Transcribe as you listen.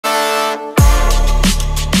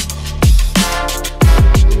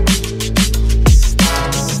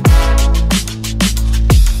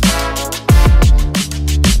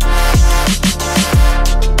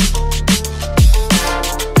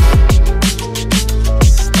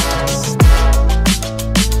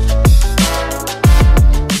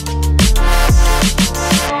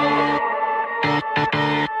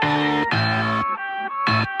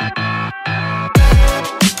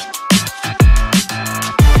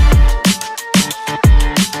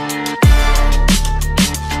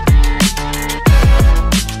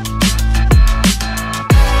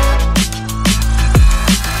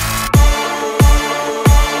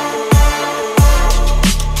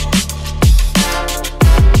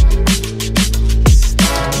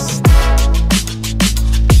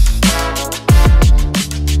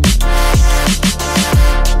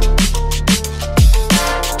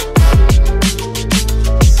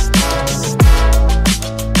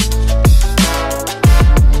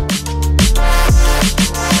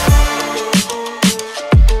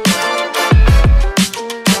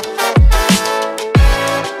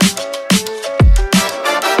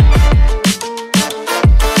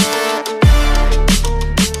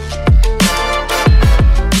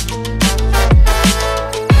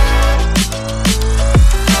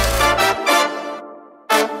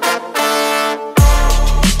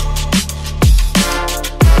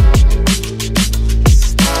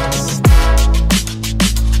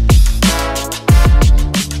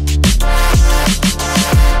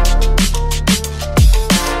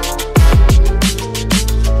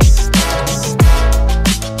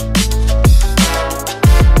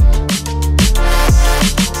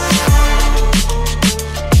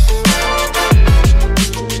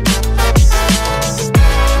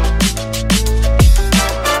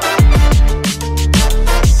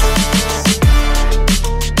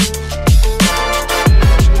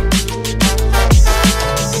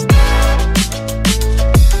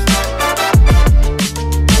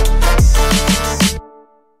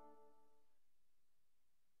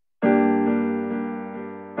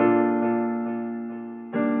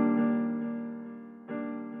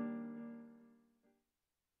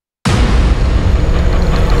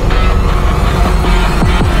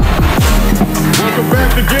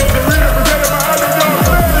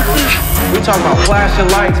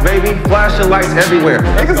flashing lights everywhere.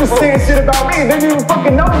 Niggas was saying shit about me and they didn't even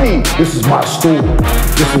fucking know me. This is my story.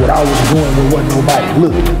 This is what I was doing when wasn't nobody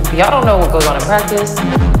looking. Y'all don't know what goes on in practice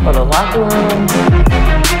or the locker room.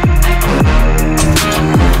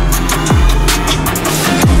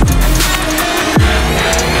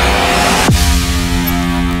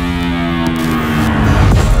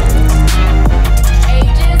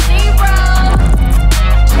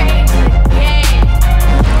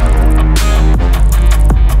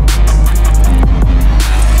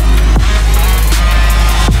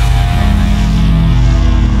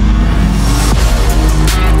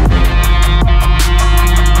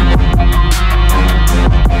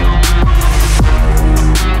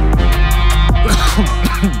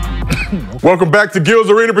 Welcome back to Gil's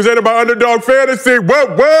Arena, presented by Underdog Fantasy.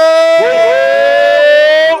 Whoa, whoa!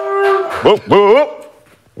 Whoa, whoa, whoa.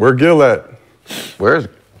 Where Gil at? Where's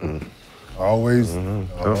Always.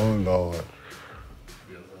 Oh, Lord.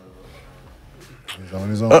 He's on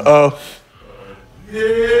his own. Uh-oh. Yeah.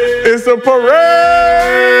 It's a parade!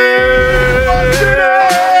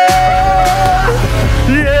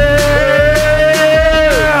 Yeah!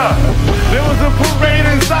 There was a parade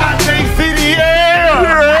inside Bay City,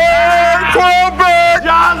 yeah!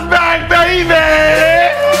 Ja's back, baby!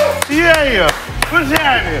 Yeah! What's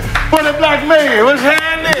happening? For the black man, what's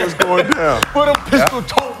happening? What's going down? For the pistol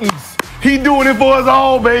totals. He doing it for us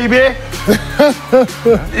all, baby.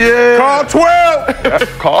 Yeah. Call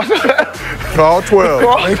 12! Call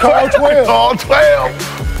 12. They called 12. Call 12.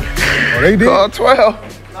 Oh, they did. Call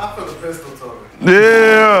 12. Not for the pistol total.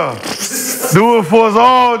 Yeah. Do it for us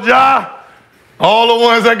all, Ja. All the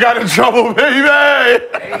ones that got in trouble, baby.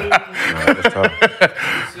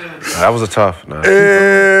 That was a tough. Nah.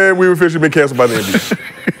 And we've officially been canceled by the NBA.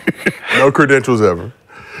 No credentials ever.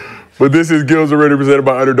 But this is Gil's Arena, presented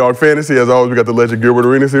by Underdog Fantasy. As always, we got the legend Gilbert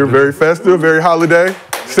Arenas here. Very festive, very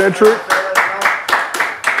holiday-centric.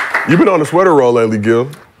 You've been on a sweater roll lately, Gil.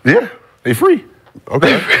 Yeah, they free.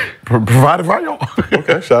 Okay. Provided by y'all.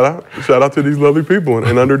 Okay, shout out to these lovely people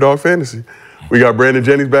in Underdog Fantasy. We got Brandon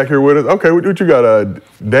Jennings back here with us. Okay, what you got?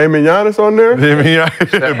 Damon Giannis on there?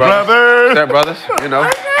 Step brothers. Step brothers, you know,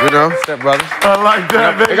 Step brothers. I like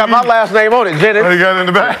that, baby. They got my last name on it, Jennings. They got it in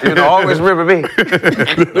the back. You know, always remember me.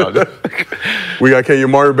 We got Kenya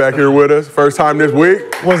Martin back here with us. First time this week.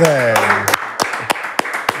 What's that?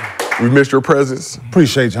 We missed your presence.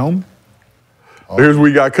 Appreciate you, homie. Here's what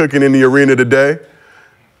we got cooking in the arena today.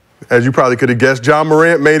 As you probably could have guessed, Ja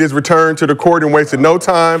Morant made his return to the court and wasted no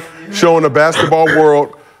time showing the basketball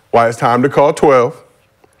world why it's time to call 12.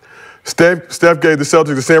 Steph gave the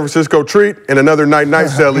Celtics a San Francisco treat and another night-night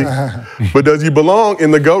celly. But does he belong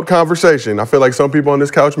in the GOAT conversation? I feel like some people on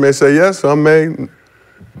this couch may say yes, some may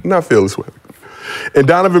not feel this way. And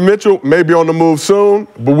Donovan Mitchell may be on the move soon,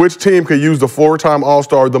 but which team could use the four-time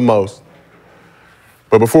All-Star the most?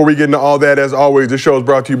 But before we get into all that, as always, this show is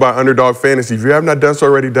brought to you by Underdog Fantasy. If you have not done so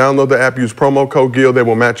already, download the app, use promo code GIL. They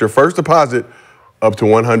will match your first deposit up to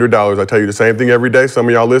 $100. I tell you the same thing every day. Some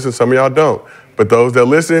of y'all listen, some of y'all don't. But those that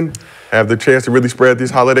listen have the chance to really spread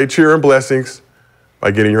these holiday cheer and blessings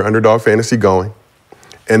by getting your Underdog Fantasy going.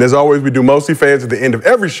 And as always, we do MostlyFans at the end of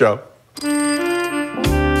every show.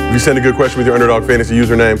 If you send a good question with your Underdog Fantasy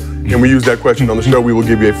username, and we use that question on the show, we will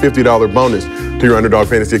give you a $50 bonus to your Underdog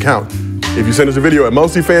Fantasy account. If you send us a video at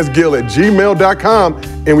mostlyfansgil@gmail.com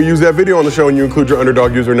and we use that video on the show and you include your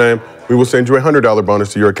Underdog username, we will send you a $100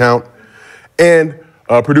 bonus to your account. And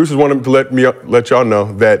producers wanted to let y'all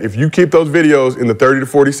know that if you keep those videos in the 30 to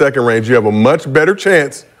 40 second range, you have a much better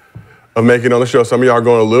chance of making it on the show. Some of y'all are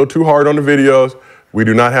going a little too hard on the videos. We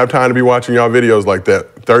do not have time to be watching y'all videos like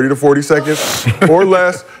that. 30 to 40 seconds or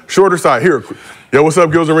less, shorter side. Here, yo, what's up,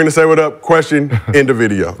 Gil's Arena? Say what up, question, end the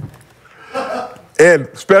video. And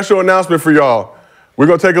special announcement for y'all. We're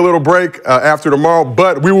going to take a little break after tomorrow,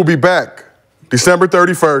 but we will be back December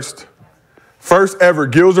 31st. First ever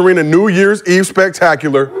Gil's Arena New Year's Eve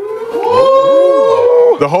Spectacular.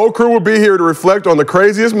 Ooh. The whole crew will be here to reflect on the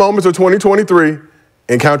craziest moments of 2023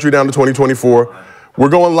 and count you down to 2024. We're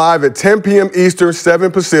going live at 10 p.m. Eastern,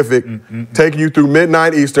 7 Pacific, taking you through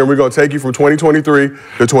midnight Eastern. We're going to take you from 2023 to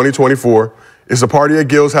 2024. It's a party at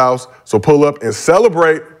Gil's house, so pull up and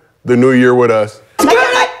celebrate the new year with us.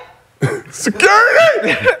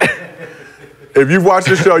 Security! If you've watched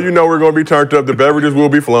the show, you know we're going to be turned up. The beverages will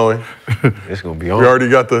be flowing. It's going to be on. We already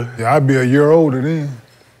got the... Yeah, I'd be a year older then.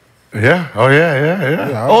 Yeah. Oh,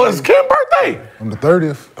 yeah. Oh, it's Kim's birthday. On the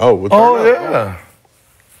 30th. Oh, we'll turn up. Yeah.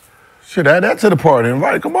 Should add that to the party.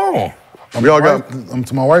 Invite, come on. I'm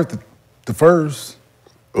to my wife the first.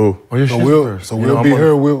 Ooh. So we'll be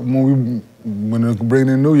here when they bring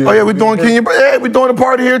in New Year. Oh, yeah, we're doing Kenya. Yeah, we're doing a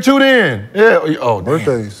party here too then. Yeah. Oh,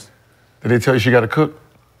 birthdays. Did they tell you she got to cook?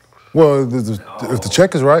 Well, if the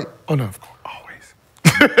check is right. Oh, no, of course.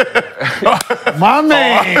 My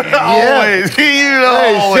man. Always. You know,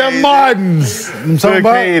 Hey, always. Chef Martin's. I'm She talking a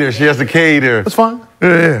about. cater. She has to cater. That's fine.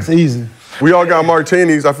 Yeah. It's easy. We all got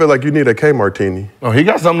martinis. I feel like you need a K martini. Oh, he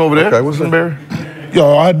got something over there. Okay, what's that? Barry?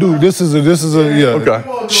 Yo, I do. This is a yeah. Okay.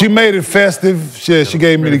 She made it festive. She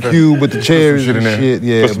gave me the cube with the cherries shit in and there. shit.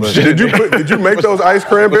 Yeah, but Did you make those ice Shit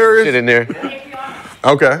cranberries? in there.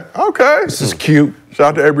 Okay. this is cute.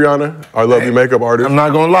 Shout out to Abriana, our lovely makeup artist. I'm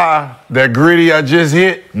not gonna lie. That gritty I just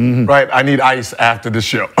hit, right? I need ice after the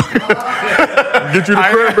show. Get you the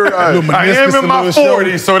cranberry ice. I am Meniscus in my a little show.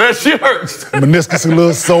 40s, so that shit hurts. Meniscus a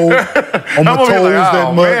little sore on my I'm toes gonna be like, that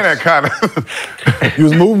oh, much. man, that kind of. He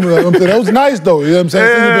was moving. I'm saying, that was nice though. You know what I'm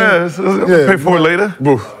saying? Yeah, pay for it later.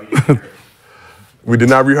 We did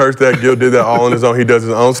not rehearse that. Gil did that all on his own. He does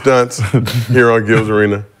his own stunts here on Gil's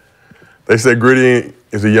Arena. They say gritty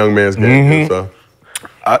is a young man's game, so.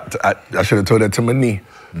 I should have told that to my knee.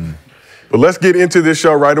 But let's get into this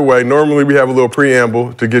show right away. Normally we have a little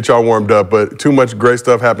preamble to get y'all warmed up, but too much great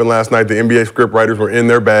stuff happened last night. The NBA script writers were in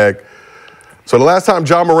their bag. So the last time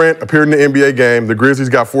Ja Morant appeared in the NBA game, the Grizzlies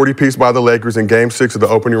got 40-piece by the Lakers in Game 6 of the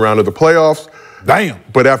opening round of the playoffs. Damn.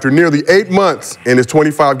 But after nearly 8 months and his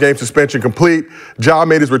 25-game suspension complete, Ja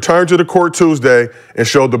made his return to the court Tuesday and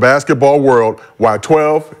showed the basketball world why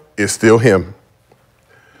 12 is still him.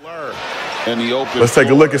 Let's take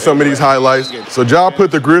a look at some of these highlights. So Ja put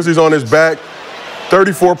the Grizzlies on his back,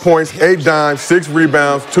 34 points, 8 dimes, 6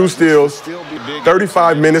 rebounds, 2 steals,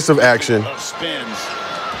 35 minutes of action. So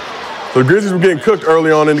the Grizzlies were getting cooked early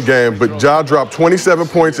on in the game, but Ja dropped 27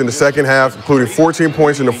 points in the second half, including 14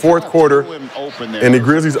 points in the fourth quarter, and the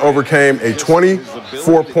Grizzlies overcame a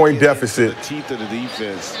 24-point deficit.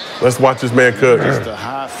 Let's watch this man cook.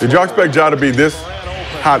 Did y'all expect Ja to be this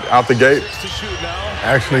hot out the gate?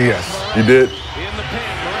 Actually, yes. You did?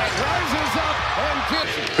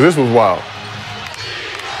 This was wild.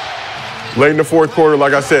 Late in the fourth quarter,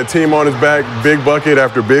 like I said, team on his back, big bucket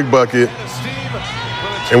after big bucket.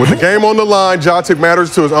 And with the game on the line, Ja took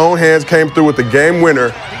matters to his own hands, came through with the game winner.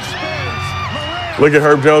 Look at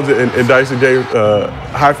Herb Jones and Dyson J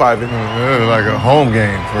high-fiving. Like a home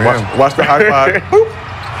game for him. Watch the high five.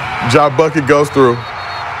 Ja bucket goes through.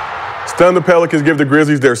 Stun the Pelicans, give the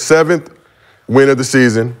Grizzlies their 7th win of the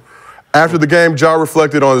season. After the game, Ja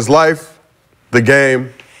reflected on his life, the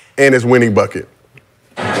game, and his winning bucket.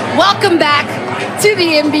 Welcome back to the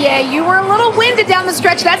NBA. You were a little winded down the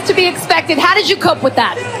stretch. That's to be expected. How did you cope with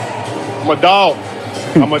that? I'm a dog.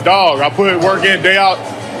 I'm a dog. I put work in day out.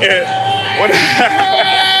 And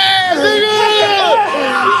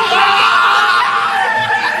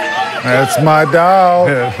That's my dog.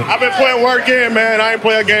 I've been putting work in, man. I ain't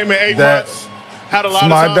played a game in 8 months. Had a lot of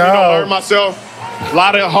my time, dog. learn myself. A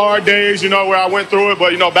lot of hard days, where I went through it.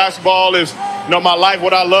 But, basketball is, my life,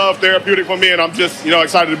 what I love, therapeutic for me. And I'm just,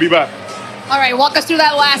 excited to be back. All right, walk us through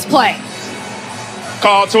that last play.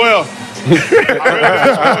 Call 12. I really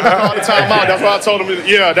just called the timeout. That's what I told them.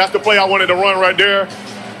 Yeah, that's the play I wanted to run right there.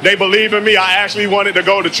 They believe in me. I actually wanted to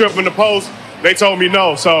go to trip in the post. They told me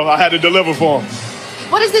no, so I had to deliver for them.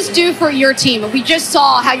 What does this do for your team? We just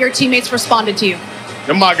saw how your teammates responded to you.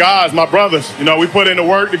 They're my guys, my brothers. We put in the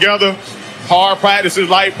work together. Hard practices,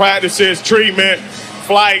 light practices, treatment,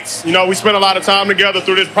 flights. We spent a lot of time together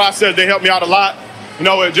through this process. They helped me out a lot.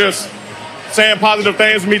 It just saying positive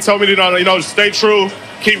things to me, told me to, stay true,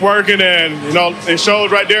 keep working, and, it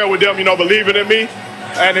shows right there with them, believing in me.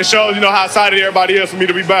 And it shows, how excited everybody is for me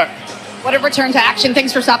to be back. What a return to action.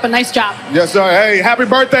 Thanks for stopping. Nice job. Yes, sir. Hey, happy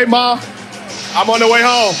birthday, Ma. I'm on the way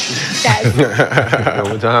home. Guys.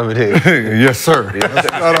 What time it is? Yes, sir.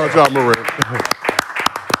 Shout out Ja Morant.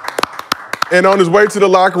 And on his way to the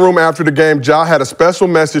locker room after the game, Ja had a special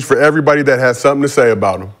message for everybody that had something to say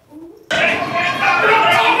about him.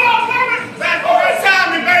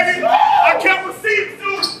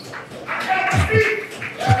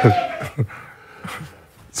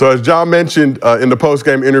 So as Ja mentioned in the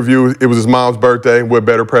post-game interview, it was his mom's birthday. What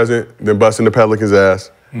better present than busting the Pelicans' ass?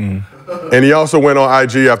 And he also went on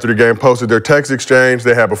IG after the game, posted their text exchange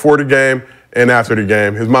they had before the game and after the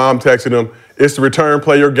game. His mom texted him, "It's the return,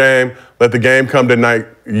 play your game. Let the game come tonight.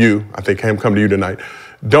 I think him come to you tonight.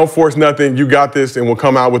 Don't force nothing. You got this, and we'll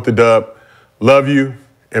come out with the dub. Love you,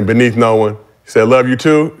 and beneath no one." He said, "Love you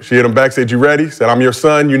too." She hit him back, said, "You ready?" Said, "I'm your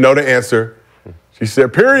son. You know the answer." She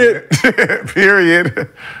said, "Period." Period.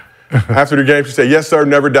 After the game, she said, "Yes, sir,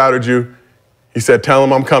 never doubted you." He said, "Tell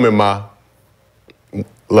him I'm coming, Ma.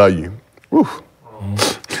 Love you." Woo.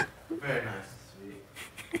 Very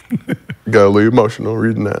nice. Got a little emotional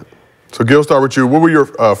reading that. So, Gil, start with you. What were your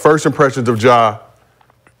first impressions of Ja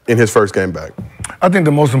in his first game back? I think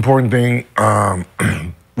the most important thing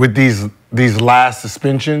with these last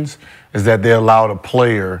suspensions is that they allowed a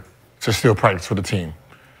player to still practice for the team.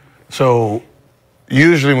 So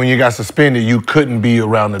usually when you got suspended, you couldn't be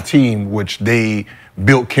around the team, which they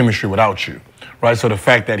built chemistry without you, right? So the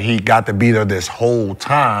fact that he got to be there this whole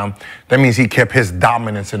time, that means he kept his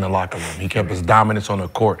dominance in the locker room. He kept his dominance on the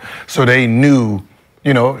court. So they knew,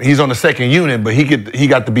 you know, he's on the second unit, but he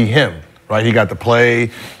got to be him, right? He got to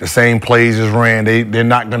play the same plays as ran. They're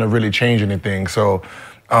not going to really change anything. So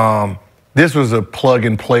this was a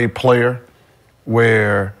plug-and-play player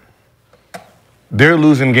where they're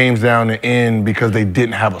losing games down the end because they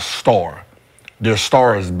didn't have a star. Their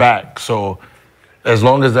star is back. So as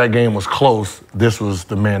long as that game was close, this was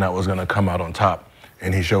the man that was going to come out on top,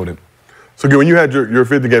 and he showed it. So when you had your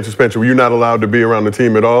 50-game suspension, were you not allowed to be around the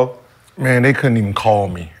team at all? Man, they couldn't even call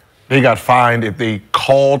me. They got fined if they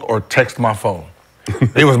called or texted my phone.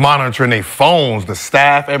 They was monitoring their phones, the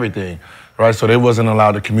staff, everything, right? So they wasn't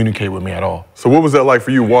allowed to communicate with me at all. So what was that like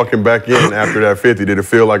for you walking back in after that 50? Did it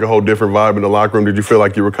feel like a whole different vibe in the locker room? Did you feel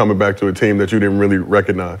like you were coming back to a team that you didn't really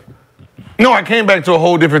recognize? No, I came back to a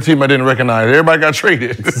whole different team I didn't recognize. Everybody got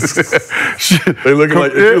traded. They looking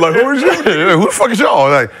like, you're like, who is you? Who the fuck is y'all?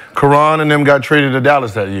 Like, Karan and them got traded to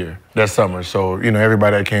Dallas that summer. So, you know,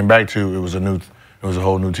 everybody I came back to, it was a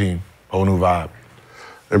whole new team, whole new vibe.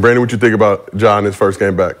 And Brandon, what you think about Ja in his first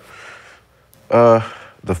game back? The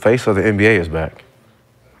face of the NBA is back.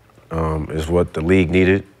 Is what the league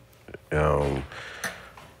needed. I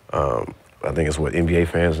think it's what NBA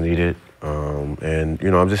fans needed. And, you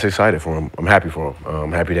know, I'm just excited for him. I'm happy for him.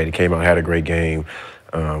 I'm happy that he came out, had a great game,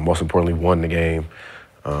 most importantly, won the game.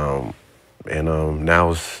 Now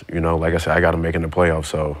it's, you know, like I said, I got him making the playoffs.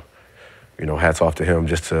 So, you know, hats off to him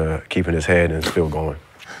just to keeping his head and still going.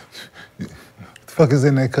 What the fuck is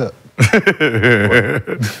in that cup?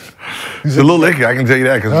 It's a little liquor, I can tell you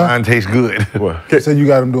that, because mine tastes good. What? You said you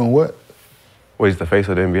got him doing what? What, he's the face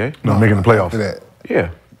of the NBA? No, making the playoffs. After that. Yeah,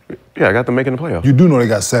 I got them making the playoffs. You do know they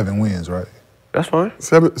got 7 wins, right? That's fine.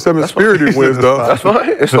 Seven spirited wins, though. That's fine.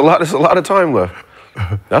 It's a lot of time left.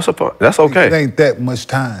 That's okay. It ain't that much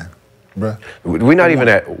time, bruh. We're not even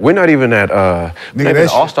at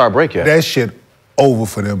All-Star break yet. That shit over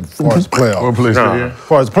for them as far as playoffs. Nah. As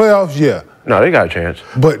far as playoffs, yeah. No, they got a chance.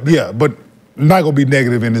 But not gonna be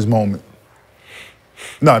negative in this moment.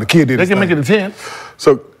 No, the kid did. They can make it a 10.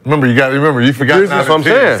 So remember, you forgot. That's what I'm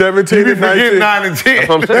saying. 17 and 19. 9 and 10. That's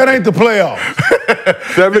what I'm saying. That ain't the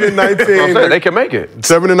playoffs. 7 and 19. They can make it.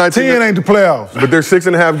 7 and 19. 10 ain't the playoffs. But they're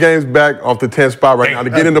 6.5 games back off the 10th spot right now to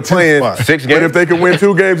get into playing. 6 games. But if they can win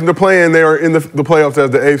 2 games in the play-in, they are in the playoffs as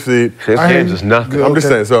the 8th seed. 6 games is nothing. I'm just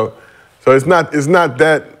saying. So it's not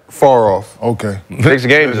that far off. Okay. 6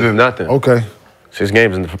 games is nothing. Okay. 6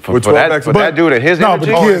 games for With 12 backs, for that dude and his No,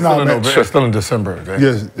 energy. but the kid, It's still in December. Okay?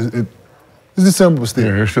 Yes, it's December, but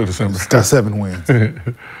still. Yeah, it's still December. It's got 7 wins.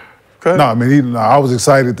 Okay. No, I mean, I was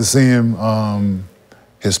excited to see him.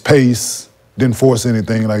 His pace, didn't force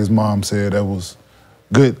anything, like his mom said. That was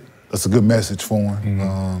good. That's a good message for him.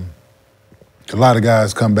 Mm-hmm. A lot of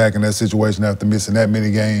guys come back in that situation after missing that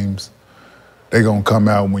many games. They're going to come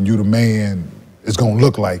out when you the man, it's going to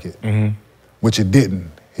look like it, which it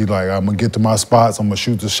didn't. He's like, I'm going to get to my spots. I'm going to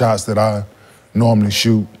shoot the shots that I normally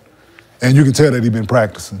shoot. And you can tell that he's been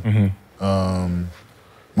practicing.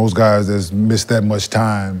 Most guys that's missed that much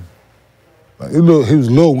time, like, he was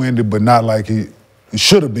a little winded, but not like he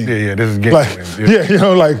should have been. Yeah, this is getting like, winded. you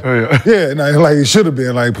know, like, like he should have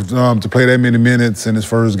been, like, to play that many minutes in his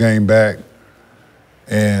first game back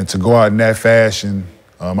and to go out in that fashion.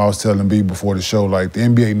 I was telling B before the show, like, the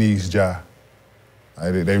NBA needs Ja.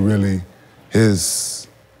 Like, they really, he is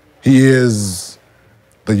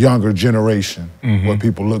the younger generation, what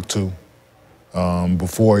people look to.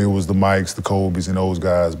 Before it was the Mikes, the Kobe's, and those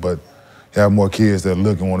guys, but you have more kids that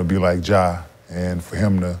look and want to be like Ja, and for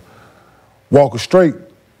him to walk a straight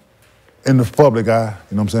in the public eye,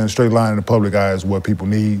 you know what I'm saying? Straight line in the public eye is what people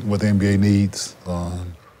need, what the NBA needs.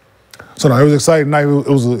 So no, it was an exciting night.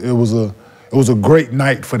 It was a great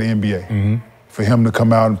night for the NBA. For him to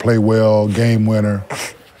come out and play well, game winner.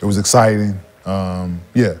 It was exciting.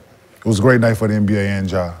 It was a great night for the NBA and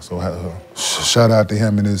Ja. So shout out to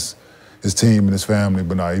him and his team and his family,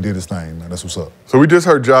 but no, he did his thing, man. That's what's up. So we just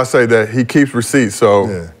heard Ja say that he keeps receipts.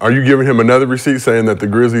 So are you giving him another receipt saying that the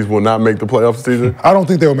Grizzlies will not make the playoffs this season? I don't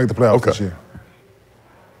think they will make the playoffs this year.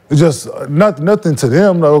 It's just nothing to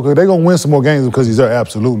them, though. Okay, they're going to win some more games because he's there,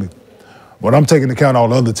 absolutely. But I'm taking into account all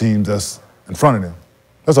the other teams that's in front of them.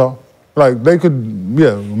 That's all. Like, they could,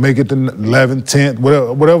 make it to 11th, 10th,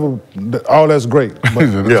 whatever. All that's great. But,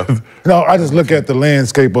 I just look at the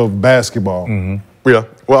landscape of basketball. Yeah.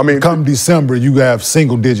 Well, I mean, come December, you have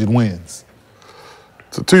single-digit wins.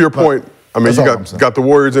 So to your point, I mean, you got the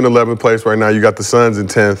Warriors in 11th place right now. You got the Suns in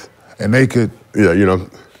 10th. And they could, yeah,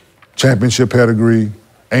 championship pedigree,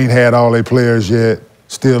 ain't had all their players yet,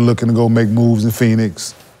 still looking to go make moves in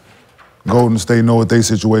Phoenix. Golden State know what their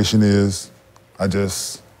situation is.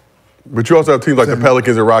 But you also have teams like the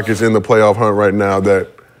Pelicans and Rockets in the playoff hunt right now that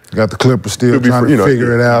got the Clippers still trying to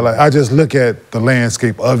figure it out. Like, I just look at the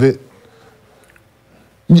landscape of it.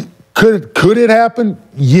 Could it happen?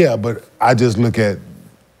 Yeah, but I just look at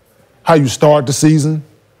how you start the season.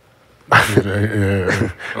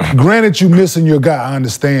 Granted, you missing your guy. I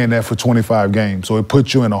understand that for 25 games, so it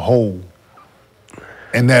puts you in a hole.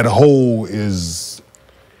 And that hole is,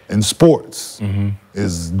 in sports,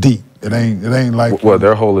 is deep. It ain't like. Well,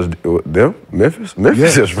 their hole is them. Memphis.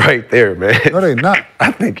 Memphis is right there, man. No, they not.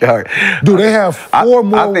 I think y'all. Dude, they have 4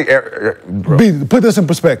 more. I think. B, put this in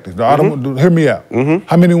perspective. I don't, hear me out.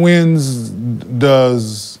 How many wins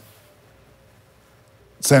does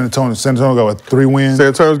San Antonio? San Antonio got what, 3 wins? San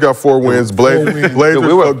Antonio's got 4 wins. Blazers,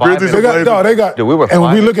 Grizzlies, they got. We were and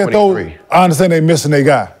when we look at those, I understand they missing their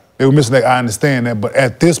guy. They were missing their. I understand that, but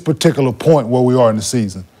at this particular point where we are in the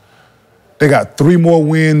season, they got 3 more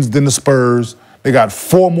wins than the Spurs. They got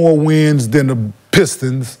 4 more wins than the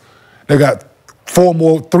Pistons. They got 3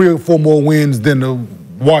 or 4 more wins than the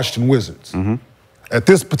Washington Wizards. At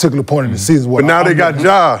this particular point in the season, but now they got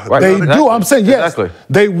Ja. Right. They do. I'm saying yes. Exactly.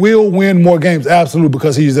 They will win more games, absolutely,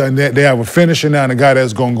 because they have a finisher now and a guy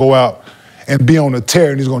that's going to go out and be on a tear,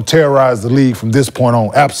 and he's going to terrorize the league from this point on.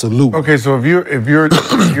 Absolutely. Okay, so if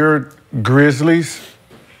you're Grizzlies.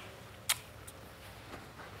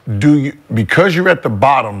 Because you're at the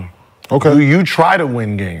bottom, do you try to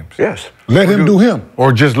win games? Yes. Let him do him.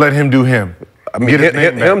 Or just let him do him? I mean,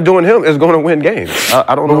 him doing him is going to win games.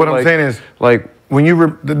 I don't know. But what I'm saying is, like, when you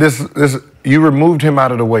removed him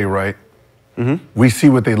out of the way, right? We see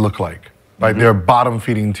what they look like. Like they're a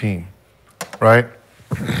bottom-feeding team, right?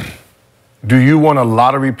 Do you want a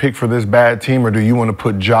lottery pick for this bad team, or do you want to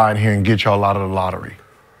put Ja in here and get y'all out of the lottery?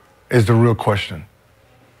 Is the real question.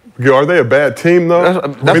 Are they a bad team, though?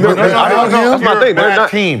 That's my thing. They're not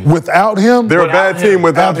team. Without him? They're a bad team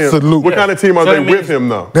without him. Absolutely. What kind of team are they with him,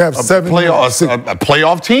 though? They have 7 a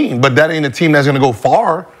playoff team, but that ain't a team that's going to go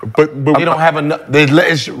far. But they don't have enough.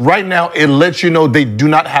 Right now, it lets you know they do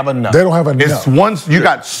not have enough. They don't have enough. It's once you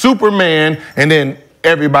got Superman, and then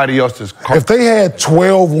everybody else is. If they had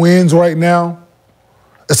 12 wins right now,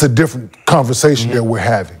 it's a different conversation that we're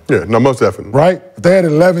having. Yeah, no, most definitely. Right? If they had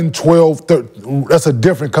 11, 12, 13, that's a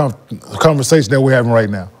different conversation that we're having right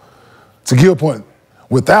now. To give a point,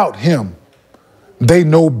 without him, they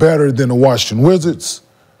know better than the Washington Wizards,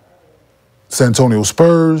 San Antonio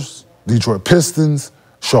Spurs, Detroit Pistons,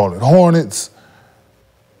 Charlotte Hornets,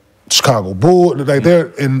 Chicago Bulls. Like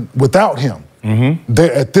without him,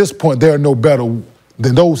 at this point, they are no better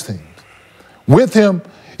than those teams. With him,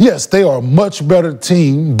 yes, they are a much better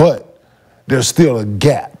team, but there's still a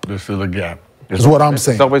gap. There's still a gap. Is what I'm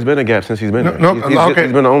saying. It's always been a gap since he's been there. Okay.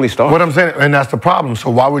 He's been the only star. What I'm saying, and that's the problem. So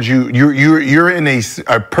why would you're in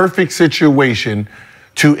a perfect situation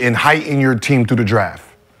to heighten your team through the draft?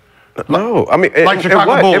 No, I mean, like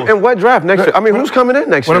Chicago Bulls. In what draft next year? I mean, who's coming in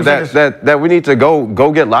next year that we need to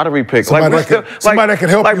go get lottery picks? Somebody that can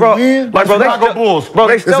help you win. Like, bro, Chicago Bulls. Bro,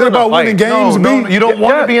 is it about winning games? No, you don't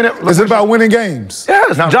want to be in it. Is it about winning games?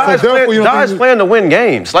 Yes, Ja is playing to win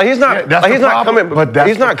games. Like he's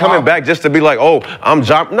not coming back just to be like, oh, I'm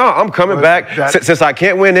Ja. No, I'm coming back since I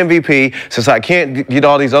can't win MVP, since I can't get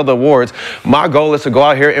all these other awards. My goal is to go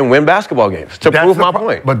out here and win basketball games to prove my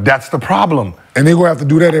point. But that's the problem. And they're going to have to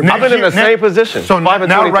do that every I've been in the same position. So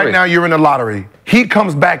right now you're in the lottery. He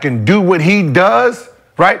comes back and do what he does,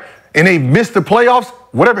 right? And they miss the playoffs.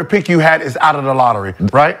 Whatever pick you had is out of the lottery,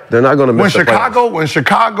 right? They're not going to miss the playoffs. When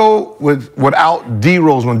Chicago was without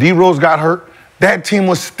D-Rose, when D-Rose got hurt, that team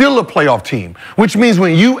was still a playoff team, which means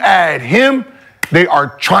when you add him, they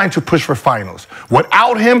are trying to push for finals.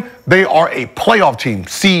 Without him, they are a playoff team.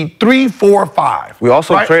 Seed 3, 4, 5. We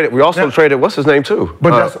also traded. What's his name too?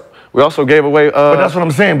 But we also gave away. But that's what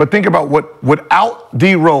I'm saying. But think about without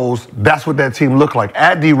D Rose, that's what that team looked like.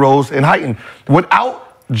 Add D Rose and heighten. Without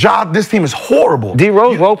Ja, this team is horrible. D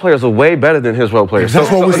Rose role players are way better than his role players. That's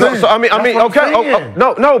what we're saying. So I mean, okay,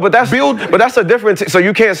 no, but that's a different. So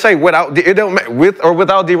you can't say with or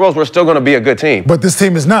without D Rose, we're still going to be a good team. But this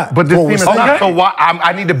team is not. But this team is not. So why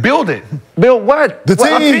I need to build it. Build what? The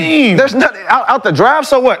team. There's nothing out the draft.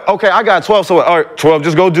 So what? Okay, I got 12. So what? All right, 12.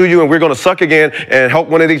 Just go do you, and we're gonna suck again and help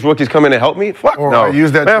one of these rookies come in and help me. Fuck Or no.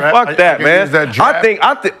 use that man. draft. Fuck that, man. Use that draft.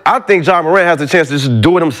 I think Ja Morant has the chance to just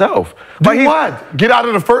do it himself. Do what? Get out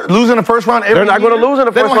of the first, lose in the first round every year? They're not going to lose in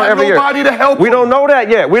the first round every year. They don't have nobody to help We them. don't know that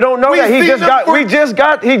yet. We don't know that. He just got back.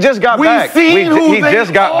 He just got back.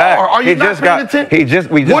 Are you not paying attention? We just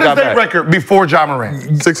What is got their back. record before Ja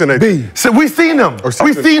Morant? 6 and 8. B. So we seen them.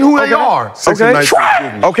 We seen who they are. 6 and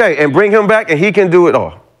 19. Okay, and bring him back, and he can do it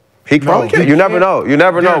all. He probably can. You never know. You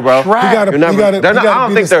never know, bro. He gotta, I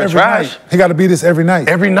don't think they're trash. He got to beat us every night.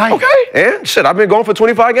 Every night. Okay, and shit, I've been going for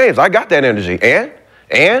 25 games. I got that energy.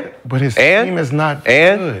 But his team is not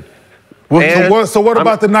good. So what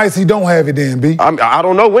about the nights he don't have it then, B? I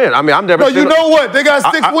don't know when. I mean, I've never No, seen you know what? They got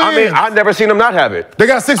 6 wins. I mean, I've never seen him not have it. They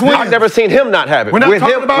got 6 wins. I've never seen him not have it. We're not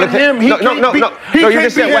talking about him. No, you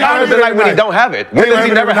just said what happens tonight when he don't have it. When does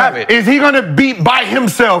he never have it? Is he going to beat by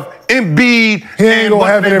himself Embiid? He ain't gonna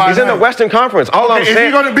have it. He's in the Western Conference. All I'm saying. Is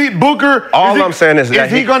he going to beat Booker? I'm saying is that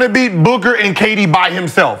Is he going to beat Booker and KD by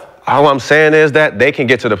himself? All I'm saying is that they can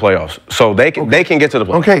get to the playoffs. So they can get to the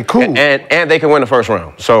playoffs. Okay, cool. And they can win the first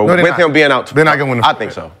round. So with him being out, they're not going to win the first I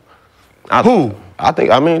think so. Who?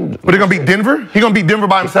 I mean. But they're going to beat Denver? He going to beat Denver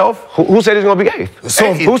by himself? Who said he's going to be 8th?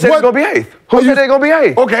 So who said he's going to be 8th? Who said they're going to be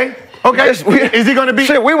 8th? Okay. Is he going to be?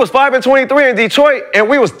 Shit, we was 5-23 in Detroit, and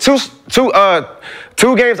we was two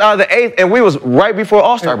games out of the 8th, and we was right before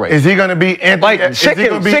All-Star break. Is he going to be Anthony? Like, shit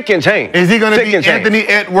can change. Is he going to beat Anthony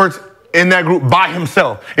Edwards in that group by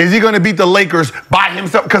himself? Is he going to beat the Lakers by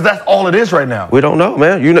himself? Because that's all it is right now. We don't know,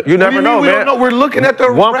 man. You never know, man. We don't know. We're looking at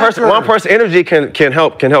the one person energy can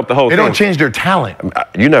help the whole They team. don't change their talent.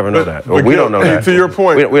 You never know that. We don't know that. To your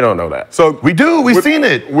point, we don't know that. So we do. We've seen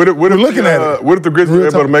it. What if the Grizzlies were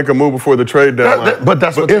able to make a move before the trade deadline? But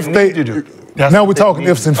that's what if they do. Now we're talking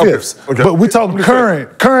ifs and fifths. Okay. But we're talking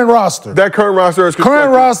current roster. That current roster is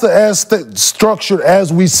current roster as structured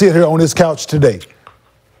as we sit here on this couch today.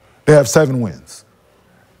 They have 7 wins.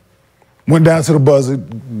 Went down to the buzzer,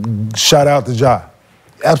 shot out to Ja.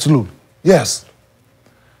 Absolutely. Yes.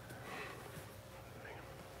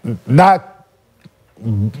 Not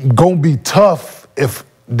gonna be tough if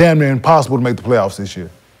damn near impossible to make the playoffs this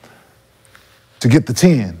year. To get the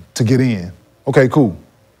 10, to get in. Okay, cool.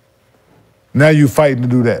 Now you fighting to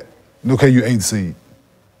do that. Okay, you 8th seed.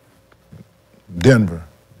 Denver.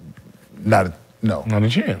 Not a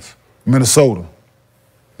chance. Minnesota.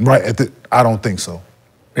 Right I don't think so.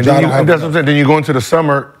 And then that's what I'm saying. Then you go into the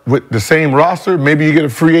summer with the same roster. Maybe you get a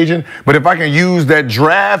free agent. But if I can use that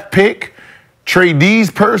draft pick, trade these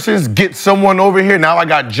persons, get someone over here. Now I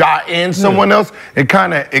got Ja and someone else. It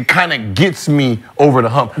kind of gets me over the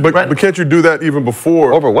hump. But can't you do that even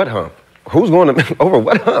before? Over what hump? Who's going to over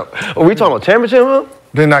what hump? Are we talking about championship hump?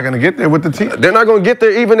 They're not going to get there with the team. They're not going to get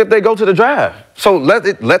there even if they go to the draft. So let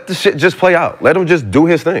the shit just play out. Let him just do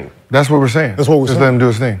his thing. That's what we're saying. That's what we're saying. Just let him do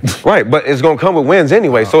his thing. Right, but it's going to come with wins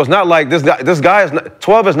anyway. So it's not like this guy is not,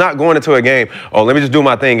 12 is not going into a game, oh, let me just do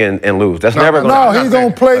my thing and lose. That's never going to happen. No, he's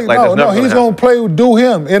going to play. He's going to play, do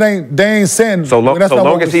him. They ain't saying. So long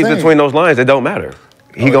as he's between those lines, it don't matter.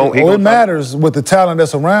 It matters with the talent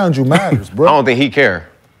that's around you matters, bro. I don't think he care.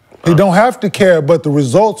 He don't have to care, but the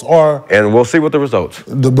results are. And we'll see what the results.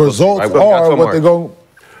 The results are what they go.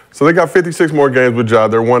 So they got 56 more games with Ja.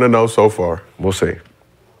 They're 1-0 so far. We'll see.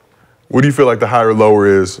 What do you feel like the higher or lower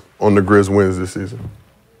is on the Grizz wins this season?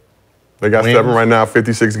 They got 7 right now,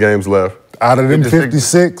 56 games left. Out of them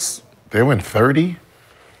 56, they win 30?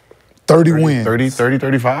 30 wins.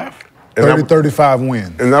 35? 35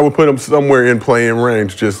 wins. And that would put them somewhere in playing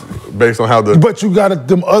range just based on how the... But you got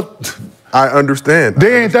them up... I understand.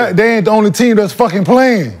 They ain't the only team that's fucking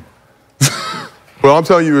playing. Well, I'm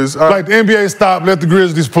telling you is... like the NBA stopped, let the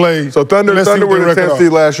Grizzlies play. So Thunder were the 10th seed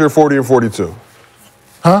last year, 40-42.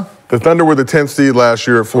 Huh? The Thunder were the 10th seed last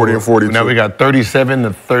year at 40-42. Now we got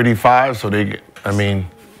 37-35, so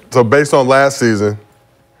So based on last season,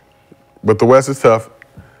 but the West is tough.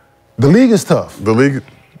 The league is tough. The league,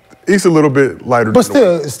 East a little bit lighter. But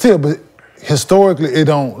but historically, it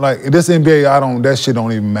don't, like, this NBA, that shit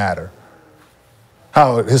don't even matter.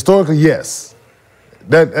 How, historically, yes.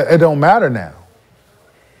 It don't matter now.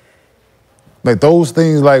 Like, those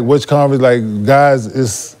things, like, which conference, like, guys,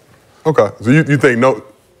 is... Okay, so you think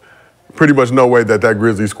pretty much no way that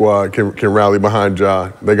Grizzly squad can rally behind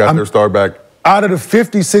Ja. They got their star back. Out of the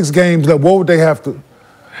 56 games, like, what would they have to...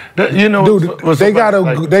 Dude, they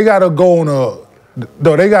gotta go on a...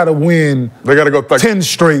 No, they gotta win. They gotta go 10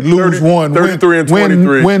 straight, lose 1. 33 and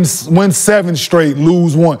 23. Win 7 straight,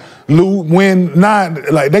 lose 1. Win 9.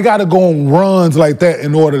 Like, they gotta go on runs like that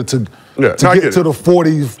in order to get to the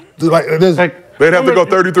 40, They'd have to go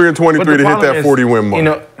 33 and 23 to hit that 40 win mark. You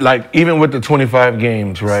know, like even with the 25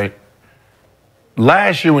 games, right?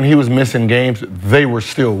 Last year when he was missing games, they were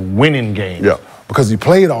still winning games. Yeah. Because he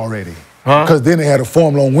played already. Because then they had a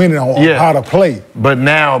formula on winning on how to play. But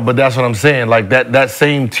that's what I'm saying. Like that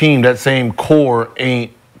same team, that same core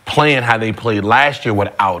ain't playing how they played last year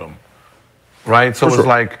without him. Right? So it's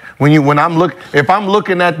like if I'm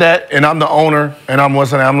looking at that and I'm the owner and I'm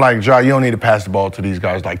listening, I'm like, Ja, you don't need to pass the ball to these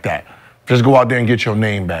guys like that. Just go out there and get your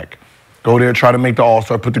name back. Go there, try to make the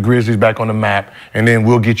All-Star, put the Grizzlies back on the map, and then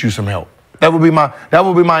we'll get you some help. That would be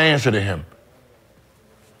my answer to him.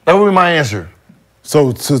 That would be my answer.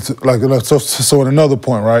 So at another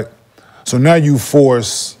point, right? So now you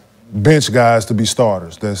force bench guys to be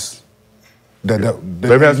starters. They've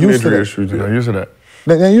had some injury issues. They're used to that.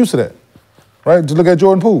 They ain't used to that, right? Just look at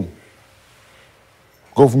Jordan Poole.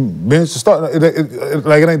 Go from bench to start. It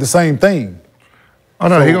ain't the same thing. Oh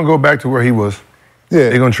no, he's gonna go back to where he was. Yeah,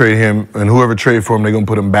 they're gonna trade him, and whoever traded for him, they're gonna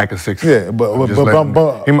put him back at 6. Yeah, but I'm just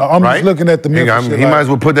looking at the Memphis shit. He might as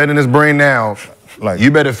well put that in his brain now. Like, you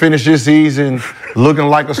better finish this season looking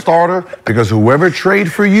like a starter, because whoever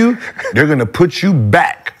trade for you, they're gonna put you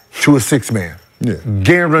back to a 6-man. Yeah,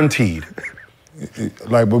 guaranteed.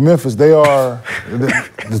 Like, but Memphis, they are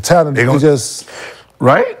the talent. They just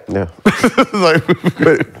right. Yeah,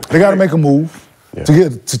 they got to make a move to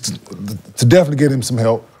definitely get him some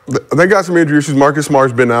help. They got some injury issues. Marcus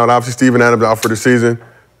Smart's been out. Obviously, Steven Adams out for the season.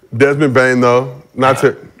 Desmond Bane, though,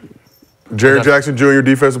 Jaren Jackson Jr.,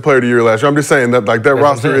 Defensive Player of the Year last year. I'm just saying that that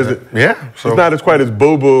roster isn't. Yeah. So it's not quite as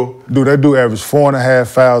boo-boo. Dude, that dude averaged 4.5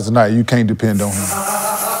 fouls a night. You can't depend on him.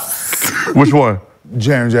 Which one?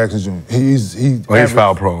 Jaren Jackson Jr. He's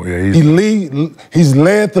foul prone. Yeah, he's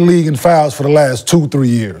led the league in fouls for the last 2-3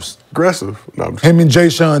 years. Aggressive. No, him and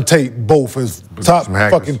Jayshawn Tate both as top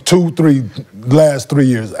fucking 2-3 last 3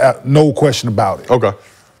 years. No question about it. Okay.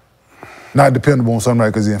 Not dependable on somebody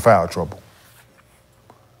because he's in foul trouble.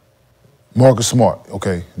 Marcus Smart,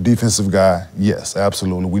 okay, defensive guy, yes,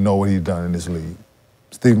 absolutely. We know what he's done in this league.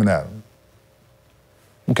 Steven Adams,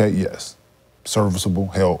 okay, yes, serviceable,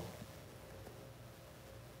 help.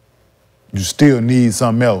 You still need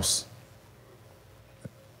something else.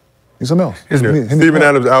 Need something else. Steven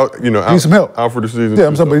Adams out, need some help. Out for the season. Yeah,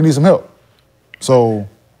 I'm saying, but he needs some help. So,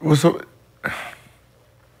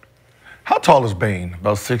 how tall is Bane?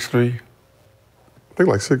 About 6'3"? I think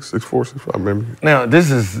like 6'4", 6'5", maybe. Now, this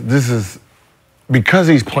is because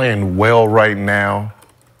he's playing well right now.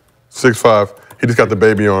 6'5". He just got the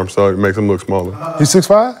baby arm, so it makes him look smaller. He's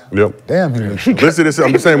 6'5"? Yep. Damn, he looks. Listen,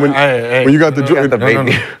 I'm just saying when you got the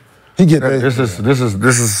baby. He get that.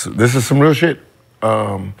 This is some real shit.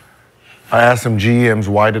 I asked some GMs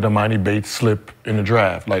why did Amani Bates slip in the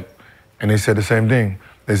draft, and they said the same thing.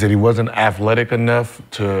 They said he wasn't athletic enough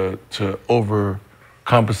to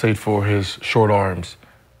overcompensate for his short arms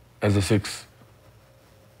as a 6'8",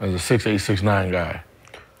 6'9" guy.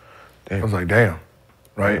 Damn. I was like, damn,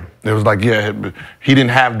 right? It was like, yeah, he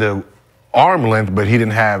didn't have the arm length, but he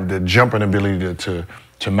didn't have the jumping ability to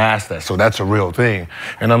master that. So that's a real thing.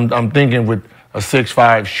 And I'm thinking with a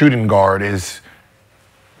 6'5" shooting guard is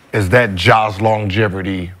that Ja's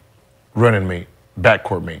longevity running mate,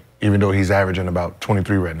 backcourt mate, even though he's averaging about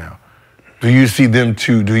 23 right now. Do you see them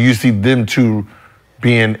two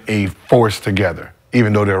being a force together,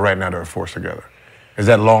 even though they're a force together? Is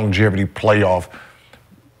that longevity playoff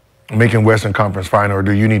making Western Conference final, or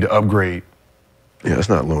do you need to upgrade? Yeah, it's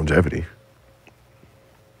not longevity.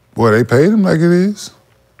 Boy, they paid him like it is.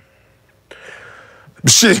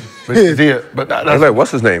 Shit. But that's like,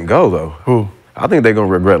 what's his name go, though? Who? I think they're going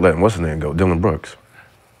to regret letting what's his name go, Dylan Brooks.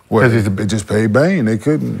 Well, they just paid Bane. They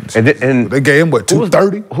couldn't. And they gave him, what,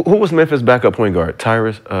 $230? Who was Memphis' backup point guard?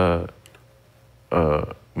 Tyrus?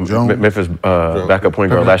 Jones? Memphis' backup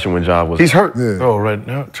point guard last year when Ja was... He's hurt. Yeah. Oh, right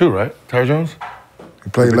now, too, right? Tyre Jones? He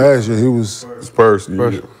played last year. He was... Spurs.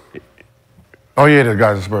 Oh, yeah, the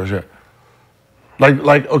guys at Spurs, yeah.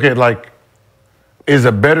 Is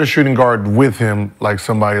a better shooting guard with him like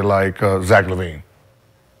somebody like Zach LaVine?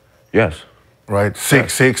 Yes. Right?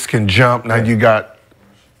 6'6", can jump. Now you got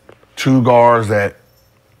two guards that...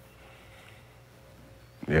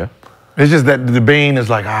 Yeah. It's just that the Bane is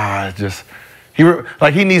like, it's just... He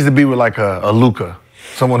needs to be with like a Luka.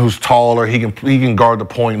 Someone who's taller, he can guard the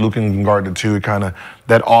point, Luka can guard the two, kind of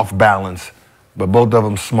that off balance. But both of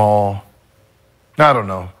them small. I don't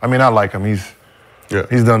know. I mean, I like him. He's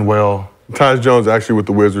done well. Tyus Jones actually with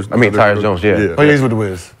the Wizards. I mean, Tyus Jones, yeah. Oh, yeah, he's with the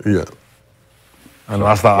Wiz. Yeah. I know.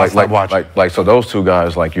 I stopped watching. So those two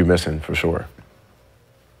guys, you're missing for sure.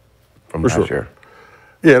 From last year.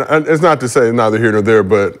 Yeah, and it's not to say neither here nor there,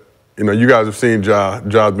 but you know, you guys have seen Ja.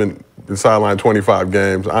 Ja's been sidelined 25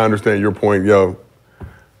 games. I understand your point, yo.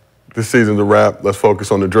 This season's a wrap. Let's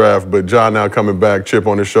focus on the draft. But Ja now coming back, chip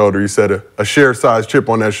on his shoulder. He said a share-size chip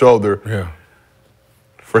on that shoulder. Yeah.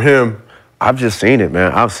 For him, I've just seen it,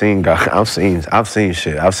 man. I've seen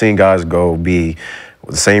shit. I've seen guys go be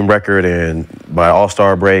with the same record, and by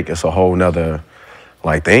All-Star break, it's a whole nother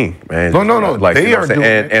thing, man. No. Like, they are doing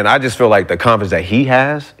it. And I just feel like the confidence that he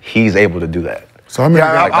has, he's able to do that. So I mean,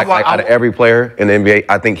 Out of every player in the NBA,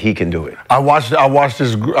 I think he can do it. I watched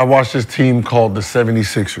this team called the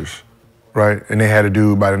 76ers, right? And they had a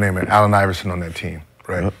dude by the name of Allen Iverson on that team,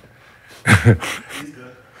 right?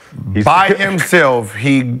 By himself,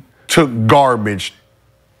 he took garbage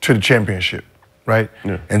to the championship, right?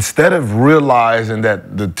 Yeah. Instead of realizing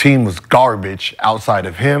that the team was garbage outside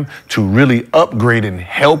of him to really upgrade and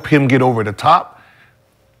help him get over the top,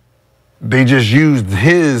 they just used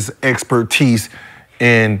his expertise,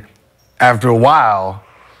 and after a while,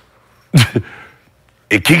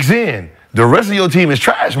 it kicks in. The rest of your team is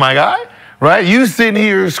trash, my guy, right? You sitting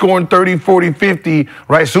here scoring 30, 40, 50,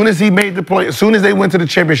 right? As soon as he made the play, as soon as they went to the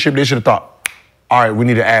championship, they should have thought, all right, we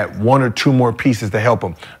need to add 1 or 2 more pieces to help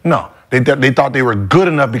them. No, they thought they were good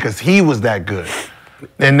enough because he was that good.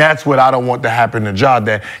 And that's what I don't want to happen to Ja,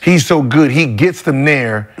 that he's so good, he gets them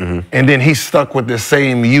there, and then he's stuck with the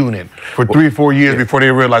same unit for 3 or 4 years before they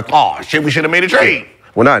realize, oh, shit, we should have made a trade.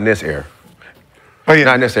 Well, not in this era. Oh, yeah.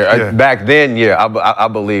 Not necessarily. Yeah. Back then, I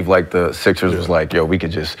believe the Sixers was like, yo, we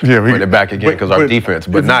could just bring it back again because our defense.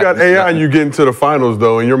 But if not. you got AI and you get into the finals,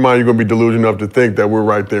 though, in your mind, you're going to be delusional enough to think that we're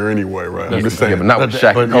right there anyway, right? I'm just saying. Yeah, but not with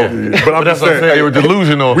Shaq. But I'm that's just what I'm saying. They were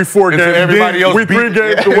delusional. We 4 games. Everybody else we 3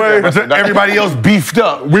 games away. Everybody else beefed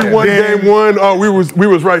up. We won game 1. Oh, we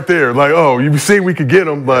was right there. Like, oh, you seen we could get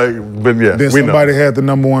them. Like, but yeah, then somebody had the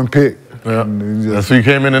number 1 pick. Yeah. That's who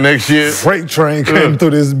came in the next year. Freight train came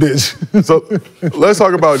through this bitch. So let's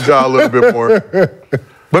talk about Ja a little bit more.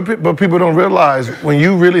 But people don't realize, when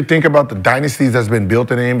you really think about the dynasties that's been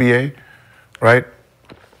built in the NBA, right?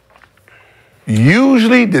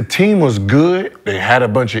 Usually the team was good. They had a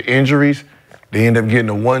bunch of injuries. They end up getting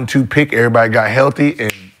a 1-2 pick. Everybody got healthy,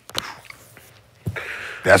 and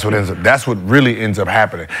that's what really ends up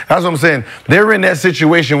happening. That's what I'm saying. They're in that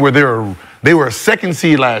situation where they were a 2nd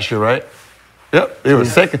seed last year, right? Yep, they were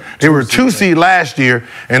second. They were 2 seed last year,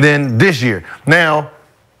 and then this year. Now,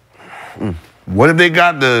 what if they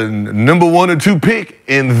got the number 1 or 2 pick,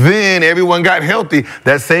 and then everyone got healthy?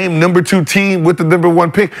 That same number 2 team with the number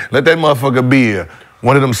 1 pick, let that motherfucker be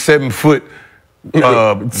one of them 7-foot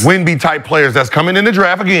Wemby type players that's coming in the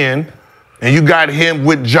draft again. And you got him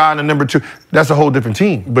with Ja and number 2. That's a whole different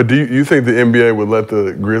team. But do you think the NBA would let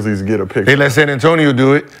the Grizzlies get a pick? They let San Antonio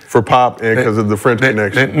do it. For Pop and because of the French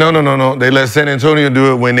connection? No. They let San Antonio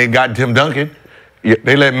do it when they got Tim Duncan. Yeah.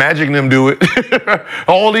 They let Magic and them do it.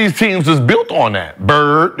 All these teams was built on that.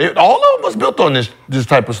 Bird, all of them was built on this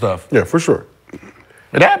type of stuff. Yeah, for sure.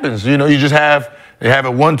 It happens. You know, you just have a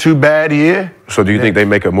 1-2 bad year. So do you think they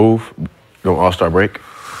make a move during All-Star break?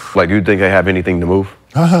 Like, do you think they have anything to move?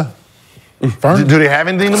 Do they have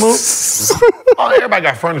anything to move? Oh, everybody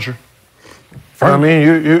got furniture. I mean,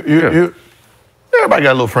 you everybody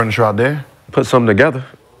got a little furniture out there. Put something together.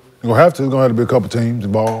 You're gonna have to. There's gonna have to be a couple teams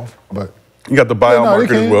involved, but you got the buyout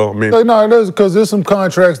market as well. I mean, no, because there's some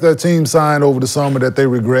contracts that teams signed over the summer that they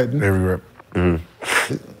regret. They regret.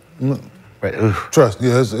 Trust,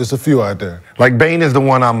 yeah, it's a few out there. Like Bane is the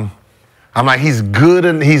one I'm like, he's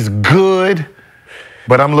good,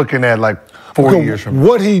 but I'm looking at like 4 years from now.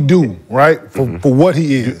 What he do, right? For what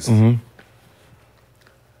he is.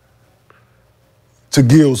 To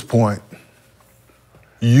Gil's point,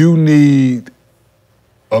 you need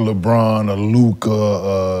a LeBron, a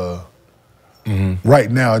Luka,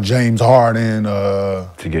 right now James Harden, to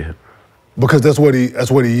get him. Because that's what he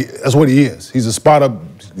is. He's a spot up,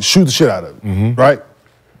 shoot the shit out of it, right?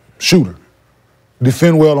 Shooter.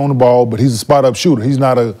 Defend well on the ball, but he's a spot up shooter. He's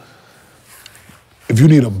not if you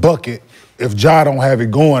need a bucket, if Ja don't have it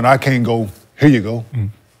going, I can't go, here you go.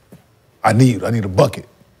 I need a bucket,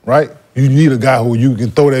 right? You need a guy who you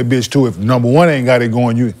can throw that bitch to. If number 1 ain't got it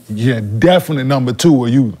going, you're definitely number 2 where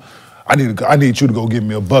I need you to go get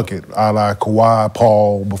me a bucket, a la Kawhi,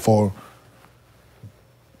 Paul, before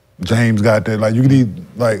James got that. Like, you need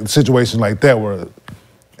like situations like that where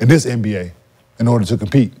in this NBA, in order to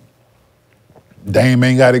compete, Dame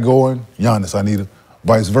ain't got it going, Giannis, I need it.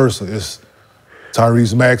 Vice versa. It's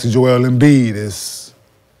Tyrese Maxey, Joel Embiid. It's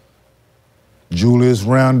Julius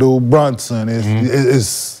Randle Brunson.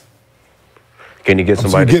 It's Can you get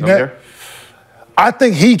somebody to come there? I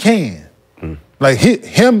think he can. Like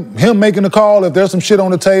him making the call, if there's some shit on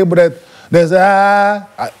the table that There's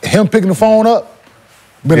him picking the phone up.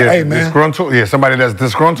 Been Yeah, hey man, disgruntled. Yeah, somebody that's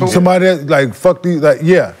disgruntled. somebody that's like fuck these. Like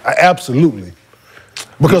yeah, absolutely.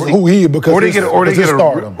 Because of who he is. Because Or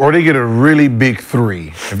they get a really big three.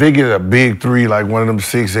 If they get a big three, like one of them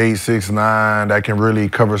 6'8", 6'9", that can really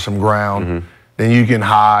cover some ground, then you can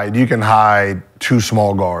hide. You can hide two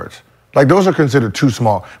small guards. Like those are considered too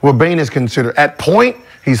small. Well, Bane is considered at point.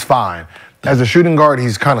 He's fine. As a shooting guard,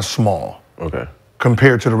 he's kind of small. Okay.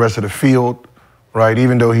 Compared to the rest of the field, right?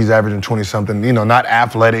 Even though he's averaging 20-something, not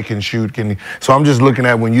athletic and shoot. So I'm just looking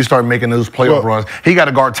at when you start making those playoff runs, he got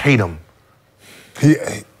to guard Tatum. In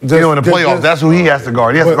the playoffs, that's who he has to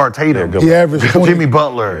guard. He has to guard Tatum. He averaged 20, Jimmy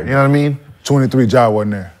Butler, you know what I mean? 23, Ja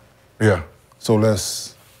wasn't there. Yeah. So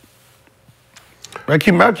let's... I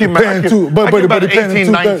keep but about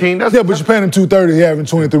 18, 19. But you're paying him $230, he having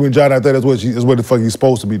 23 and Ja out there, that's what the fuck he's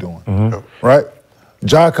supposed to be doing. Right?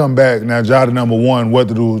 Ja come back, now Ja the number one, what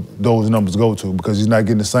do those numbers go to? Because he's not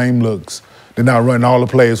getting the same looks. They're not running all the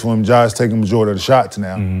plays for him. Ja's taking the majority of the shots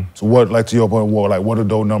now. So what, like to your point, what do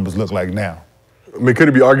those numbers look like now? I mean, could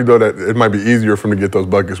it be argued, though, that it might be easier for him to get those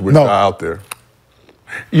buckets with Ja out there?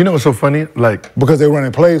 You know what's so funny? Like because they're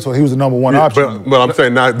running plays, so he was the number one option. But I'm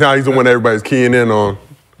saying now he's the one everybody's keying in on.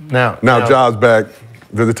 Now Ja's back.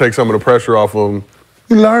 Does it take some of the pressure off of him?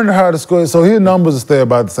 He learned how to score, so his numbers will stay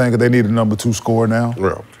about the same because they need a number 2 scorer now.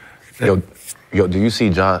 Yeah. Yo, do you see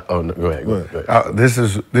Ja? Oh, no, go ahead. This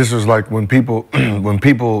is like when people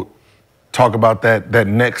talk about that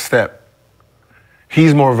next step.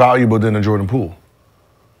 He's more valuable than a Jordan Poole.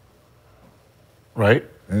 Right?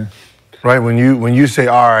 Yeah. Right? When you say,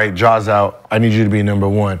 all right, Ja's out, I need you to be number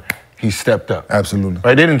one, he stepped up. Absolutely.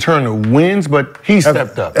 Right? They didn't turn to wins, but he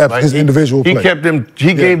stepped up. Right? His individual play.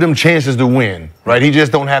 He gave them chances to win. Right? He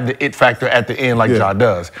just don't have the it factor at the end like Ja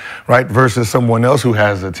does. Right? Versus someone else who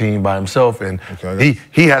has a team by himself and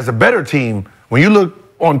he has a better team. When you look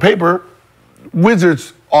on paper,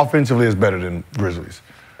 Wizards offensively is better than Grizzlies.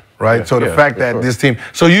 Right? Yeah, so the fact that this team,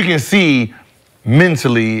 so you can see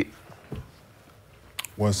mentally.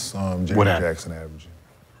 What's Jaren Jackson averaging?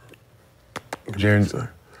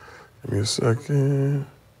 Give me a second.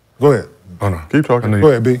 Go ahead. Oh, no. Keep talking. Go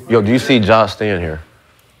ahead, B. Yo, do you see Ja staying here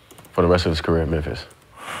for the rest of his career in Memphis?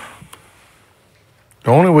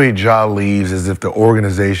 The only way Ja leaves is if the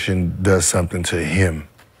organization does something to him.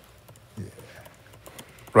 Yeah.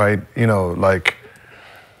 Right? Like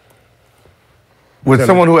with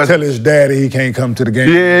someone who has tell his daddy he can't come to the game.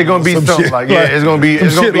 Yeah, it's gonna be something like it's gonna be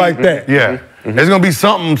shit like that. Yeah. It's gonna be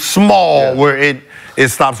something small where it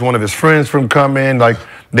stops one of his friends from coming. Like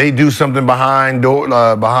they do something behind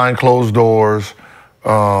closed doors.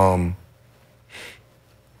 But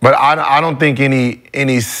I don't think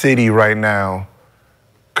any city right now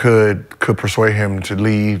could persuade him to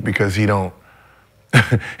leave because he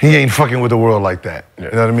ain't fucking with the world like that. You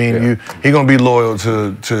know what I mean? Yeah. He gonna be loyal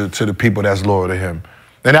to the people that's loyal to him.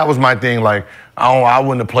 And that was my thing. Like I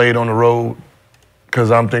wouldn't have played on the road because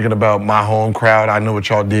I'm thinking about my home crowd. I know what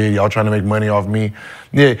y'all did. Y'all trying to make money off me.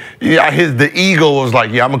 The ego was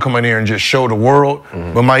like, yeah, I'm gonna come in here and just show the world.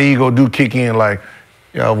 But my ego do kick in like,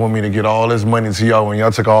 y'all want me to get all this money to y'all when y'all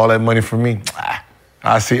took all that money from me.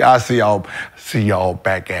 I see y'all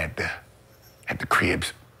back at the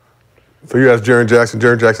cribs. So you asked Jaren Jackson.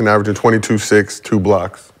 Jaren Jackson averaging 22-6, 2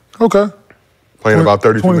 blocks. Okay. Playing about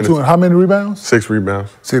 32 minutes. And how many rebounds? 6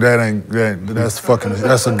 rebounds. See,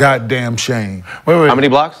 that's a goddamn shame. Wait. How many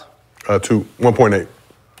blocks? 2, 1.8.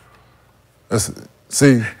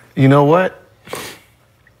 See. You know what?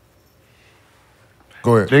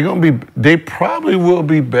 Go ahead. They probably will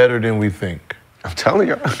be better than we think. I'm telling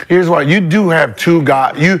you. Here's why. You do have 2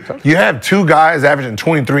 guys. You have 2 guys averaging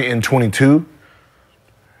 23 and 22.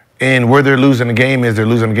 And where they're losing the game is they're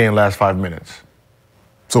losing the game in the last 5 minutes.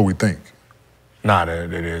 So we think. Nah,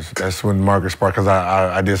 it is. That's when Marcus Spark, because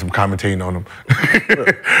I did some commentating on him.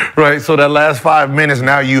 Right, so that last 5 minutes,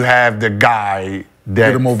 now you have the guy that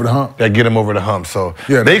get him over the hump. That get him over the hump. So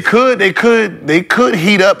yeah, they could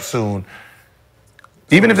heat up soon.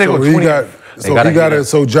 Even if they go 20.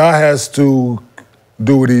 So Ja has to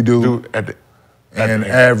do what he do and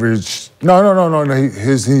average. No.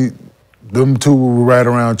 Them 2 were right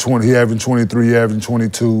around 20. He averaging 23, he averaging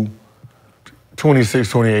 22. 26,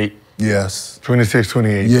 28. Yes. 26,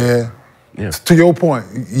 28. Yeah. To your point,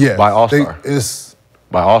 yes. By All-Star.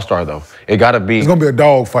 By All-Star, though. It got to be. It's going to be a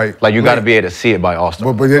dog fight. Like, you got to be able to see it by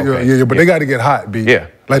All-Star. But they got to get hot, B. Yeah.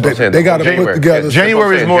 Like, they got to put together.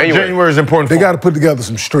 January is important. They got to put together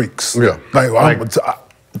some streaks. Yeah.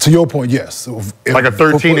 To your point, yes. Like a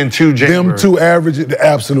 13-2 January. Them 2 average,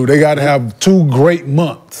 absolute. They got to have 2 great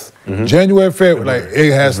months. January, February,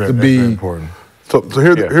 it has to be. Very important. So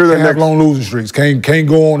here that Can't have next. long losing streaks. Can't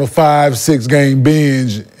go on a 5-6 game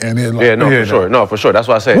binge and then like, for sure. No, for sure. That's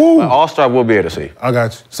why I said All-Star will be able to see. I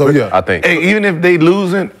got you. So yeah, I think. Hey, even if they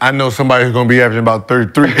losing, I know somebody who's gonna be averaging about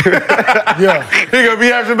 33. yeah, He gonna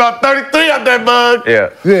be averaging about 33 out there, bug.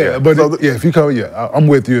 yeah. But if you come, I'm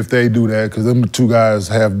with you if they do that because them two guys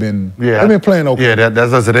have been. They've been playing okay. Yeah,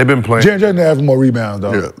 that's what I said. They've been playing. Jaren has more rebounds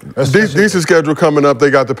though. Yeah. Decent schedule coming up. They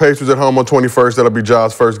got the Pacers at home on 21st. That'll be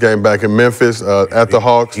Ja's first game back in Memphis. At the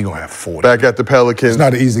Hawks. He gonna have 40. Back at the Pelicans. It's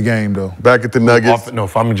not an easy game though. Back at the Nuggets.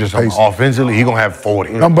 If I'm just offensively, he gonna have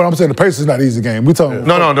 40. No, but I'm saying the Pacers not an easy game. We talking.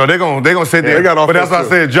 No. They're gonna sit there. They got but that's why I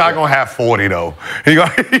said Ja gonna have 40 though. He gonna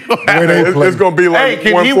have It's gonna be like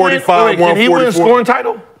 145, 144. Can he win a scoring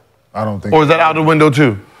title? I don't think. Or is that out the window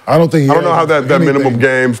too? I don't think. I don't know how that minimum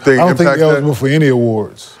games thing. I don't think he's eligible for any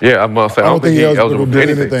awards. Yeah, I'm gonna say I don't think he's eligible for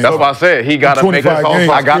anything. That's why I said he gotta make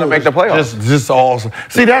the playoffs. Just awesome.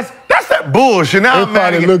 See, that's that bullshit. Now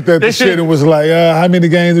everybody looked at the shit and was like, how many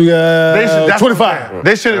games we got? 25.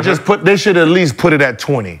 They should have just put. They should at least put it at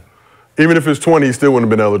 20. Even if it's 20, he still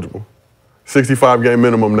wouldn't have been eligible. 65 game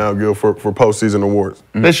minimum now, Gil, for postseason awards.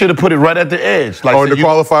 They should have put it right at the edge. Like to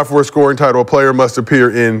qualify for a scoring title, a player must appear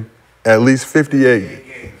in at least 58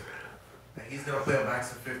 games. He's gonna play a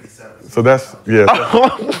max of 57. So that's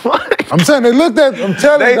I'm saying they looked at. I'm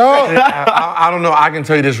telling you, dog. I don't know. I can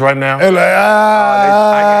tell you this right now. They're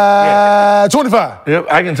like 25. Yep,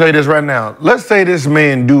 I can tell you this right now. Let's say this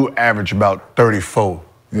man do average about 34.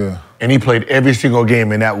 Yeah. And he played every single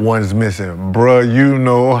game and that one's missing. Bruh, you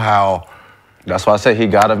know how. That's why I say he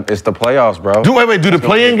gotta. It's the playoffs, bro. Do the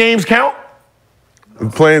play-in games count?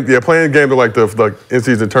 Playing games are like the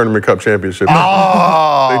in-season tournament cup championship.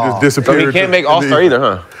 Oh. They just disappear. So he can't make All-Star either,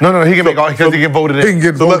 huh? No, he can make All-Star because he get voted in. He can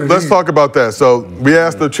get voted let's talk about that. So we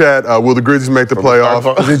asked the chat, will the Grizzlies make the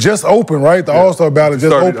playoffs? It just opened, right? The All-Star ballot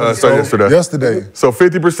just opened. Started yesterday. So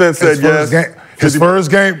 50% said yes. His first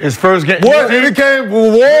game. What? It came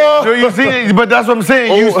war. So you see, but that's what I'm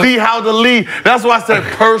saying. You see how the league. That's why I said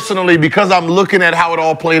personally, because I'm looking at how it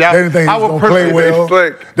all played out. They didn't think he was going to play well.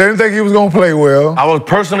 They didn't think he was going to play well. I would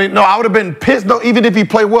have been pissed. No, even if he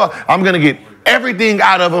played well, I'm going to get everything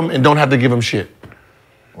out of him and don't have to give him shit.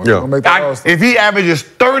 If he averages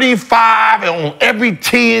 35 on every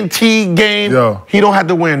TNT game, he don't have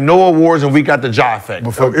to win no awards, and we got the Ja effect.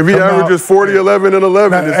 If he averages 40, 11, and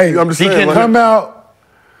 11, I'm just saying. He can come out,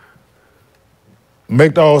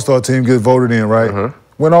 make the All-Star team, get voted in, right?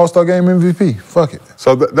 Win All-Star game MVP. Fuck it.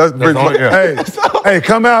 So that's hey,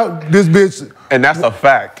 come out, this bitch. And that's a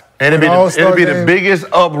fact. And it'll be the biggest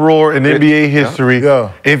uproar in NBA history.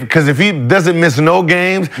 Yeah. Because if he doesn't miss no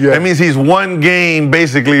games, that means he's one game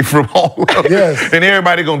basically from all of them. Yes. And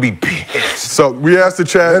everybody gonna be pissed. So we asked the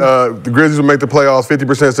chat, the Grizzlies will make the playoffs.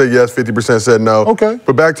 50% said yes, 50% said no. Okay.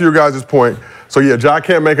 But back to your guys' point. So yeah, Ja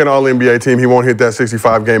can't make an All-NBA team. He won't hit that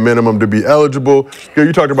 65-game minimum to be eligible.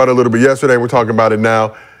 You talked about it a little bit yesterday. We're talking about it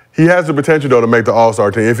now. He has the potential, though, to make the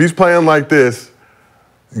All-Star team. If he's playing like this,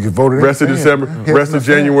 you get voted rest of December, rest of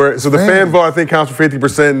January. So the fan vote, I think, counts for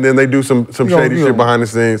 50%, and then they do some shady shit behind the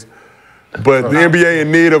scenes. But the NBA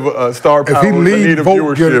in need of a star power, in need of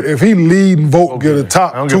viewership. If he lead and vote, get a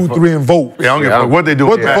top 2, 3 in votes. Yeah, I don't give a fuck what they do.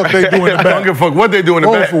 What the fuck they do in the back? I don't give a fuck what they do in the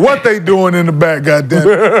back. What they doing in the back, goddamn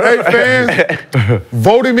it. Hey, fans,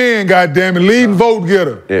 vote him in, goddamn it. Lead and vote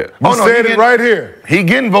getter. Yeah. We said it right here. He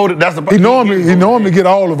getting voted. That's the He normally get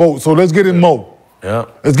all the votes, so let's get him more. Yeah.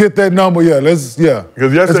 Let's get that number, Let's get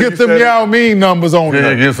them Yao Ming numbers on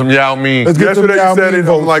there. Yeah, get some Yao Ming. Let's get some Yesterday Yao you said Ming it,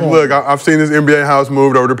 I'm like, votes look, I've seen this NBA house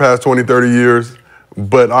moved over the past 20, 30 years,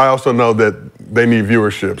 but I also know that they need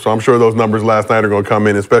viewership. So I'm sure those numbers last night are going to come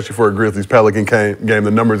in, especially for a Grizzlies-Pelican game,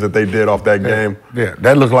 the numbers that they did off that game. Yeah,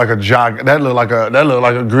 that looked like a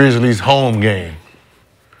Grizzlies home game.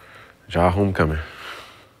 Ja homecoming.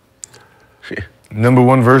 Number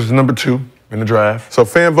 1 versus number 2 in the draft. So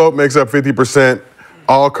fan vote makes up 50%.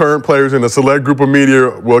 All current players in a select group of media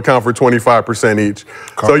will account for 25% each.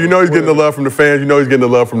 So you know he's getting the love from the fans. You know he's getting the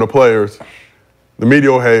love from the players. The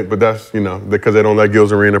media will hate, but that's, because they don't let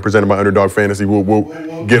Gil's Arena, presented by Underdog Fantasy,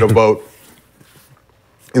 will get a vote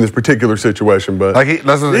in this particular situation. But he's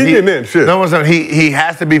getting in, shit. No one's he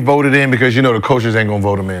has to be voted in because, the coaches ain't going to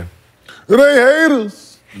vote him in. They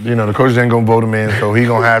haters. The coaches ain't going to vote him in, so he's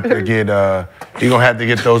going to have to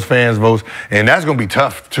get those fans votes. And that's going to be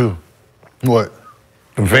tough, too. What?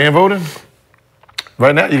 Them fan voting?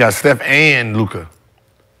 Right now, you got Steph and Luka.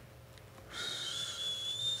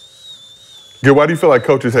 Yeah, why do you feel like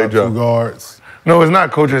coaches hate Ja? 2 guards. No, it's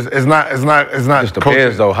not coaches. It's not. It just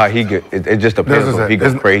depends, though, how he get. It just depends if he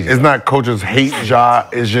goes crazy. It's not coaches hate Ja.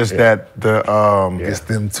 It's just that It's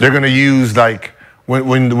them too. they're gonna use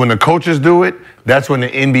when the coaches do it, that's when the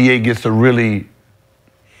NBA gets to really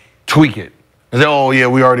tweak it. They say, oh yeah,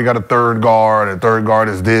 we already got a third guard. A third guard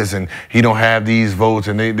is this, and he don't have these votes,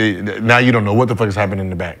 and they now you don't know what the fuck is happening in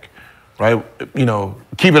the back, right? You know,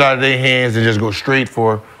 keep it out of their hands and just go straight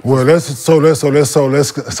for. Well, let's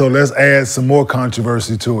add some more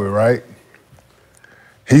controversy to it, right?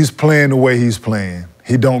 He's playing the way he's playing.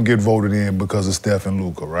 He don't get voted in because of Steph and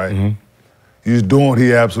Luka, right? Mm-hmm. He's doing what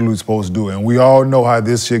he absolutely supposed to do, and we all know how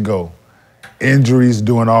this shit go. Injuries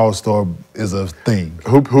during All-Star is a thing.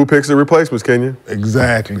 Who picks the replacements, Kenya?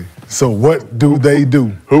 Exactly. So what do they do?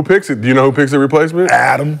 Who picks it? Do you know who picks the replacement?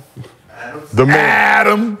 Adam. The man.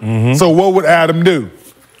 Adam. Mm-hmm. So what would Adam do?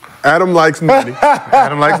 Adam likes money.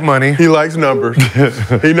 Adam likes money. He likes numbers.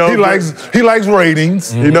 He knows he likes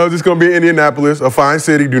ratings. He knows it's going to be Indianapolis, a fine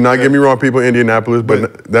city. Do not get me wrong, people, Indianapolis,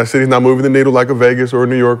 but that city's not moving the needle like a Vegas or a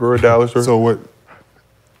New York or a Dallas. Or so what?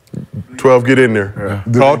 12, get in there.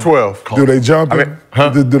 Yeah. Call 12. Do they jump in?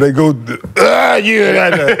 Do they go,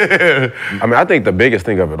 yeah. I mean, I think the biggest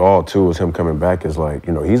thing of it all, too, is him coming back is like,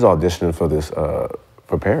 you know, he's auditioning for this,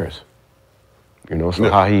 for Paris. You know,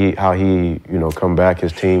 so how he, you know, come back,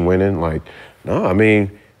 his team winning, like, no, I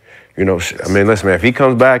mean, you know, I mean, listen, man, if he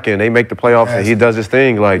comes back and they make the playoffs and he does his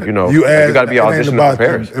thing, like, you know, you got to be auditioning for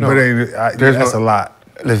Paris. But that's a lot.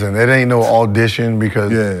 Listen, it ain't no audition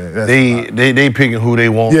because they picking who they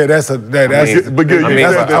want. Yeah, that's but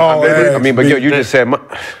you just said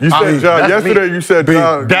John yesterday. You said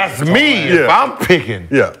John. That's me. If I'm picking.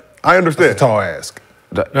 Yeah, I understand. That's a tall ask.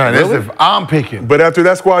 That's if I'm picking. But after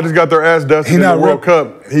that squad just got their ass dusted in the World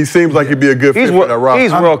Cup, he seems like he'd be a good fit for that roster.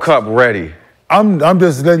 He's World Cup ready. I'm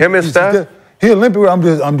just letting him and Steph. He Olympic. I'm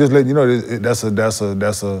just letting you know that's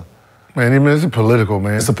a. Man, it's a political,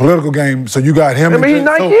 man. It's a political game. So you got him. I mean, he's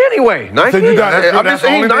Nike anyway. Nike. So you got, I'm just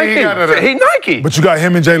saying Nike. He Nike. But you got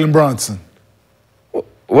him and Jalen Brunson.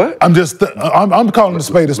 What? I'm calling the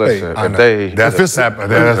spade a spade.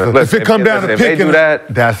 If it come down to picking,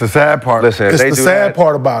 that's the sad part. Listen, it's the sad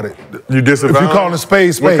part about it. You disavow. If you calling a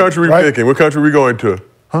spade, what country we picking? What country we going to?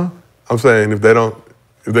 Huh? I'm saying if they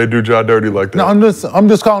do Ja dirty like that. No, I'm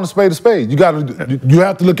just calling a spade. You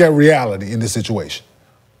have to look at reality in this situation.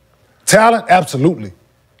 Talent, absolutely.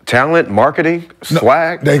 Talent, marketing,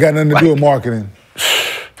 swag. They ain't got nothing to do with marketing.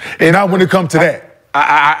 And not when it comes to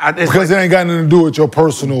that. Because it ain't got nothing to do with your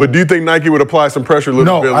personal. But do you think Nike would apply some pressure a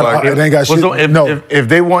little bit? It ain't got shit. If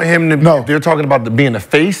they want him to, if they're talking about being the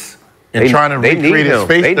face and trying to recreate his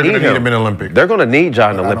face, they're going to need him in the Olympics. They're going to need Ja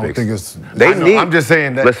in the Olympics. I don't think it's. I'm just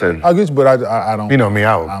saying that. Listen. I guess, but I don't. You know me,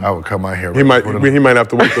 I would cut my hair. He might have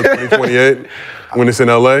to wait till 2028 when it's in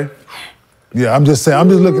LA. Yeah, I'm just saying. I'm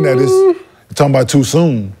just looking at this. You're talking about too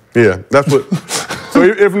soon. Yeah, that's what. So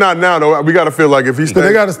if not now, though, we got to feel like if he stays. But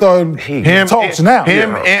they got to start talks now.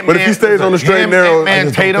 But if he stays on the straight and narrow,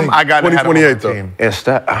 and Tatum, I got 2028 though. And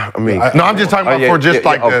Steph, I mean, no, I'm just talking about for just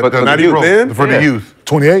like the youth.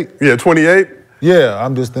 28. Yeah, 28. Yeah,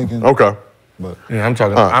 I'm just thinking. Okay. But yeah, I'm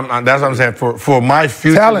talking. That's what I'm saying. For my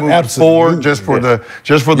future talent, moving forward, just for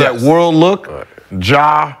that world look,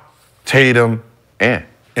 Ja, Tatum, and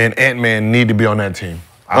Ant-Man need to be on that team.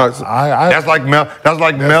 That's like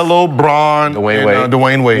Melo, Braun,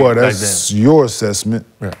 Dwayne Wade. Well, that's your assessment,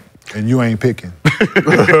 and you ain't picking.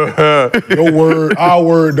 Your word, our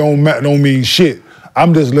word don't mean shit.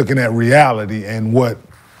 I'm just looking at reality and what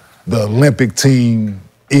the Olympic team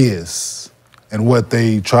is and what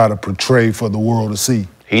they try to portray for the world to see.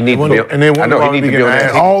 He needs to be. And they want he needs to be on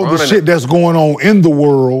that. All the shit that's going on in the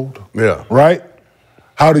world. Yeah. Right.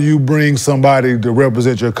 How do you bring somebody to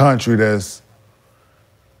represent your country that's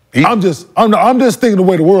I'm just thinking the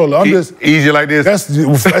way the world. I'm just easy like this. That's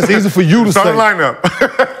easy for you to say. Start lineup.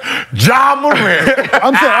 Ja Morant.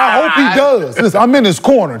 I'm saying I hope he does. Listen, I'm in his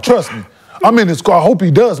corner. Trust me. I'm in his corner. I hope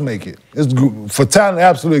he does make it. It's good. For talent,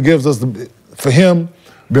 absolutely gives us for him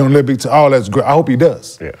being on Olympic all that's great. I hope he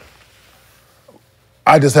does. Yeah.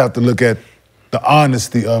 I just have to look at the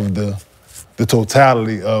honesty of the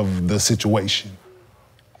totality of the situation.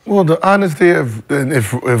 Well, the honesty if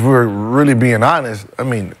we're really being honest, I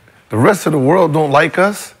mean, the rest of the world don't like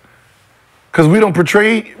us because we don't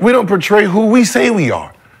portray who we say we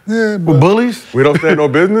are. Yeah, we're bullies. We don't stand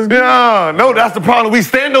on business. No, that's the problem. We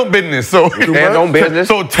stand on business. So stand on business.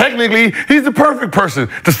 So technically, he's the perfect person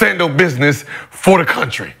to stand on business for the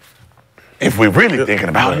country. If we're really thinking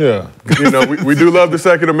about it. Yeah. You know, we do love the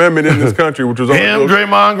Second Amendment in this country, which was him,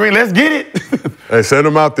 Draymond Green. Let's get it. Hey, send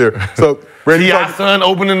them out there. So, Randy, T.I. son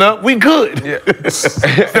opening up, we good. Yeah.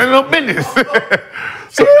 Standing on business.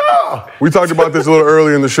 So, we talked about this a little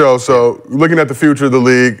earlier in the show. So, looking at the future of the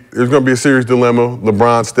league, there's going to be a serious dilemma.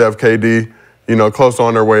 LeBron, Steph, KD. close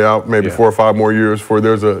on their way out, maybe 4 or 5 more years before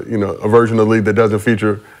there's a version of the league that doesn't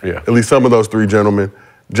feature at least some of those 3 gentlemen.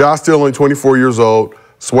 Ja's still only 24 years old,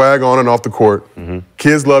 swag on and off the court.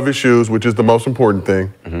 Kids love his shoes, which is the most important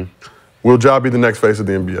thing. Will Ja be the next face of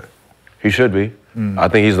the NBA? He should be. I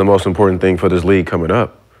think he's the most important thing for this league coming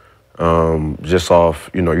up. Just off,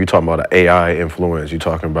 you're talking about an AI influence. You're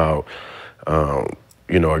talking about,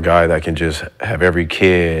 a guy that can just have every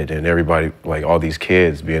kid and everybody, like all these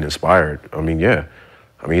kids being inspired. I mean,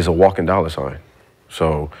 he's a walking dollar sign.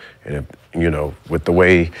 So, and if, with the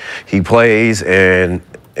way he plays and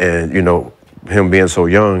him being so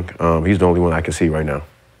young, he's the only one I can see right now.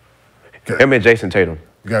 Him and Jason Tatum.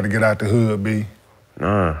 You got to get out the hood, B.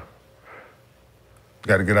 Nah.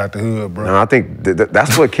 Got to get out the hood, bro. No, I think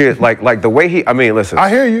that's what kids like the way he. I mean, listen. I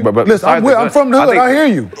hear you. But listen, I'm from the hood. I hear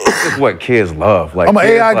you. This is what kids love. Like I'm an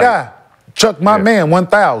AI like, guy. Chuck, my man,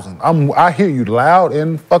 1,000. I hear you loud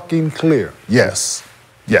and fucking clear. Yes,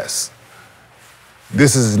 yes.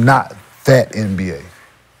 This is not that NBA.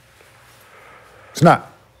 It's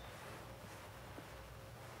not.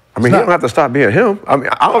 I mean, he don't have to stop being him. I mean,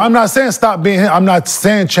 I'm not saying stop being him. I'm not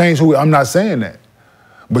saying change who. I'm not saying that.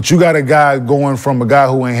 But you got a guy going from a guy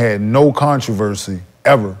who ain't had no controversy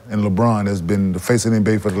ever, and LeBron has been the face of the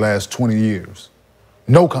NBA for the last 20 years.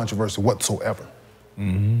 No controversy whatsoever.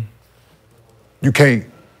 You can't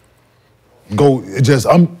go just.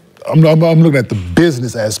 I'm looking at the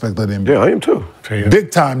business aspect of the NBA. Yeah, I am too.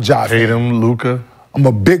 Big time Ja fan. Tatum, Luka. I'm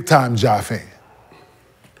a big time Ja fan.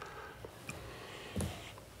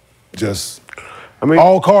 Just,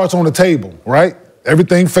 all cards on the table, right?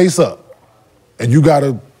 Everything face up. And you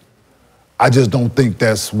gotta, I just don't think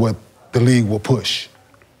that's what the league will push.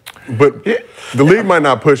 But the league might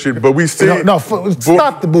not push it, but we see.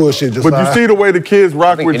 Stop the bullshit. Just but you see the way the kids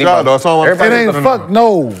rock with Ja, though. That's all I'm saying. It ain't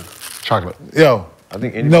no. Chocolate. Yo. I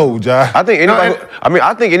think anybody, Ja. I think anybody.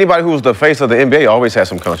 I think anybody who's the face of the NBA always has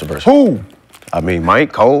some controversy. Who? I mean,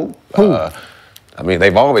 Mike, Cole. Who? I mean,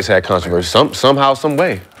 they've always had controversy. Somehow, some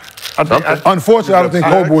way. Unfortunately, I don't think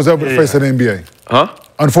Kobe was ever the face of the NBA. Huh?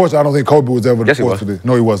 Unfortunately, I don't think Kobe was ever the face of the.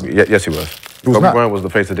 No, he wasn't. Yes, he was. He was Kobe not. Bryant was the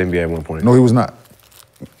face of the NBA at one point. No, he was not.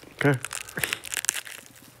 Okay.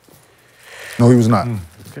 No, he was not.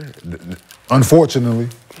 Okay. Unfortunately.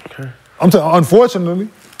 Okay. I'm telling. Unfortunately,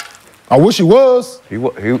 I wish he was. He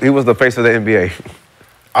was the face of the NBA.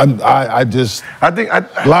 I think a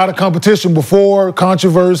lot of competition before,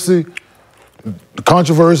 controversy, then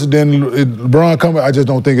LeBron coming. I just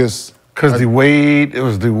don't think it's because it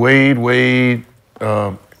was the Wade.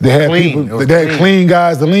 They had clean. people. They had clean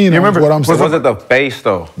guys to lean on. Remember What I'm saying. Was it the face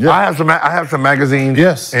though? Yeah. I have some magazines.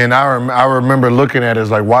 Yes. And I remember looking at it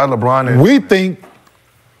as like, why LeBron? We think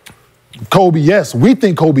Kobe, yes. We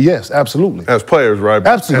think Kobe, yes. Absolutely. As players, right?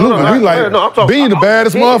 Absolutely. We like being the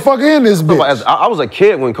baddest motherfucker in this bitch. I was a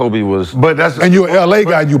kid when Kobe was. But that's and you're an LA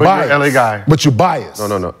guy. You biased. You're an LA guy. But you biased.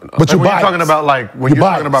 No. But you when biased. you're talking about when you're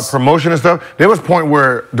talking about promotion and stuff, there was a point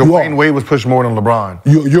where Dwayne Wade was pushed more than LeBron.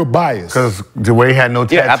 You're biased. Because Dwayne had no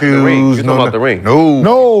tattoos. after the ring. You're talking about the ring.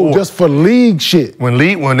 No, just for league shit. When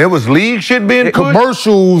there was league shit being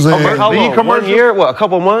commercials and league commercials. 1 year? What? A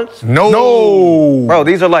couple months? No. Bro,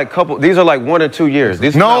 these are like 1 or 2 years.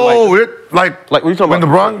 These no, like what you talking when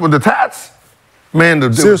about? LeBron with the tats, man. It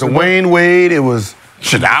was Dwayne Wade. It was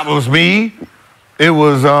that was me. It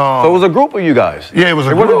was. So it was a group of you guys. Yeah, it was.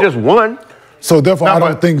 It wasn't just one. So therefore, I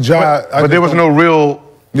don't think Ja. But there was no real.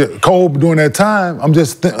 Yeah, Kobe during that time. I'm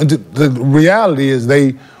just the reality is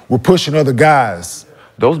they were pushing other guys.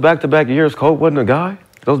 Those back-to-back years, Kobe wasn't a guy.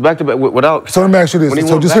 Those back-to-back without. So let me ask you this.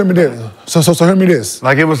 So just hear me this. So hear me this.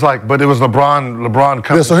 Like it was but it was LeBron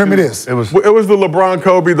coming. Yeah. So hear me this. It was the LeBron,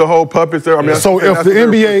 Kobe, the whole puppets there. I mean, so if the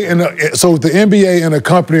NBA and a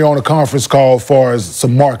company on a conference call as far as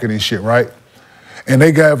some marketing shit, right? And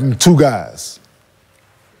they gave them 2 guys.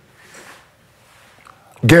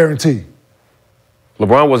 Guarantee.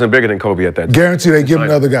 LeBron wasn't bigger than Kobe at that time. Guarantee they give him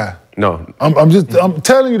another guy. No. I'm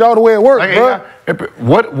telling you dog, the way it works, bro.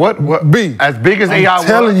 What? B. As big as AI was. I'm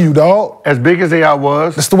telling you, dog. As big as AI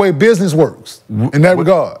was. That's the way business works in that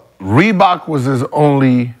regard. Reebok was his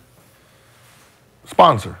only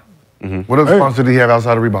sponsor. Mm-hmm. What other sponsor did he have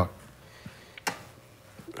outside of Reebok?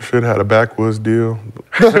 Should have had a backwoods deal.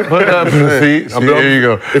 See, there you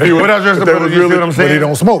go. If he what else just to put, you see what I'm saying? But he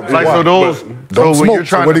don't smoke. Like so those don't smoke.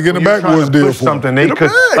 So what he getting a backwoods deal for? Something they could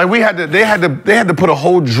like they had to put a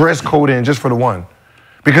whole dress code in just for the one,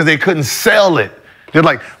 because they couldn't sell it. They're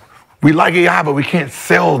like, we like AI, but we can't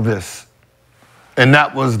sell this, and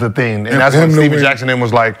that was the thing. And that's when Stephen Jackson then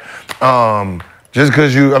was like, Just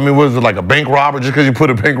because you, I mean, was it like a bank robber? Just because you put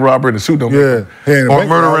a bank robber in a suit don't make him, or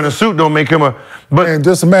murderer in a suit don't make him a. But and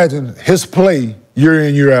just imagine his play year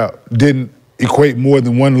in, year out didn't equate more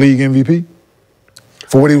than one league MVP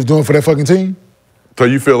for what he was doing for that fucking team. So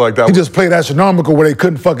you feel like that? He just played astronomical where they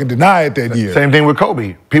couldn't fucking deny it that year. Same thing with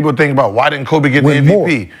Kobe. People think about why didn't Kobe get the MVP?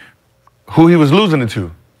 More. Who he was losing it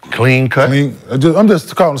to? Clean cut. I'm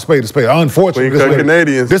just calling a spade a spade. Unfortunately, clean cut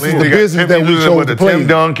Canadians. This is the business that we chose to play. Tim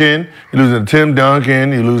Duncan. You're losing to Tim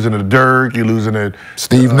Duncan. You're losing to Dirk. You're losing to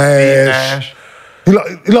Steve Nash. He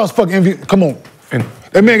lost fucking MVP. Come on.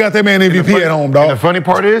 That man got that man MVP at home, dog. And the funny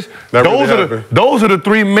part is, those are the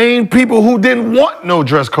three main people who didn't want no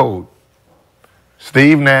dress code.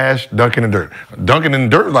 Steve Nash, Duncan, and Dirk. Duncan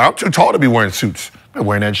and Dirk, like, I'm too tall to be wearing suits. I'm not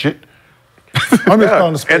wearing that shit. And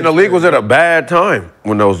the league was at a bad time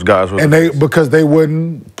when those guys were. And because they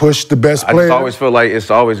wouldn't push the best I player. just always feel like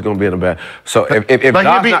it's always going to be in a bad. So if like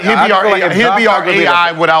Josh he'll be our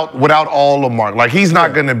AI without all of Mark. Like he's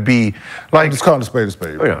not going to be like. Just calling a spade a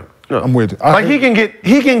spade. Oh, yeah. No. I'm with you. Like he can get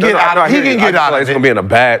out of It's going to be in a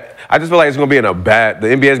bad. I just feel like it's going to be in a bad. The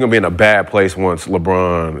NBA is going to be in a bad place once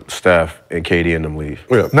LeBron, Steph, and KD and them leave.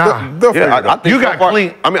 Yeah. Nah. I think you got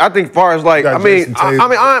clean. I mean, I think far as like, I'm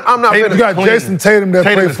not. You got Jason Tatum that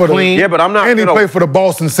played for the. Yeah, but I'm not. And he played for the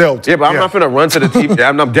Boston Celtics. Yeah, but I'm not finna run to the TV.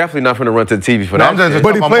 I'm definitely not finna run to the TV for that.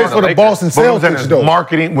 But he plays for the Boston Celtics, though.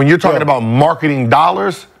 Marketing. When you're talking about marketing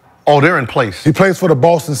dollars. Oh, they're in place. He plays for the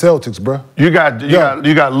Boston Celtics, bro. You got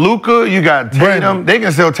Luka, you got Tatum. Brandon. They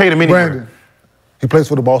can sell Tatum anywhere. Brandon. He plays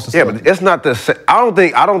for the Boston Celtics. Yeah, but it's not the.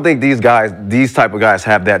 I don't think these type of guys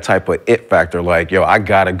have that type of it factor. Like, yo, I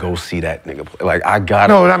gotta go see that nigga play. Like, I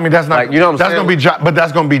gotta. No, I mean that's not. Like, you know what I'm that's saying? gonna be Ja, but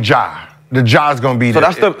that's gonna be Ja. The Ja's gonna be. So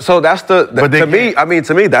that's the. But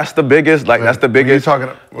to me, that's the biggest. Like, that's the biggest.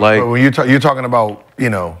 When you're talking about,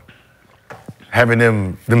 you know, having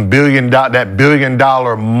them $1 billion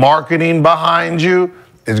marketing behind you,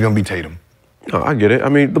 is gonna be Tatum. No, I get it. I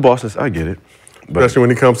mean, the Boston's. I get it. But especially when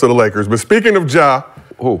he comes to the Lakers. But speaking of Ja,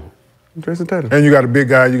 who? Jason Tatum. And you got a big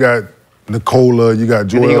guy. You got Nikola. You got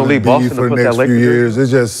Joel Embiid for the next few years.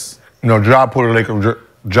 It's just Ja put a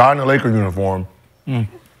Ja in the Laker uniform. And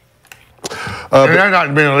they're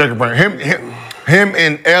not being a Laker fan. Him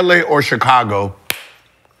in LA or Chicago.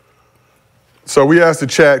 So we asked the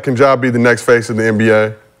chat, can Ja be the next face of the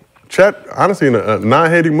NBA? Chat, honestly, in a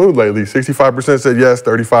non-hating mood lately. 65% said yes,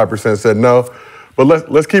 35% said no. But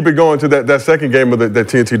let's keep it going to that second game of that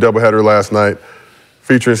TNT doubleheader last night,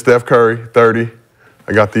 featuring Steph Curry, 30.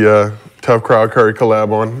 I got the Tough Crowd Curry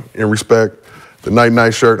collab on, in respect. The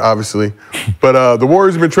night-night shirt, obviously. But the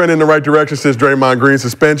Warriors have been trending in the right direction since Draymond Green's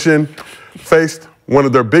suspension. Faced one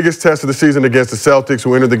of their biggest tests of the season against the Celtics,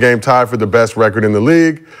 who entered the game tied for the best record in the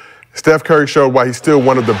league. Steph Curry showed why he's still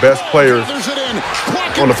one of the best players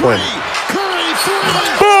on the planet.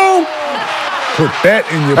 Boom! put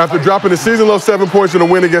that in your. After dropping the season-low 7 points in a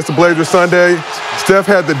win against the Blazers Sunday, Steph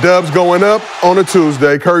had the dubs going up on a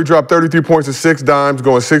Tuesday. Curry dropped 33 points and 6 dimes,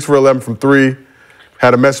 going 6 for 11 from 3.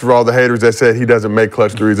 Had a message for all the haters that said he doesn't make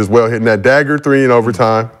clutch threes as well, hitting that dagger 3 in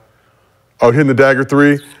overtime. Oh, hitting the dagger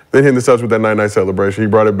 3, then hitting the Celtics with that night-night celebration. He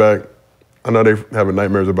brought it back. I know they having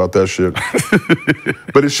nightmares about that shit.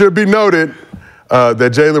 But it should be noted that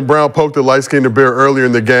Jaylen Brown poked the light-skinned bear earlier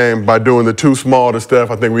in the game by doing the too small to Steph.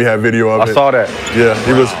 I think we have video of it. I saw that. Yeah,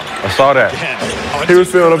 he was. I saw that. He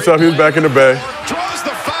was feeling himself. He was back in the bay. Draws the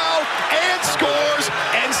foul and scores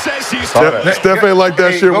and says he's Steph ain't like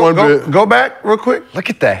that shit one bit. Go back real quick. Look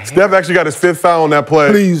at that. Steph actually got his 5th foul on that play.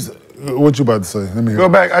 Please, what you about to say? Let me go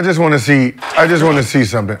back. I just want to see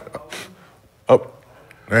something. Oh,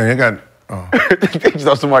 man, you got. Oh. You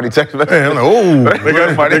saw somebody text me. Hey, I'm like,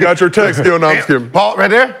 oh, they got your text still. No, I'm skipping. Paul, right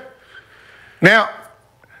there. Now,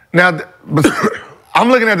 I'm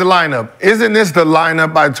looking at the lineup. Isn't this the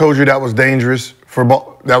lineup I told you that was dangerous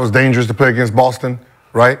to play against Boston,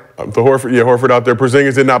 right? The Horford out there.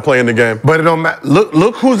 Porzingis did not play in the game. But it don't matter.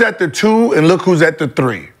 Look who's at the 2 and look who's at the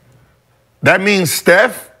 3. That means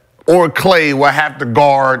Steph or Klay will have to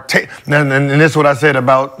guard. And this is what I said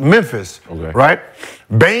about Memphis, right?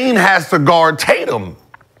 Bane has to guard Tatum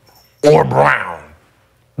or Brown.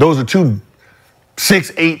 Those are 2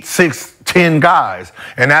 6'8", 6'10" guys.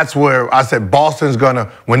 And that's where I said Boston's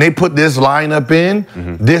gonna, when they put this lineup in,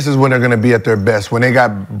 this is when they're gonna be at their best. When they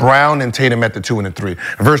got Brown and Tatum at the 2 and the 3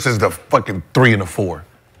 versus the fucking 3 and the 4.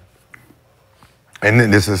 And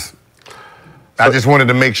then this is, I just wanted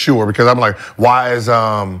to make sure because I'm like, why is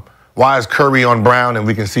Curry on Brown? And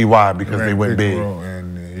we can see why, because they went big.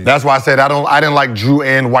 That's why I said I didn't like Drew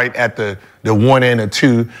and White at the 1 and the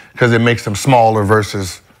 2 because it makes them smaller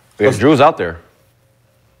versus. Yeah, Drew's out there.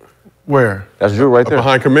 Where? That's Drew right there.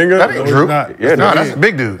 Behind Kuminga? That ain't Drew. Not. Yeah, No, that's a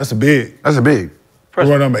big dude. That's a big. That's a big. He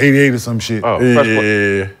run number 88 or some shit. Oh, Yeah, press yeah,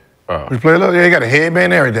 play. yeah. You play a little? Yeah, he got a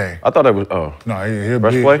headband and everything. I thought that was, oh. No, he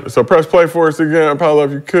Press big. play? So press play for us again, Paulo,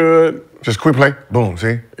 if you could. Just quick play. Boom,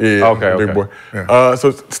 see? Yeah, Okay, big okay. boy. Yeah.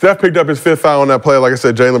 So Steph picked up his 5th foul on that play. Like I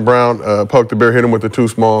said, Jaylen Brown poked the bear, hit him with the 2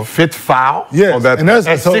 small. 5th foul? Yeah, On that- and that's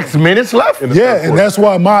At 6 minutes left? Yeah, and that's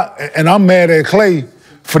why and I'm mad at Klay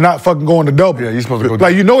for not fucking going to double. Yeah, you're supposed to go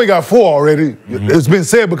Like, you know he got 4 already. It's been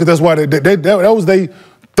said because that's why that was their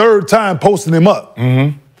 3rd time posting him up.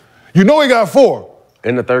 You know he got 4.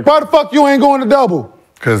 In the third. Why the fuck you ain't going to double?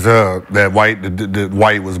 Because that white, the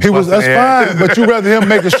white was That's fine, but you rather him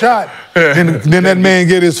make a shot than that man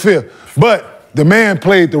get his 5th. But the man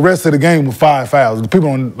played the rest of the game with 5 fouls. The people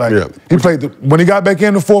don't like. Yeah. He played when he got back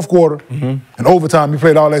in the 4th quarter and overtime. He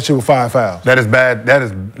played all that shit with 5 fouls. That is bad.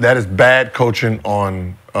 That is bad coaching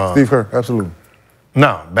on Steve Kerr, absolutely.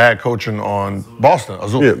 No, bad coaching on Boston.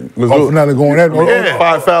 Azul. Yeah, Oh, for Missoula. not going that. Yeah.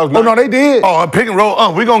 5 fouls. Oh no, they did. Oh, pick and roll.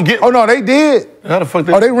 Oh, we gonna get. Oh no, they did. How the fuck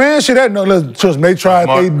Oh, they ran shit at no. Listen, trust me, they tried.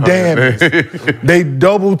 They damn. They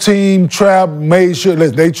double team, trap, made sure.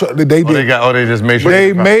 Listen, they did. They just made sure.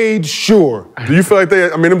 They made sure. Do you feel like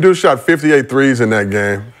them dudes shot 58 threes in that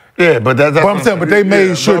game? Yeah, but that's But I'm saying, but they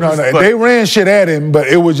made sure. No, they ran shit at him, but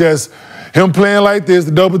it was just him playing like this.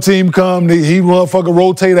 The double team come, he motherfucker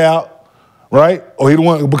rotate out. Right? Or he the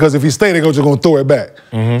one, because if he stayed, they're just gonna throw it back.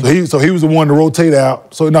 So he was the one to rotate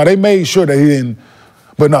out. So no, they made sure that he didn't.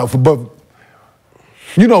 But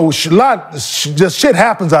you know, just shit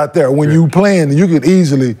happens out there when you playing, and you could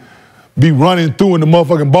easily be running through and the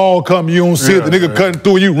motherfucking ball come, you don't see it, the nigga cutting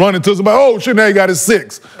through, you running to somebody, oh shit, now he got his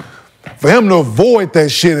 6. For him to avoid that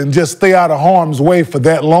shit and just stay out of harm's way for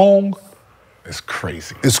that long, it's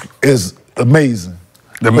crazy. It's amazing.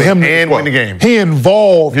 For him and win the game. He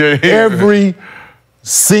involved every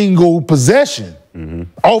single possession,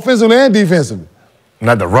 offensively and defensively.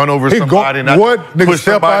 Not to run over somebody. Nigga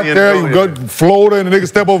step out there, you go Florida, and the nigga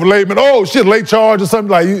step over late, man. Oh shit, late charge or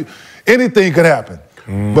something like anything could happen.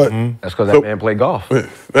 But that's because that man played golf. Let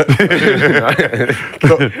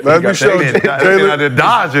me show Jaylen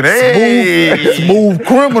dodging. Hey, smooth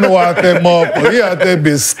criminal out there, motherfucker. He out there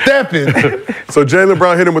been stepping. So Jaylen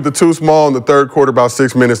Brown hit him with the 2 small in the 3rd quarter, about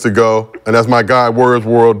 6 minutes to go. And as my guy, Warriors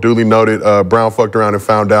World, duly noted, Brown fucked around and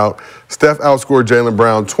found out. Steph outscored Jaylen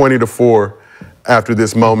Brown 20-4 after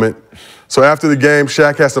this moment. So after the game,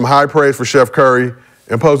 Shaq has some high praise for Chef Curry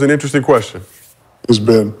and posed an interesting question. He's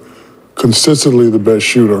been consistently the best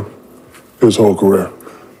shooter his whole career.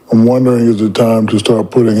 I'm wondering, is it time to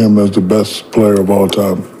start putting him as the best player of all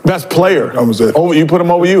time? Best player? Conversation. Oh, you put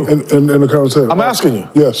him over you? In the conversation. I'm asking you.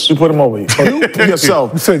 Yes. You put him over you. You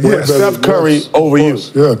yourself. You said yes. Steph Curry over you.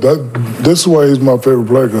 Yeah, this is why he's my favorite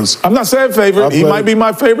player, because I'm not saying favorite. He might be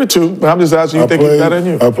my favorite too, but I'm just asking you, think he's better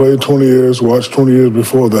than you? I played 20 years, watched 20 years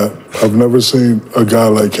before that. I've never seen a guy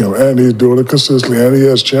like him, and he's doing it consistently, and he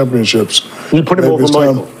has championships. You put him over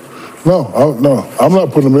Michael? No, I'm not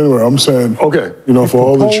putting him anywhere. I'm saying, okay, for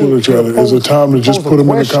all the chili, is it time to just put him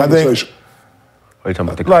in the conversation? What are you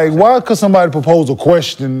talking about? Like, why could somebody propose a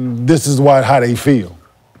question, this is how they feel?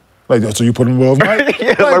 Like, so you put him above Mike?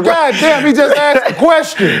 Yeah, like, God damn, he just asked a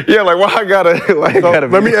question. Yeah, like, why I gotta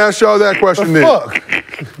Let me ask y'all that question then. Fuck.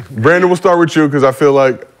 Brandon, we'll start with you because I feel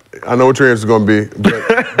like I know what your answer is going to be.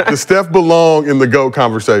 But does Steph belong in the GOAT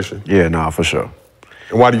conversation? Yeah, nah, for sure.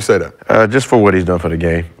 And why do you say that? Just for what he's done for the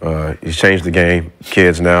game. He's changed the game.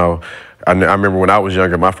 Kids now, I remember when I was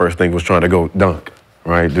younger, my first thing was trying to go dunk,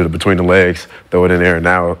 right? Do the between the legs, throw it in there. And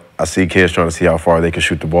now I see kids trying to see how far they can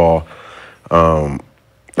shoot the ball.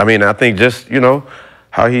 I think just,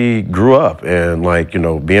 how he grew up and,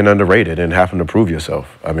 being underrated and having to prove yourself.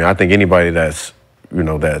 I think anybody that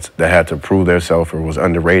had to prove themselves or was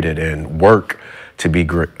underrated and work to be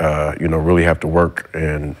great, really have to work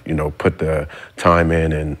and, put the time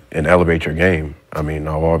in and elevate your game. I'm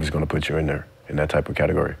always going to put you in there, in that type of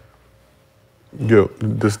category.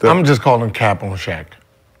 I'm just calling cap on Shaq.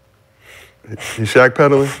 He's Shaq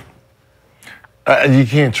peddling? You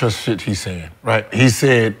can't trust shit he's saying, right? He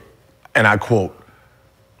said, and I quote,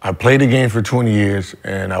 I played the game for 20 years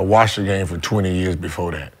and I watched the game for 20 years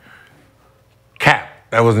before that. Cap,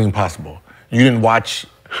 that wasn't even possible.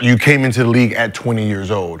 You came into the league at 20 years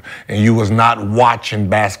old, and you was not watching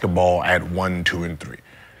basketball at 1, 2, and 3.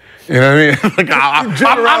 You know what I mean? I'm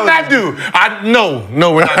that dude.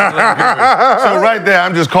 No, we're not. So right there,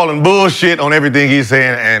 I'm just calling bullshit on everything he's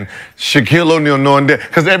saying, and Shaquille O'Neal knowing that.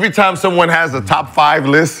 Because every time someone has a top 5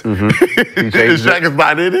 list, Shaq is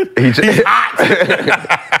not in it. He's hot.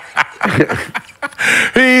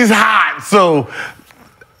 He's hot. So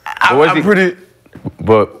I'm pretty...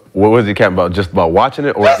 But What was he capping about? Just about watching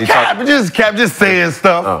it, or is he talking? Just saying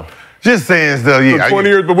stuff. Oh. Just saying stuff. Yeah. 20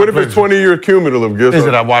 years, but what if it's 20 years cumulative? He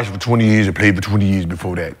said I watched for 20 years and played for 20 years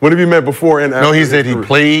before that. What have you meant before and after? No, he said he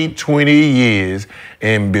played 20 years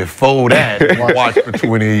and before that he watched for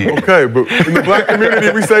 20 years. Okay, but in the black community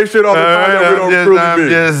we say shit all the time that we don't truly be. I'm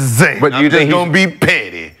just saying. But do you think gonna be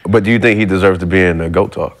petty? But do you think he deserves to be in the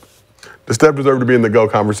GOAT talk? The Steph deserves to be in the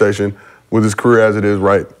GOAT conversation with his career as it is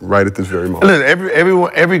right at this very moment. Listen,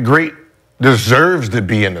 every great deserves to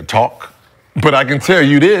be in the talk. But I can tell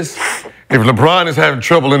you this. If LeBron is having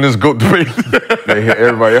trouble in this GOAT debate,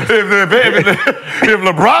 everybody else. if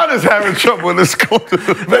LeBron is having trouble in this GOAT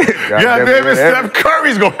debate, goddamn it, Steph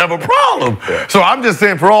Curry's gonna have a problem. Yeah. So I'm just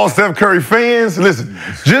saying, for all Steph Curry fans, listen,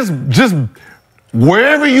 just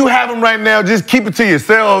wherever you have them right now, just keep it to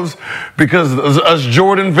yourselves, because us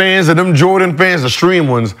Jordan fans and them Jordan fans, the stream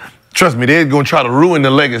ones, trust me, they're going to try to ruin the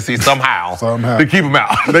legacy somehow to keep them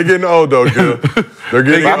out. They're getting old, though, Gil. They're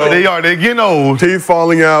getting old. They are. They're getting old. Teeth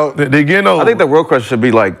falling out. They're getting old. I think the real question should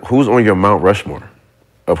be, like, who's on your Mount Rushmore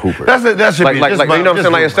of Hoopers? That should be you know what I'm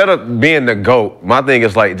saying? Like, instead of being the GOAT, my thing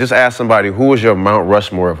is, like, just ask somebody, who is your Mount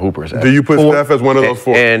Rushmore of Hoopers? Do you put Steph as one of those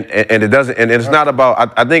four? And it doesn't, and it's not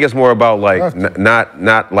about, I think it's more about, like,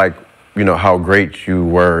 not like, you know, how great you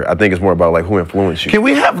were. I think it's more about, like, who influenced you. Can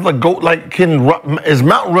we have the GOAT, like, is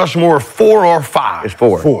Mount Rushmore 4 or 5? It's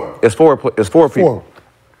 4. It's 4 people.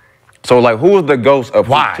 So, like, who is the GOAT of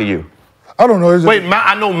hoop to you? I don't know. Wait,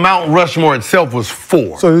 I know Mount Rushmore itself was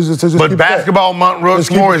 4. So just but basketball Mount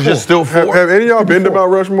Rushmore is just still 4. Have any of y'all been to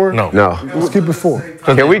Mount Rushmore? No. Let's keep it 4.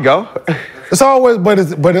 Can we go? It's always,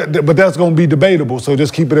 but that's gonna be debatable. So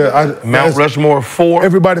just keep it at Mount Rushmore 4.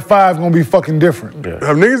 Everybody 5 gonna be fucking different. Yeah.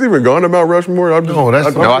 Have niggas even gone to Mount Rushmore? I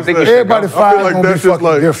think everybody 5 gonna be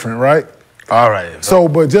fucking different, right? All right. So,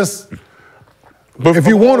 but if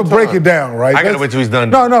you want to break it down, right? I gotta wait till he's done.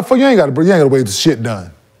 No, you ain't gotta wait till shit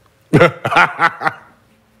done.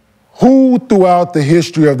 Who throughout the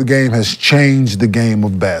history of the game has changed the game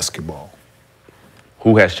of basketball?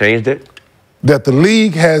 Who has changed it? That the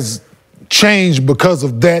league has changed because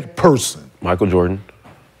of that person. Michael Jordan.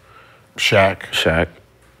 Shaq.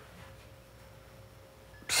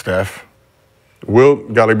 Steph.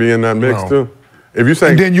 Wilt got to be in that mix too. If you say,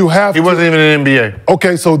 and then you have he wasn't even in the NBA.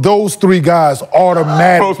 Okay, so those 3 guys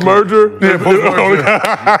automatically post-merger. Yeah,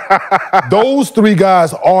 post-merger. Those 3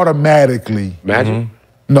 guys automatically. Magic. Mm-hmm.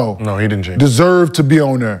 No, he didn't change. Deserve to be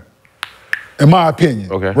on there, in my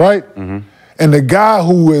opinion. Okay. Right. Mm-hmm. And the guy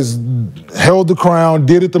who has held the crown,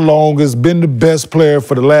 did it the longest, been the best player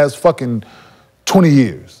for the last fucking 20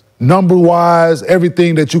 years. Number-wise,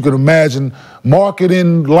 everything that you could imagine,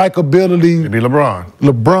 marketing, likability. It'd be LeBron.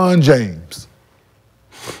 LeBron James.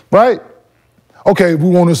 Right? Okay, we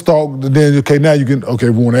want to start, then, okay, now you can, okay,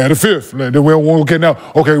 we want to add a 5th. Then we want, okay, now,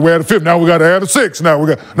 okay, we add a 5th. Now we got to add a 6th. Now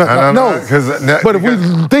we got, no. But if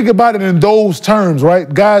we think about it in those terms, right?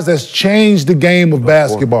 Guys that's changed the game of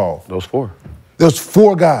basketball. Those 4. There's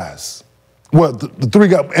 4 guys. Well, the 3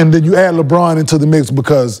 guys, and then you add LeBron into the mix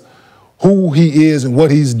because who he is and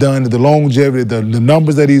what he's done, the longevity, the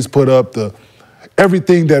numbers that he's put up,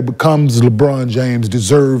 everything that becomes LeBron James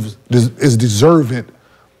is deserving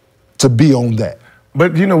to be on that.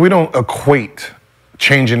 But, you know, we don't equate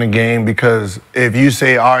changing the game because if you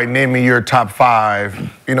say, all right, name me your top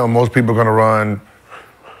 5, you know, most people are going to run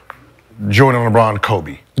Jordan, LeBron,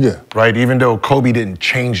 Kobe. Yeah. Right? Even though Kobe didn't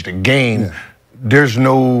change the game, there's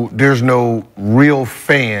no real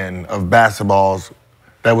fan of basketballs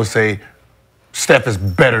that would say Steph is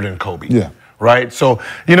better than Kobe. Yeah. Right? So,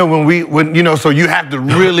 you know, so you have to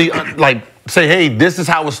really like say, hey, this is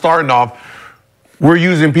how it's starting off. We're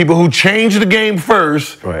using people who change the game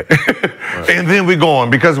first, right. And then we go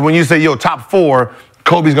on. Because when you say, yo, top 4,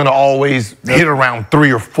 Kobe's gonna always hit around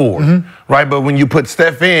 3 or 4, right? But when you put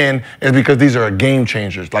Steph in, it's because these are game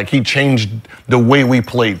changers. Like, he changed the way we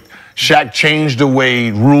played. Shaq changed the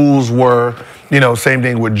way rules were. You know, same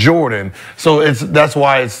thing with Jordan. So that's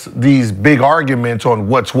why it's these big arguments on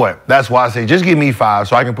what's what. That's why I say, just give me 5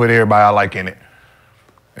 so I can put everybody I like in it.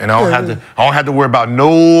 And I don't have to worry about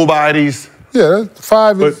nobody's. Yeah,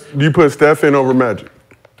 5 is. But you put Steph in over Magic.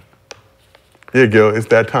 Yeah, Gil, it's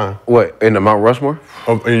that time. What, in the Mount Rushmore?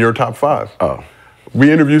 In your top 5. Oh.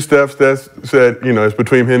 We interviewed Steph. Steph said, you know, it's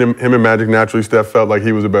between him and Magic. Naturally, Steph felt like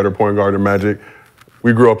he was a better point guard than Magic.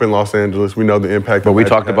 We grew up in Los Angeles. We know the impact. But we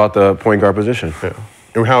talked about the point guard position. Yeah.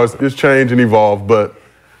 And how it's changed and evolved. But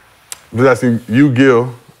asking you,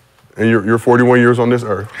 Gil, and you're 41 years on this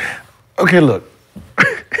earth. Okay, look.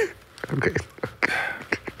 Okay.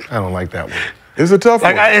 I don't like that one. It's a tough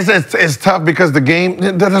one. It's tough because the game.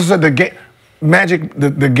 Magic,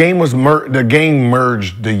 the game was the game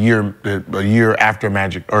merged a year after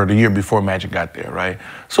Magic, or the year before Magic got there, right?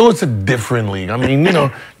 So it's a different league. I mean,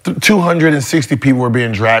 260 people were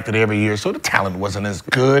being drafted every year, so the talent wasn't as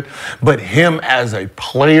good. But him as a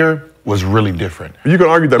player was really different. You can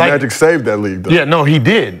argue that Magic saved that league, though. Yeah, no, he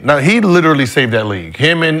did. Now he literally saved that league.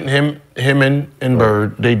 Him and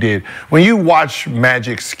Bird, they did. When you watch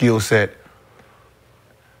Magic's skill set,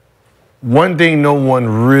 one thing no one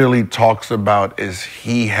really talks about is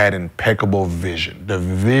he had impeccable vision. The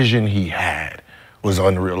vision he had was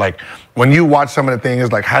unreal. Like, when you watch some of the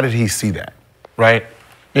things, like, how did he see that, right?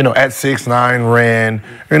 At 6'9", ran.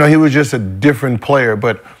 He was just a different player.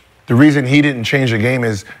 But the reason he didn't change the game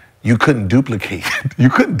is you couldn't duplicate it.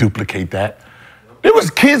 You couldn't duplicate that.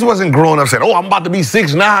 Kids wasn't growing up saying, oh, I'm about to be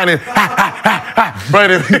 6'9", and ha, ha, ha, ha.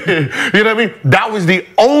 Right? You know what I mean? That was the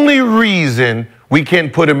only reason we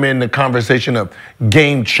can't put him in the conversation of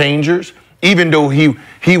game changers, even though he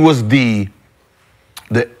was the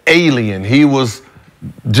alien. He was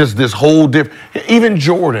just this whole different. Even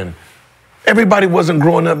Jordan, everybody wasn't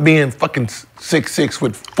growing up being fucking 6'6"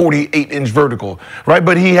 with 48-inch vertical, right?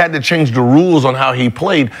 But he had to change the rules on how he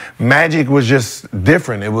played. Magic was just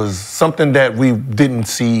different. It was something that we didn't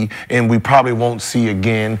see and we probably won't see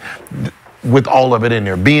again with all of it in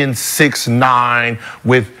there. Being 6'9"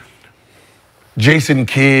 with Jason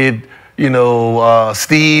Kidd,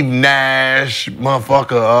 Steve Nash,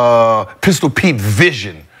 motherfucker, Pistol Pete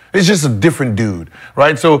vision. It's just a different dude,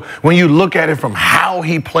 right? So when you look at it from how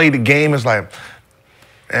he played the game, it's like,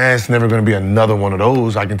 it's never going to be another one of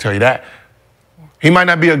those, I can tell you that. He might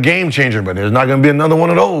not be a game changer, but there's not going to be another one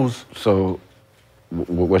of those. So,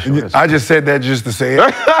 what's your answer? I just said that just to say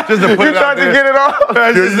it. Just to put it out there. You tried to get it off.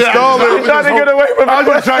 You tried to get away from it. I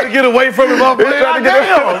was just trying to get away from it. I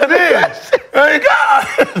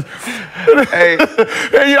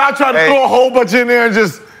tried to throw a whole bunch in there and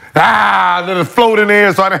just, let it float in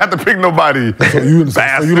there so I didn't have to pick nobody. So you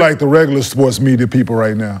like the regular sports media people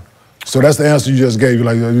right now. So that's the answer you just gave. You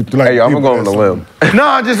like hey, I'm gonna go on the limb.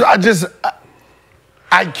 No,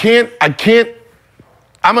 I can't.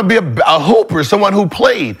 I'm gonna be a hooper, someone who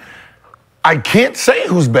played. I can't say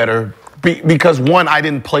who's better because one, I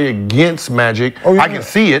didn't play against Magic. Oh, I can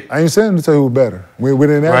see it. I ain't saying to tell you who's better. We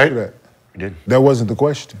didn't ask you that. We did. That wasn't the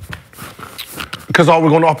question. Because all we're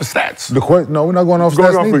going off of stats. No, we're not going off of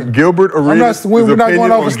stats. Going off of Gilbert Arena. We're not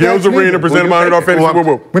going off of Gil's stats. Arena presented by our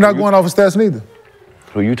fantasy. We're not going off of stats neither.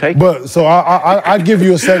 Who you take? But so I give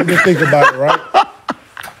you a second to think about it, right?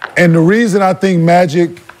 And the reason I think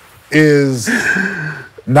Magic is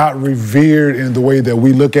not revered in the way that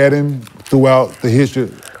we look at him throughout the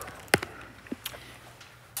history,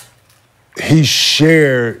 he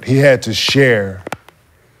had to share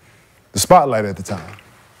the spotlight at the time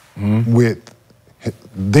with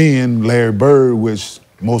then Larry Bird, which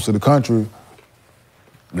most of the country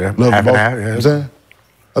loved. Half and half, yeah. You know what I'm saying?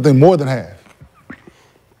 I think more than half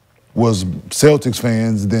was Celtics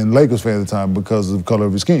fans than Lakers fans at the time because of the color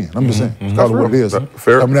of his skin. I'm just saying. It's call it what it is.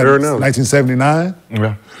 Fair enough. 1979,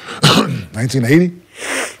 yeah. 1980.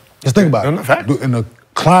 Just think about it. In the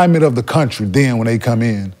climate of the country then when they come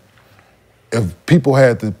in, if people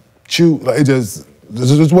had to choose,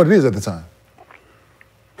 this is what it is at the time.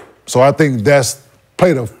 So I think that's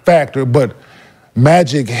played a factor, but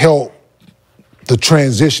Magic helped the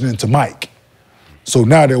transition into Mike. So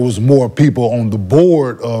now there was more people on the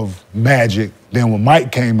board of Magic than when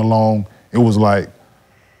Mike came along. It was like,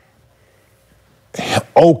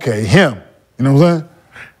 okay, him. You know what I'm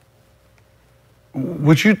saying?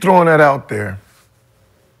 With you throwing that out there,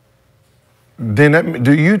 then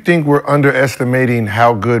do you think we're underestimating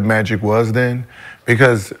how good Magic was then?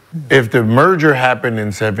 Because if the merger happened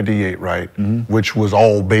in '78, right, which was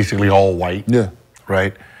basically all white, yeah,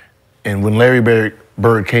 right, and when Larry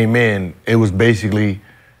Bird came in, it was basically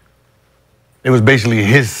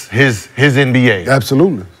his NBA.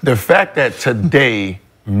 Absolutely. The fact that today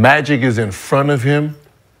Magic is in front of him,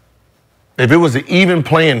 if it was an even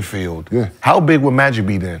playing field, how big would Magic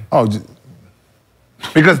be then?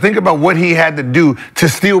 Because think about what he had to do to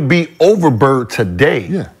still be over Bird today.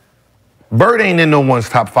 Yeah. Bird ain't in no one's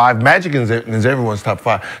top 5. Magic is everyone's top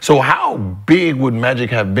 5. So how big would Magic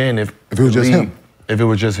have been if it was just him? If it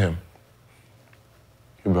was just him.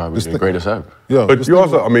 He'd probably be the greatest ever. Yeah, but you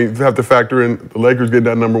also, you have to factor in the Lakers getting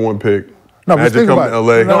that #1 pick. No, Magic coming to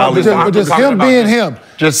LA. But just him being him.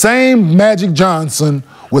 Just same Magic Johnson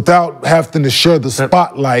without having to share the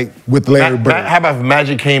spotlight with Larry Bird. How about if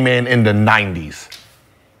Magic came in the 90s?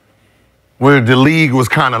 Where the league was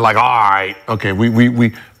kind of like, all right, okay,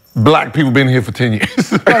 we black people been here for 10 years.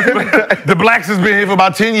 The blacks has been here for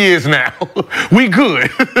about 10 years now. We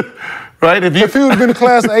good. right? If he would have been the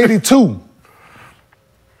class of 82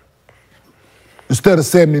 instead of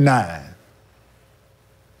 79.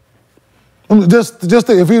 Just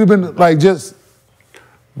if he'd have been like just.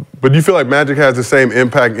 But do you feel like Magic has the same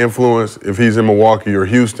impact, influence if he's in Milwaukee or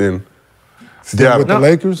Houston? Yeah, with the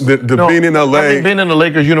Lakers? Being in LA. I mean, being in the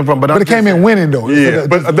Lakers uniform, but it came in winning though. Yeah,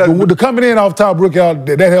 the coming in off top rookie out,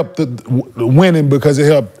 that helped the winning because it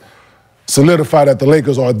helped solidify that the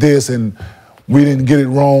Lakers are this and we didn't get it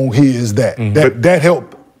wrong. He is that. That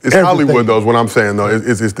helped. It's everything. Hollywood though, is what I'm saying though.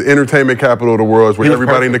 It's the entertainment capital of the world. It's where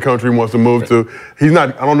everybody in the country wants to move to. He's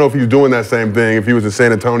not. I don't know if he's doing that same thing. If he was in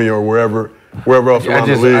San Antonio or wherever else around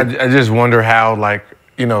the league. I just wonder how, like,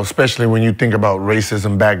 you know, especially when you think about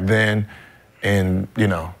racism back then, and you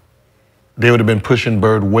know, they would have been pushing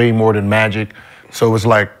Bird way more than Magic. So it's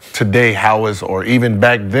like today, or even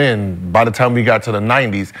back then, by the time we got to the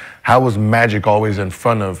 90s, how was Magic always in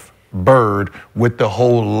front of Bird with the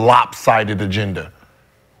whole lopsided agenda?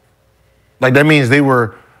 Like, that means they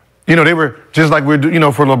were just like we're, you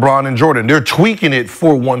know, for LeBron and Jordan. They're tweaking it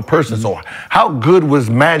for one person. So how good was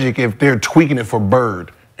Magic if they're tweaking it for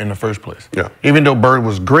Bird in the first place? Yeah. Even though Bird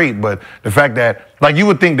was great, but the fact that, like, you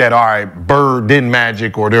would think that, all right, Bird then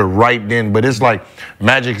Magic, or they're right then, but it's like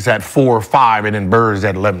Magic is at 4 or 5, and then Bird is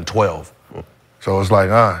at 11, 12. So it's like,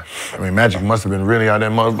 I mean, Magic must have been really out there,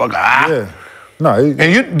 motherfucker. Yeah. No.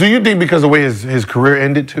 And do you think because of the way his career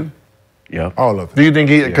ended too? Yeah. All of it. Do you think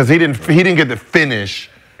because he didn't get to finish?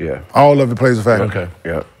 Yeah. All of it plays a factor. Okay.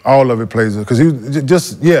 Yeah. All of it plays because he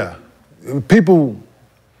just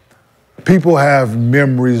People have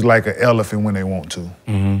memories like an elephant when they want to.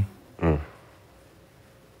 Mm-hmm. Mm.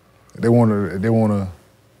 They want to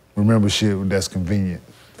remember shit that's convenient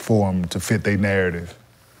for them to fit their narrative.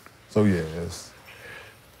 So yeah.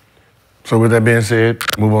 So with that being said,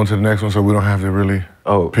 move on to the next one so we don't have to really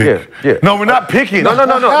pick. Yeah. No, we're not picking. No. You're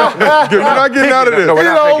not getting out of this. No, we're You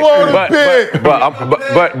not don't picking. want to pick.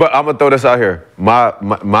 But I'm gonna throw this out here. My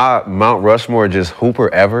Mount Rushmore, just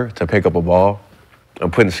hooper ever to pick up a ball.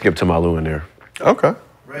 I'm putting Skip to Malou in there. Okay.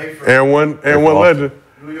 Ray from And one legend.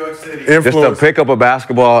 New York City. Just to pick up a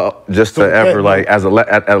basketball, just to ever, like, at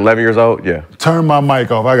 11 years old, yeah. Turn my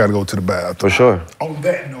mic off. I got to go to the bathroom. For sure. On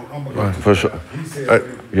that note, I'm going to go to For the sure. bathroom. He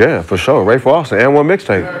said Yeah, for sure. Ray for Austin, and one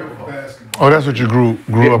mixtape. Oh, that's what you grew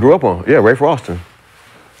Yeah, up. grew up on. Yeah, Ray for Austin.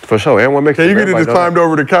 For sure, and one mixtape. Hey, you could have Everybody just know climbed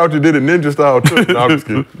over the couch and did it ninja style too. No, I'm just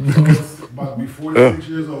kidding. about to be 46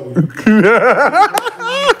 years old.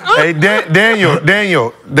 Hey,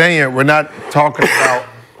 Daniel, we're not talking about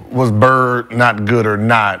was Bird not good or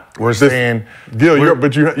not. We're saying... Gil,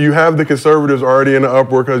 but you have the conservatives already in the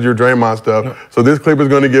uproar because you're Draymond stuff. No. So this clip is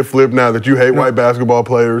going to get flipped now that you hate white basketball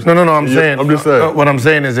players. No, I'm saying... I'm just saying. What I'm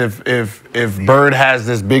saying is if Bird has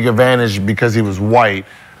this big advantage because he was white,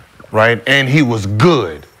 right, and he was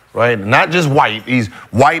good, right, not just white. He's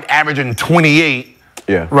white averaging 28,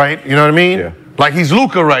 right? You know what I mean? Yeah. Like he's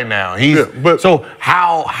Luka right now. So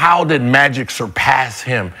how did Magic surpass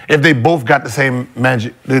him? If they both got the same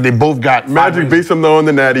Magic, they both got Magic beats him though in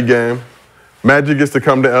the Natty game. Magic gets to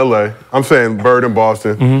come to LA. I'm saying Bird in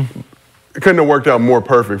Boston. Mm-hmm. It couldn't have worked out more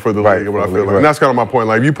perfect for the league, what I feel like. And that's kind of my point.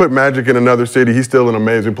 Like, if you put Magic in another city, he's still an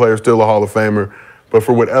amazing player, still a Hall of Famer. But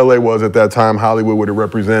for what LA was at that time, Hollywood would have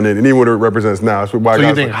represented, and even what it represents now. It's what white so guys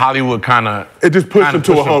you think Hollywood kind of... It just pushed him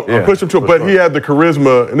to a but he had the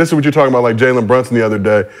charisma, and this is what you're talking about, like Jalen Brunson the other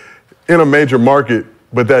day, in a major market,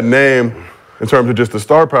 but that name, in terms of just the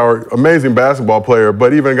star power, amazing basketball player,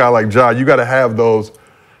 but even a guy like Ja, you got to have those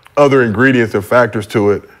other ingredients and factors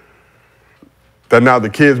to it that now the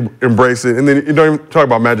kids embrace it. And then you don't even talk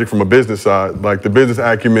about Magic from a business side, like the business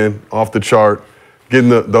acumen off the chart, getting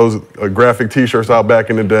those graphic T-shirts out back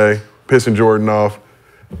in the day, pissing Jordan off,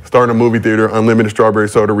 starting a movie theater, unlimited strawberry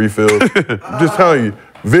soda refills. I'm just telling you,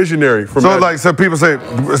 visionary. From so like some people say,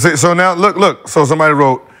 so now look. So somebody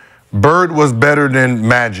wrote, Bird was better than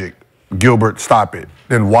Magic. Gilbert, stop it.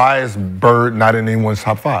 Then why is Bird not in anyone's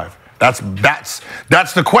top 5? That's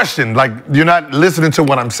the question. Like, you're not listening to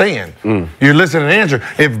what I'm saying. You're listening to the answer.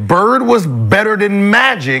 If Bird was better than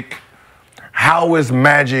Magic, how is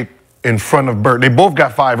Magic in front of Bird? They both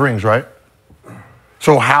got 5 rings, right?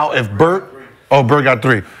 So how, if Bird, Bird got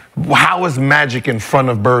 3. How is Magic in front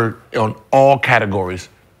of Bird on all categories?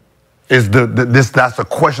 That's the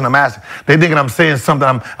question I'm asking. They thinking I'm saying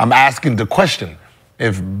something, I'm asking the question.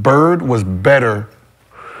 If Bird was better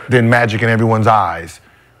than Magic in everyone's eyes,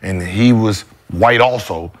 and he was white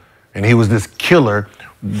also, and he was this killer,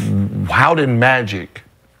 how did Magic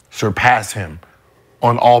surpass him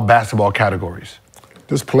on all basketball categories?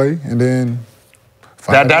 Just play, and then...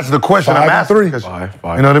 That's the question I'm asking. 5 and 3.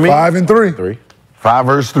 Five. You know what I mean? 5 and 3. 5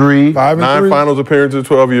 versus 3. 5 and 9 3. finals appearances,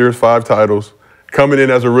 12 years, 5 titles. Coming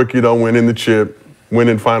in as a rookie, though, winning the chip,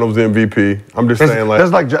 winning finals MVP. I'm just saying,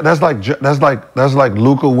 That's like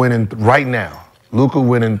Luka winning right now. Luka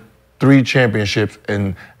winning 3 championships,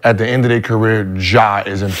 and at the end of their career, Ja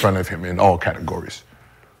is in front of him in all categories.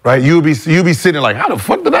 Right? You'll be sitting like, how the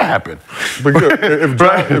fuck did that happen? But good.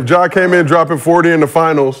 If Ja came in dropping 40 in the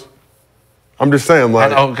finals, I'm just saying,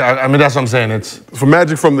 like, I mean, that's what I'm saying. It's for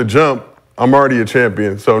Magic from the jump, I'm already a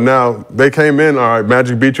champion. So now they came in, all right,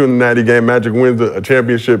 Magic beat you in the Natty game. Magic wins a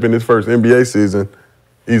championship in his first NBA season.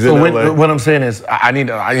 He's in LA. What I'm saying is,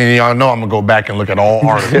 y'all know I'm going to go back and look at all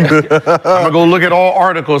articles. I'm going to go look at all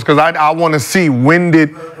articles because I want to see when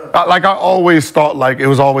did, like I always thought, like it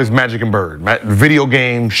was always Magic and Bird. Video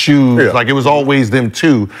game, shoes, like it was always them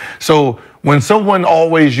two. So when someone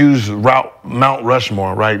always used Mount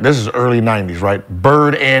Rushmore, right? This is early 90s, right?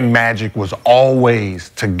 Bird and Magic was always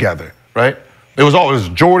together, right? It was always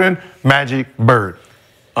Jordan, Magic, Bird.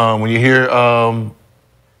 When you hear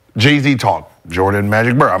Jay-Z talk, Jordan,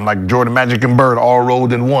 Magic, Bird. I'm like Jordan, Magic, and Bird all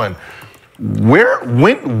rolled in one.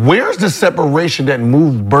 Where's the separation that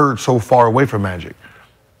moved Bird so far away from Magic?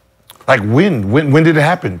 Like when did it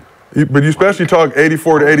happen? But you especially talk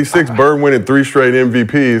 84 to 86, Bird winning 3 straight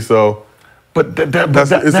MVPs, so. But now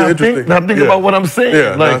think about what I'm saying.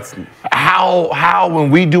 Yeah, like how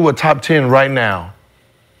when we do a top 10 right now,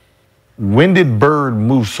 when did Bird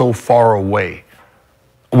move so far away?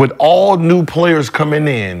 With all new players coming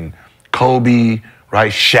in, Kobe,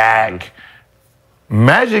 right, Shaq,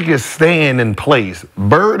 Magic is staying in place.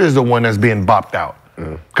 Bird is the one that's being bopped out.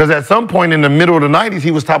 Because at some point in the middle of the 90s,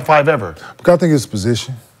 he was top 5 ever. Because I think it's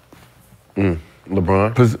position.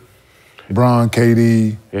 LeBron. LeBron,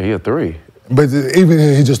 KD. Yeah, he a 3. But even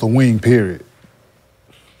he's just a wing, period.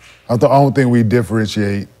 I don't think we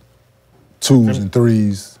differentiate 2s and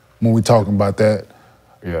 3s when we're talking about that.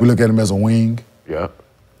 Yeah. We look at him as a wing. Yeah.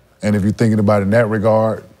 And if you're thinking about it in that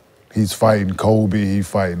regard, he's fighting Kobe, he's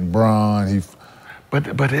fighting Bron, But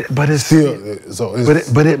it's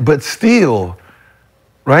still,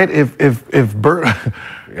 right? If Bird,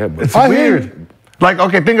 it's weird. Like,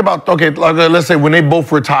 okay, think about, like, let's say when they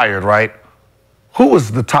both retired, right? Who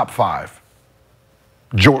was the top 5?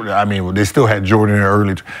 Jordan. I mean, they still had Jordan in the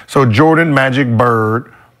early. So Jordan, Magic,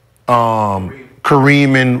 Bird,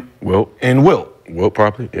 Kareem, and Wilt. Wilt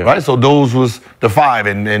probably, yeah. Right. So those was the 5,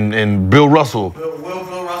 and Bill Russell. Bill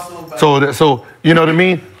Russell. So you know what I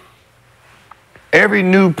mean? Every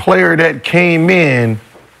new player that came in,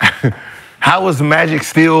 how was Magic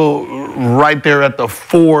still right there at the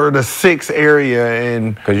 4 to 6 area?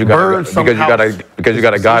 And because you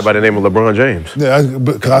got a guy by the name of LeBron James. Yeah,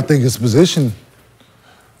 because I think his position.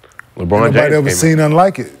 LeBron James. Nobody ever seen nothing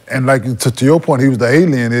like it. And like to your point, he was the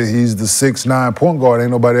alien. He's the 6'9" point guard.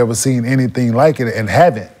 Ain't nobody ever seen anything like it and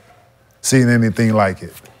haven't seen anything like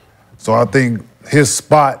it. So I think his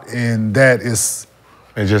spot in that is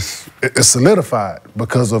it's solidified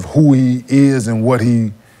because of who he is and what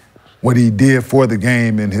he did for the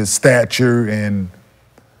game and his stature and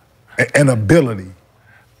ability.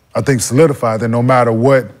 I think solidified that no matter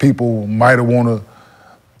what people might have want to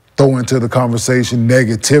throw into the conversation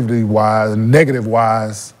negative-wise,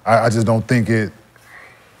 I just don't think it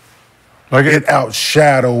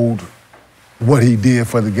outshadowed what he did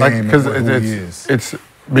for the game and who he is. It's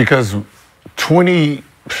because 10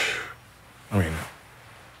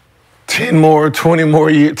 more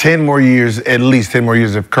years, at least 10 more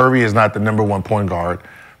years, if Curry is not the #1 point guard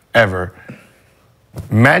ever,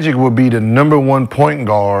 Magic will be the #1 point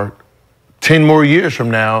guard 10 more years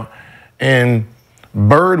from now, and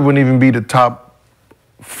Bird wouldn't even be the top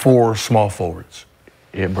 4 small forwards.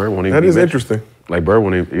 Yeah, Bird wouldn't even That be is mentioned. interesting. Like Bird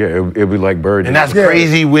wouldn't even, it'd be like Bird. And that's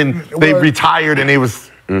crazy when they retired and they was...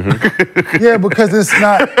 Yeah, because it's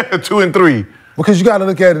not... 2 and 3. Because you got to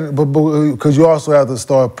look at it, because you also have to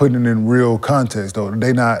start putting it in real context, though.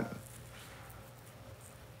 They not...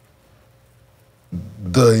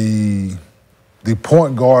 The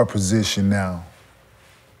point guard position now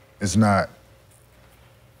is not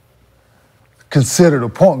considered a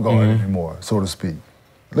point guard anymore, so to speak.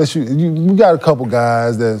 Unless you got a couple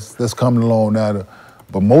guys that's coming along now,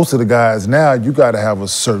 but most of the guys now, you got to have a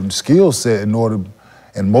certain skill set in order,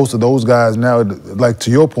 and most of those guys now, like to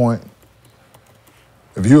your point,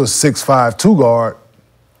 if you're a 6'5" 2 guard,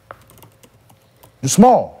 you're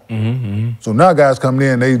small. So now guys coming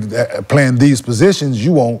in, they playing these positions,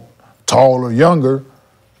 you want taller, younger,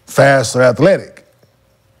 faster, athletic.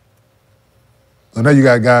 So now you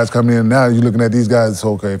got guys coming in, now you're looking at these guys,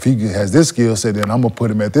 so okay, if he has this skill set, then I'm gonna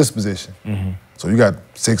put him at this position. So you got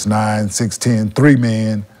 6'9", 6'10",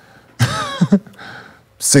 3-man,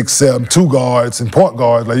 6'7", two guards and point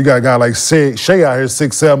guards. Like you got a guy like Shea out here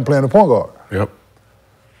 6'7" playing the point guard. Yep.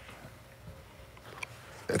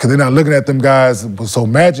 Because they're not looking at them guys. So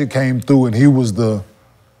Magic came through and he was the,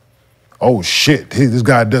 oh shit, this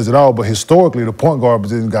guy does it all. But historically, the point guard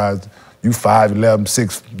position guys, you 5'11",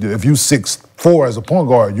 6. If you 6'4" as a point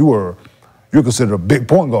guard, you're considered a big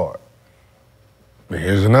point guard.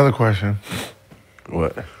 Here's another question.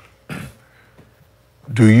 What?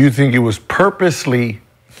 Do you think it was purposely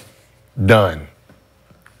done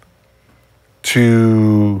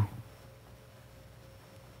to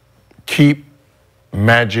keep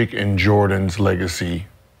Magic and Jordan's legacy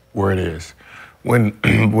where it is? When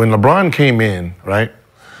LeBron came in, right,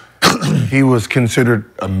 he was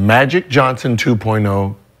considered a Magic Johnson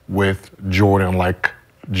 2.0 with Jordan-like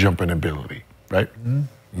jumping ability, right? Mm-hmm.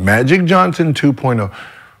 Magic Johnson 2.0.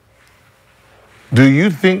 Do you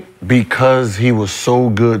think because he was so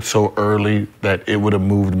good so early that it would have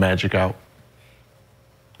moved Magic out?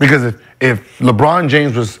 Because if LeBron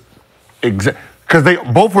James was because they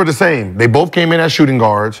both were the same. They both came in as shooting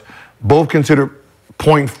guards, both considered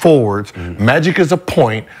point forwards. Mm-hmm. Magic is a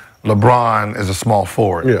point, LeBron is a small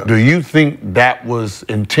forward. Yeah. Do you think that was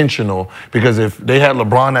intentional? Because if they had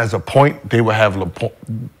LeBron as a point, they would have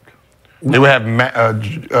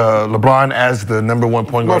LeBron as the number one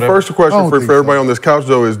point guard. My first question for everybody on this couch,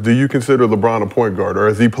 though, is do you consider LeBron a point guard, or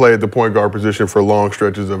has he played the point guard position for long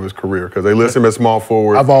stretches of his career? Because they list him as small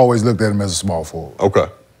forward. I've always looked at him as a small forward. Okay.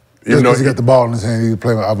 Even though he got the ball in his hand, he's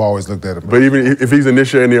playing. I've always looked at him. But even if he's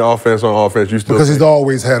initiating the offense on offense, you still because he's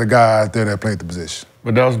always had a guy out there that played the position.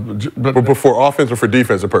 But that was but for offense or for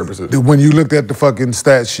defensive purposes. When you looked at the fucking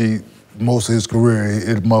stat sheet, most of his career,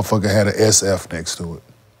 it motherfucker had an SF next to it.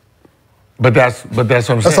 But that's what I'm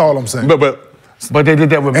saying. That's all I'm saying. But they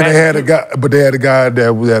did that with Magic. They had a guy, but they had a guy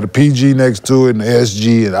that had a PG next to it and an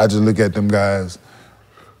SG, and I just look at them guys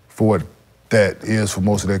for what that is for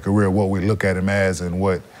most of their career, what we look at him as, and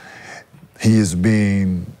what he is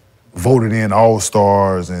being voted in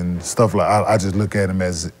all-stars and stuff like. I just look at him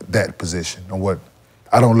as that position, and what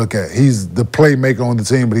I don't look at. He's the playmaker on the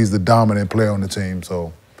team, but he's the dominant player on the team,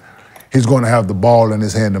 so he's going to have the ball in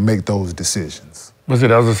his hand to make those decisions. But see,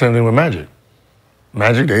 that was the same thing with Magic.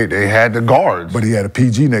 Magic, they had the guards. But he had a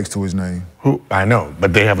PG next to his name. Who? I know,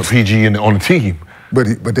 but they have a PG on the team.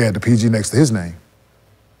 But they had the PG next to his name.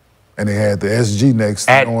 And they had the SG next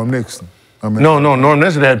to Norm Nixon. I mean, no, Norm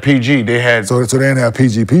Nixon had PG. They had so they didn't have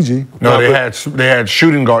PG. No, they had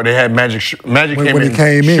shooting guard. They had Magic. Magic when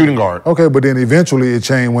came in shooting guard. Okay, but then eventually it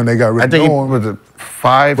changed when they got rid of Norm. I think it was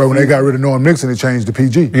 5. But when they got rid of Norm Nixon, it changed to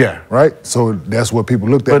PG. Yeah. Right? So that's what people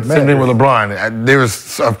looked at. But same thing with LeBron. There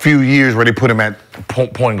was a few years where they put him at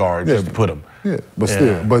point guard just to put him. Yeah, but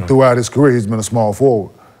still. But throughout his career, he's been a small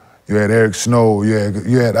forward. You had Eric Snow.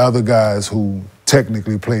 You had other guys who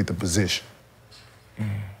technically played the position.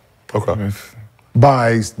 Okay.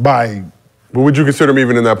 By But would you consider him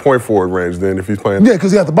even in that point forward range then if he's playing? Yeah,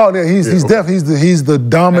 because he got the ball there. He's the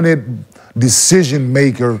dominant decision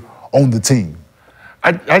maker on the team.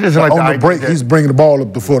 I just like on the break, he's bringing the ball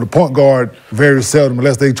up for the point guard very seldom,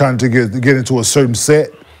 unless they're trying to get into a certain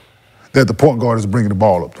set, that the point guard is bringing the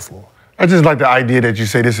ball up the floor. I just like the idea that you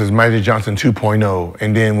say this is Magic Johnson 2.0,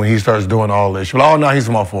 and then when he starts doing all this, you're like, oh, no, he's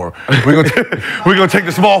small forward. We're gonna take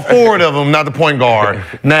the small forward of him, not the point guard.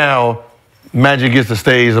 Now, Magic gets the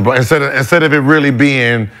stage instead of it really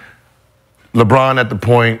being LeBron at the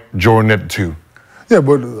point, Jordan at the 2. Yeah,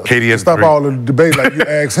 but Katie stop all the debate. Like you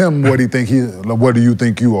ask him what what do you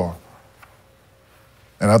think you are?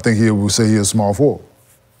 And I think he would say he's a small forward.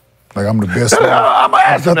 Like I'm the best. I'm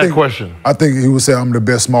asking that question. I think he would say I'm the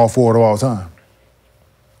best small forward of all time.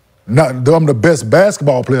 I'm the best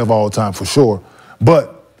basketball player of all time for sure,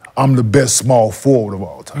 but I'm the best small forward of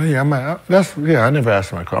all time. Oh, yeah, I never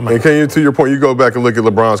asked my question. And Kenyon, to your point, you go back and look at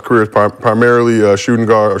LeBron's career, primarily shooting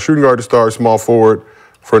guard to start, small forward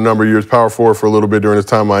for a number of years, power forward for a little bit during his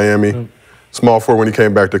time in Miami, small forward when he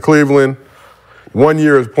came back to Cleveland. 1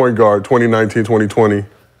 year as point guard, 2019-2020.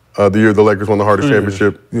 The year the Lakers won the hardest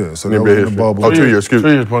championship. Yeah, so that was in the bubble. 2 years, excuse me.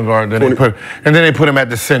 2 years point guard, then they put him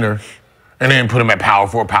at the center, and then put him at power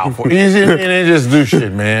forward. And they just do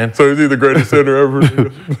shit, man. So is he the greatest center ever?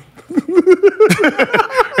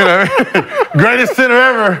 Greatest center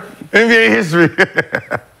ever, NBA history.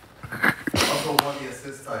 Also won the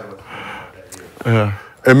assist title. Yeah.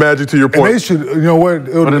 And Magic, to your point. And they should, you know what?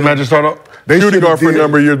 What did Magic start off? Shooting guard for a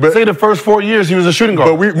number of years. But say the first 4 years he was a shooting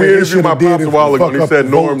guard. But we interviewed my pops a while ago, and he said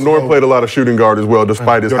Norm played a lot of shooting guard as well,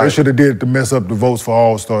 despite his height. They should have did it to mess up the votes for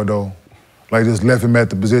All-Star, though. like just left him at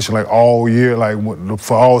the position like all year, like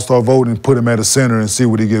for All-Star voting, put him at a center and see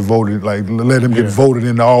what he get voted, like let him get voted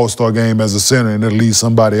in the All-Star game as a center and then leave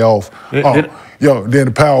somebody off. Then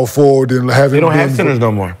the power forward, then have him. They don't have centers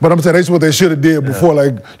no more. But I'm saying that's what they should have did before,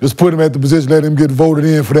 like just put him at the position, let him get voted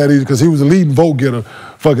in for that, because he was a leading vote getter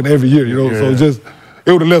fucking every year, you know. So just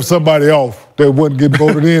it would have left somebody off that wasn't getting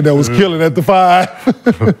voted in, that was killing at the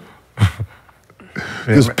 5.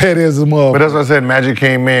 Just petty as a mother. But that's what I said. Magic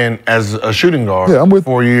came in as a shooting guard. Yeah, I'm with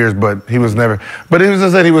 4 years, but he was never. But as I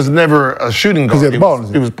said, he was never a shooting guard. Because he had the ball.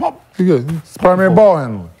 He was He's primary ball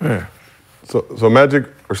handler. Yeah. So Magic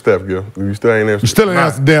or Steph, Gil? You still ain't answered. You still ain't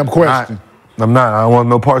answered the damn question. I'm not. I don't want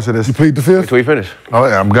no parts of this. You plead the fifth? Wait till we finish. Oh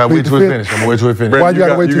yeah, I'm gonna wait till we finish. I'm gonna wait till we finish. Why you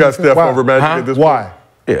gotta wait till you got Steph over Magic at this point? Why?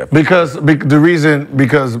 Yeah. Because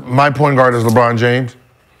my point guard is LeBron James,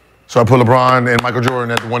 so I put LeBron and Michael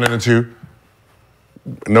Jordan at the 1 and the 2.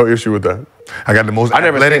 No issue with that. I got the most never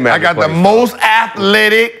athletic. seen Magic I got the play, most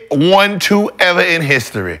athletic 1-2 ever in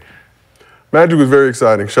history. Magic was very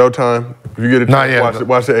exciting. Showtime. If you get a chance,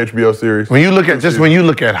 watch the HBO series. When you look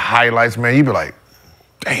at highlights, man, you be like,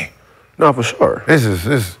 dang. No, for sure.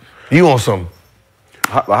 This you on some. The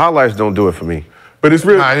highlights don't do it for me. But it's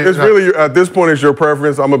really at this point it's your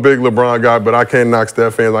preference. I'm a big LeBron guy, but I can't knock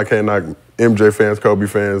Steph fans. I can't knock MJ fans, Kobe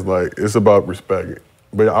fans. Like, it's about respect.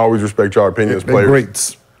 But I always respect your opinion as players. They're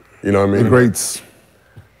greats. You know what I mean? They're greats.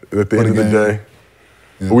 At the end of the day,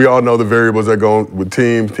 we all know the variables that go with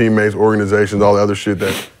teams, teammates, organizations, all the other shit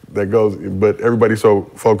that goes. But everybody's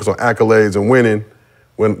so focused on accolades and winning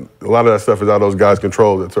when a lot of that stuff is out of those guys'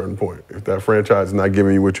 control at a certain point. If that franchise is not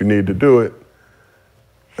giving you what you need to do it,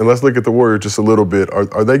 and let's look at the Warriors just a little bit.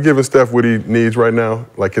 Are they giving Steph what he needs right now?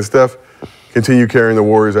 Like, can Steph continue carrying the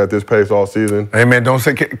Warriors at this pace all season? Hey, man, don't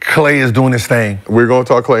say Klay is doing his thing. We're going to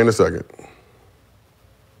talk Klay in a second.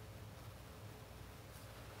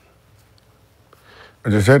 I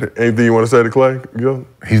just said it. Anything you want to say to Klay, Gil?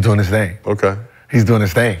 He's doing his thing. Okay. He's doing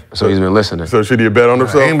his thing. So he's been listening. So should he have bet on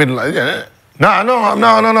himself? He ain't been like,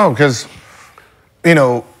 no, because,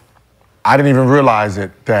 I didn't even realize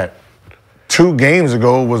it that 2 games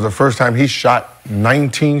ago was the first time he shot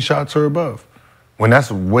 19 shots or above, when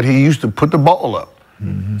that's what he used to put the ball up.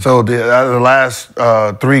 Mm-hmm. So the last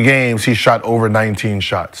 3 games, he shot over 19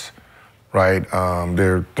 shots, right?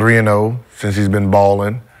 They're 3-0 since he's been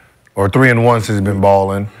balling, or 3-1 since he's been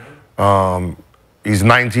balling. He's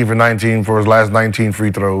 19 for 19 for his last 19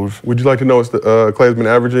 free throws. Would you like to know what Klay's been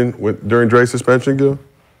averaging during Dre's suspension, Gil?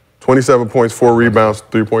 27 points, 4 rebounds,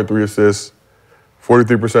 3.3 assists,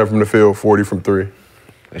 43% from the field, 40 from 3.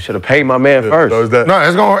 They should have paid my man first. So is that, No,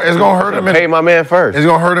 it's gonna hurt him. Pay my man first. It's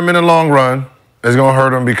gonna hurt him in the long run. It's gonna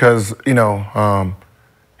hurt him because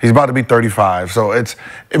he's about to be 35. So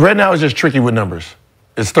right now it's just tricky with numbers.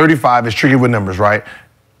 It's 35. It's tricky with numbers, right?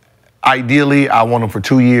 Ideally, I want him for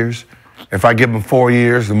 2 years. If I give him 4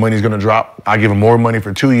 years, the money's gonna drop. I give him more money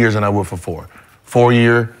for 2 years than I would for 4. 4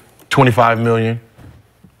 year, $25 million.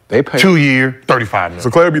 They pay. 2 year, $35 million. So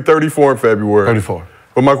Klay will be 34 in February. 34.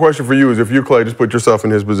 But my question for you is, if you're Klay, just put yourself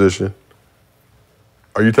in his position.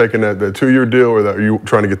 Are you taking that 2-year deal, or are you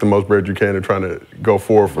trying to get the most bread you can and trying to go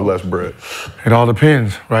forward for less bread? It all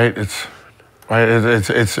depends, right? It's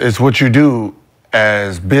what you do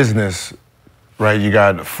as business, right? You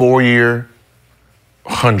got 4-year,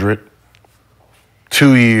 100,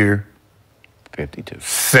 2-year, 52,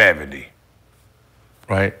 70,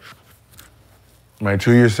 right? Right,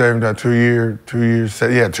 2 years 70, 2 year, 2 years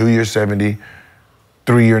 70,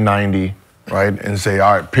 3 year 90, right? And say,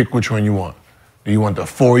 all right, pick which one you want. Do you want the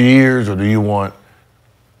 4 years, or do you want,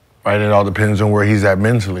 right? It all depends on where he's at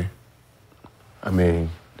mentally. I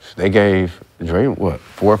mean, they gave Dre,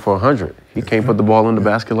 4 for 100. He can't put the ball in the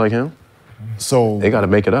basket like him. So they got to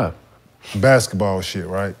make it up. Basketball shit,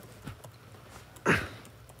 right?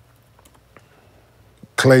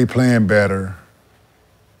 Klay playing better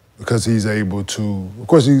because he's able to, of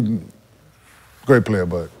course he's a great player,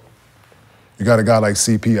 but you got a guy like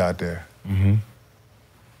CP out there. Mm-hmm.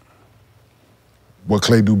 What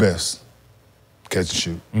Klay do best? Catch and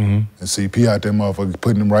shoot. Mm-hmm. And CP out there, motherfucker,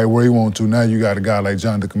 putting him right where he wants to. Now you got a guy like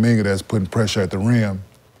Jonathan Kuminga that's putting pressure at the rim,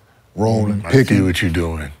 rolling, picking. I see what you're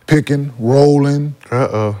doing. Picking, rolling.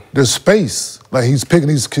 There's space. Like he's picking,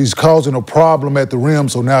 he's causing a problem at the rim,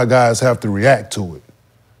 so now guys have to react to it.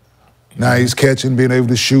 Now he's catching, being able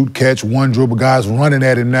to shoot, catch, one dribble, guys running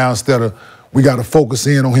at him now instead of, we got to focus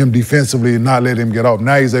in on him defensively and not let him get off.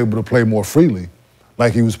 Now he's able to play more freely,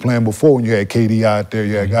 like he was playing before when you had KD out there.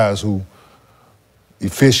 You had guys who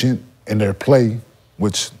efficient in their play,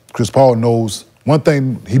 which Chris Paul knows. One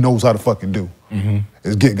thing he knows how to fucking do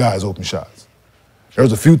is get guys open shots. There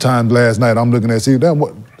was a few times last night I'm looking at, see, damn,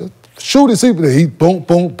 what, shooting CP, he boom,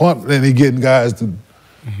 boom, pump, and he getting guys to.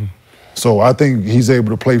 So I think he's able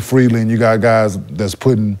to play freely, and you got guys that's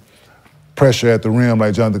putting pressure at the rim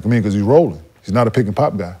like Jonathan Kuminga because he's rolling. He's not a pick and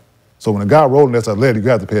pop guy. So when a guy rolling that's athletic, you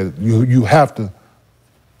have to pay. You have to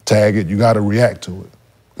tag it. You got to react to it.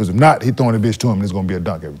 Because if not, he's throwing the bitch to him, and it's going to be a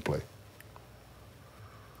dunk every play.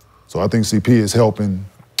 So I think CP is helping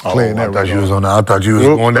Klay in that regard. I thought you was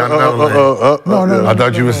going down another lane. No. I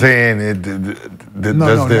thought you were saying it.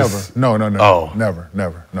 No, this. never. No. Oh. Never.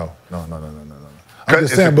 No. I'm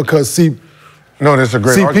just saying because that's a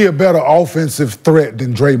great CP argument. a better offensive threat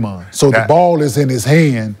than Draymond. So the ball is in his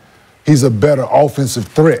hand. He's a better offensive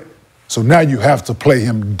threat. So now you have to play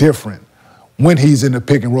him different when he's in the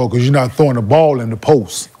pick and roll because you're not throwing the ball in the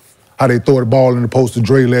post. How they throw the ball in the post to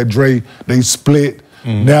Dre, they split.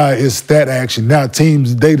 Now it's that action. Now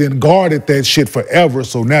teams, they didn't guarded that shit forever,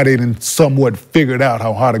 so now they didn't somewhat figured out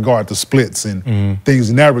how to guard the splits and things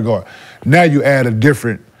in that regard. Now you add a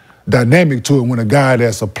different dynamic to it when a guy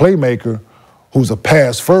that's a playmaker who's a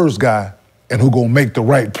pass-first guy and who gonna make the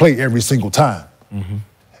right play every single time.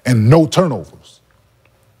 And no turnovers.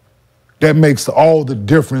 That makes all the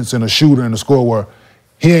difference in a shooter and a scorer where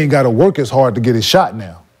he ain't gotta work as hard to get his shot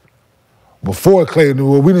now. Before Klay,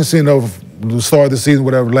 we didn't see enough the start of the season,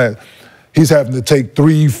 whatever, he's having to take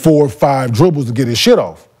 3, 4, 5 dribbles to get his shit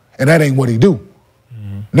off. And that ain't what he do.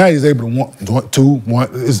 Now he's able to one.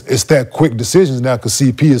 It's that quick decisions now because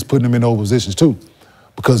CP is putting him in those positions too.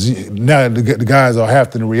 Because now the guys are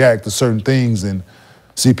having to react to certain things and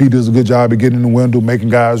CP does a good job of getting in the window, making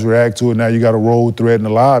guys react to it. Now you got a roll threat and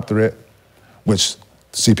a lob threat, which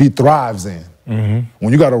CP thrives in.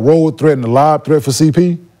 When you got a roll threat and a lob threat for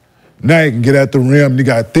CP, now you can get at the rim. You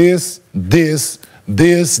got this,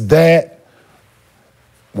 that.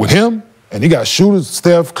 With him, and you got shooters,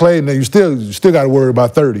 Steph, Klay. Now you still got to worry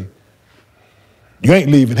about 30. You ain't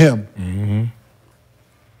leaving him.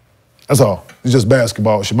 That's all. It's just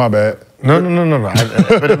basketball. Shit, my bad. No.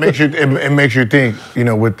 But it makes you think. You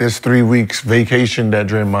know, with this 3 weeks vacation that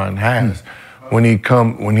Draymond has, when he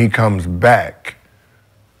comes back,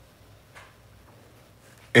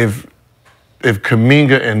 if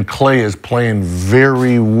Kuminga and Klay is playing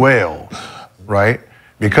very well, right?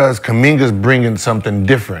 Because Kuminga's bringing something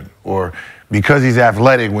different, or because he's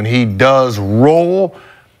athletic, when he does roll,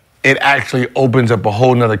 it actually opens up a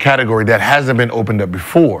whole nother category that hasn't been opened up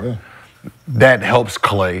before. That helps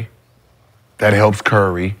Klay. That helps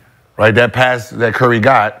Curry, right? That pass that Curry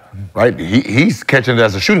got, right? He's catching it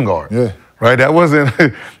as a shooting guard, right? That wasn't.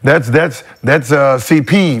 that's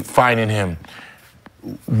CP finding him.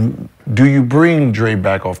 Do you bring Dre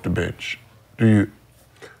back off the bench? Do you?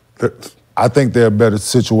 I think they're a better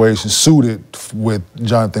situation suited with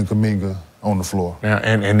Jonathan Kuminga on the floor. Yeah,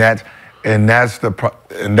 and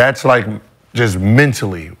that's like just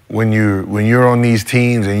mentally when you're on these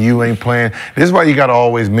teams and you ain't playing. This is why you got to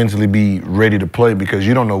always mentally be ready to play because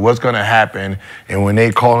you don't know what's gonna happen, and when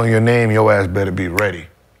they call on your name, your ass better be ready.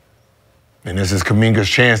 And this is Kuminga's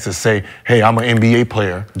chance to say, "Hey, I'm an NBA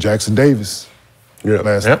player." Jackson Davis.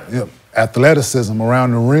 Athleticism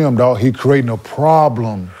around the rim, dog. He creating a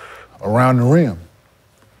problem around the rim.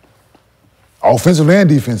 Offensively and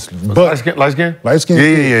defensively. But light skin? Light skin.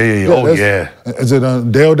 Yeah. Oh, yeah. Is it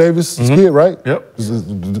Dale Davis' kid, right? Yep.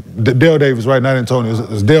 Dale Davis, right? Not Antonio.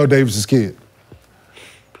 It's Dale Davis' kid.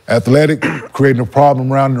 Athletic, creating a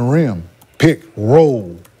problem around the rim. Pick,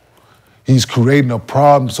 roll. He's creating a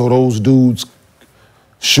problem so those dudes,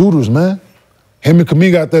 shooters, man. Him and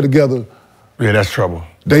Kuminga out there together. Yeah, that's trouble.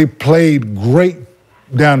 They played great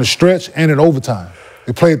down the stretch and in overtime.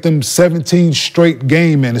 They played them 17 straight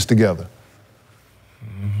game minutes together.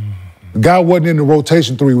 The guy wasn't in the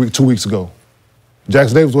rotation 2 weeks ago.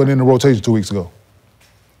 Jackson Davis wasn't in the rotation 2 weeks ago.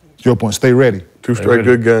 To your point, stay ready. 2 straight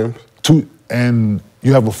good games. And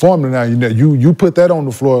you have a formula now. You put that on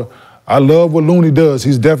the floor. I love what Looney does.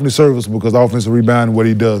 He's definitely serviceable because offensive rebounding, what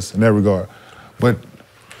he does in that regard. But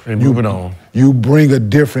moving on. You bring a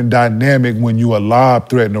different dynamic when you a lob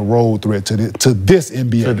threat and a roll threat to this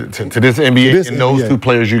NBA. To this NBA and those two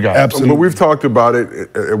players you got. Absolutely. But we've talked about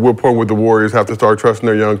it. At what point would the Warriors have to start trusting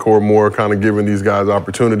their young core more, kind of giving these guys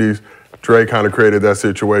opportunities? Dre kind of created that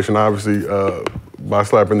situation, obviously, by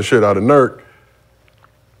slapping the shit out of Nurk.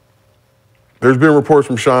 There's been reports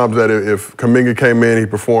from Shams that if Kuminga came in, he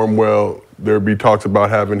performed well, there'd be talks about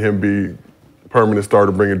having him be permanent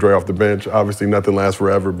starter, bringing Dre off the bench. Obviously, nothing lasts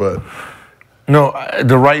forever, but... No,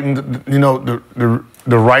 the writing, the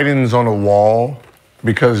writing's on the wall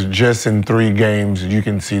because just in 3 games, you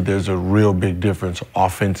can see there's a real big difference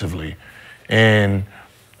offensively. And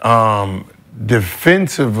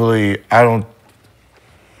defensively,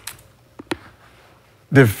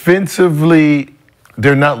 Defensively,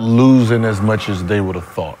 they're not losing as much as they would have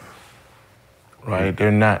thought. Right?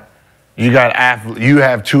 They're not. You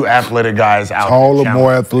have two athletic guys out. Taller,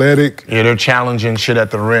 more athletic. Yeah, they're challenging shit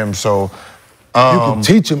at the rim. So you can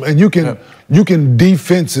teach them, and you can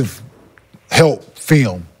defensive help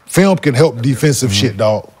film. Film can help defensive shit,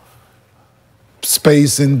 dog.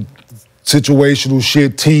 Spacing, situational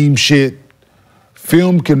shit, team shit.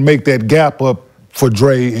 Film can make that gap up for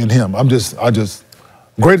Dre and him.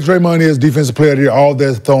 Greatest Draymond is defensive player of the year, all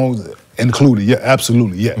their throws included. Yeah,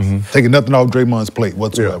 absolutely, yes. Taking nothing off Draymond's plate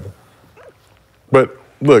whatsoever. Yeah. But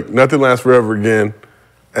look, nothing lasts forever again.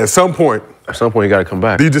 At some point, you got to come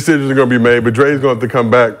back. These decisions are going to be made, but Dre's going to have to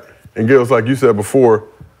come back and give us, like you said before,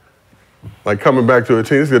 like coming back to a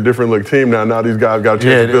team. This is a different look team now. Now these guys got a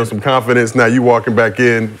chance to build some confidence. Now you walking back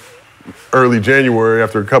in early January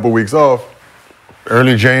after a couple weeks off.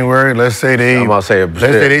 Early January, let's say they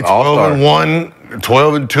 12-1,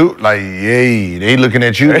 12-2. Like, yay, they looking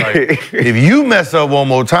at you like, if you mess up one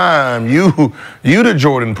more time, you the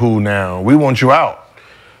Jordan Poole now. We want you out.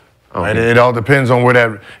 Right? It all depends on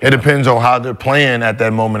it depends on how they're playing at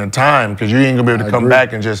that moment in time, because you ain't gonna be able to come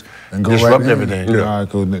back and just disrupt everything. Yeah. All right,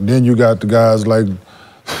 cool. Then you got the guys like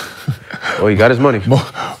he got his money.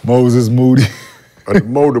 Moses Moody. They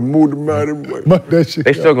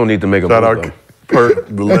still gonna need to make a move, though.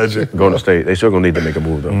 The legend. Golden State. They still gonna need to make a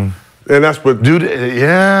move, though. And that's what... They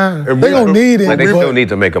gonna need it. They still need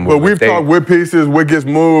to make a move. But we've talked with pieces, what gets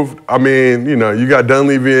moved. I mean, you know, you got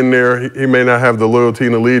Dunleavy in there. He may not have the loyalty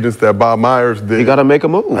and allegiance that Bob Myers did. He got to make a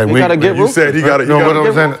move. He got to get ruthless. You said he got to get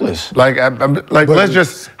ruthless. Like let's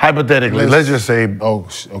just, hypothetically, let's just say...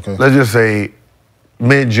 okay. Let's just say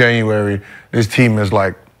mid-January, this team is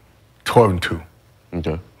like 12-2.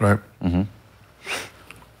 Okay. Right?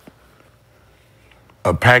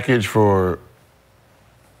 A package for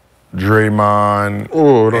Draymond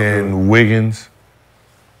and Wiggins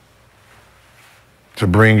to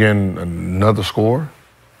bring in another scorer?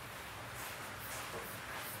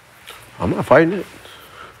 I'm not fighting it.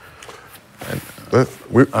 I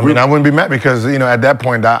wouldn't be mad because, you know, at that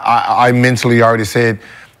point, I mentally already said,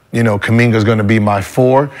 you know, Kuminga's going to be my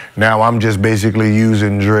 4. Now I'm just basically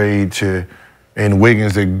using Dre and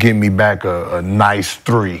Wiggins to get me back a nice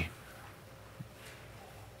 3.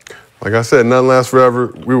 Like I said, nothing lasts forever.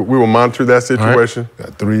 We will monitor that situation. Right.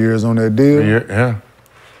 Got 3 years on that deal. Yeah.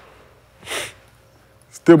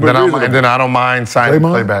 Still been reasonable. And then I don't mind signing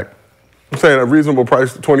Klay back. I'm saying a reasonable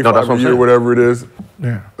price, $25 a year, whatever it is.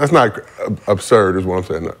 Yeah. That's not absurd, is what I'm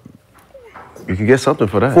saying. You can get something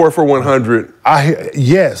for that. 4 for 100.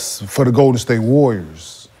 Yes, for the Golden State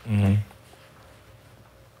Warriors.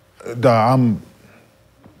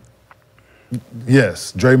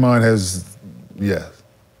 Yes, Draymond has, yes.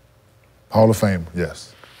 Hall of Fame,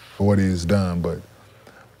 yes, for what he's done, but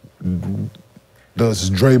does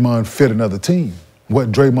Draymond fit another team?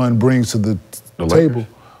 What Draymond brings to the table?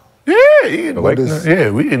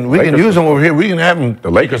 Yeah, we can use them over here. We can have them. The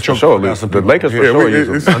Lakers for sure. The Lakers for sure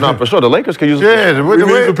use them. No, for sure. The Lakers can use them. Yeah, we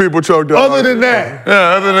need some people choked up. Other than that,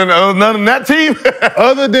 none of that team.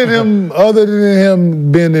 other than him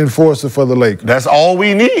being the enforcer for the Lakers. That's all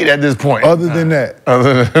we need at this point. Other than that,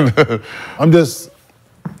 I'm just.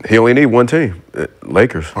 He only need one team,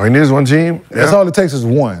 Lakers. All he needs one team? That's all it takes is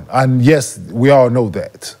one. And yes, we all know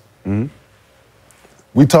that.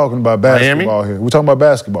 We talking about basketball here. We're talking about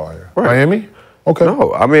basketball here. Right. Miami? Okay.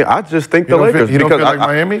 No, I mean, I just think the Lakers. You don't feel like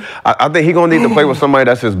Miami? I think he's going to need to play with somebody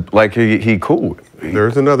that's just, like, he cool.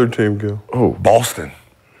 There's another team, Gil. Oh, Boston.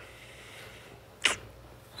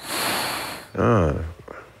 Him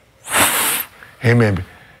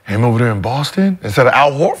over there in Boston instead of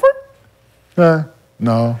Al Horford?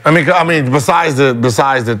 No. I mean, besides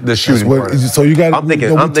the shooting part. So you got. I'm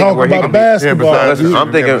thinking. We're talking about basketball.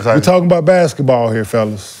 I'm thinking. We're talking about basketball here,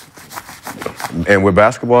 fellas. And with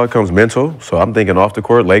basketball, it comes mental. So I'm thinking off the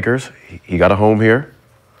court, Lakers. He got a home here.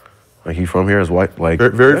 Like he's from here, his wife. Like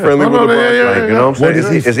very friendly with LeBron. Like, you know what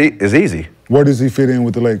I'm saying? It's easy. Where does he fit in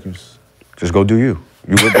with the Lakers? Just go do you.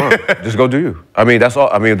 You LeBron. Just go do you. I mean, that's all.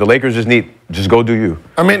 I mean, the Lakers just go do you.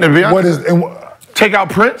 I mean, to be honest, take out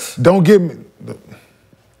Prince? Don't give me.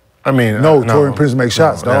 I mean, no, Torian Prince makes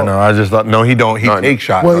shots, dog. No, I just thought, no, he don't. He takes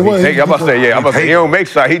shots. Well, I'm about to say, he don't make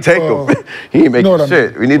shots. He take them. He ain't making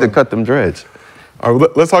shit. We need to cut them dreads. All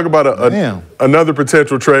right, let's talk about another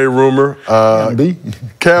potential trade rumor.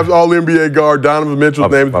 Cavs All-NBA guard Donovan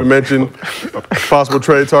Mitchell's name has been mentioned. Possible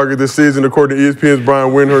trade target this season, according to ESPN's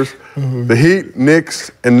Brian Windhorst. The Heat,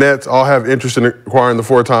 Knicks, and Nets all have interest in acquiring the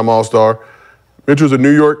 4-time All-Star. Mitchell's a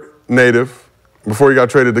New York native. Before he got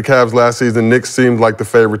traded to Cavs last season, Knicks seemed like the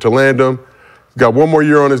favorite to land him. He's got one more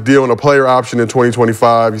year on his deal and a player option in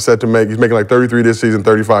 2025. He's making like 33 this season,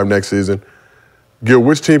 35 next season. Gil,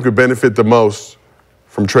 which team could benefit the most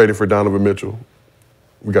from trading for Donovan Mitchell?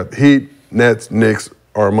 We got the Heat, Nets, Knicks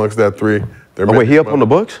are amongst that three. Wait, he up on the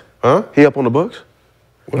books? Huh? He up on the books?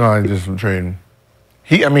 No, I just trading.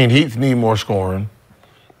 Heat need more scoring.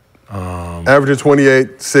 Averaging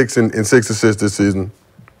 28, 6 and 6 assists this season.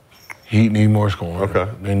 Heat need more scoring. Okay.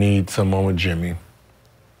 They need someone with Jimmy.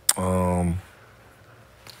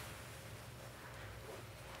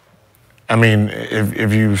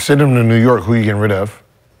 If you send him to New York, who you getting rid of?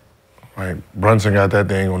 Right, Brunson got that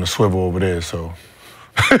thing on the swivel over there, so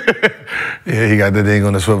yeah, he got that thing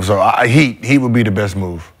on the swivel. So Heat would be the best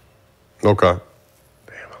move. Okay.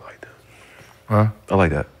 Damn, I like that. Huh? I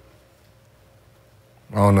like that.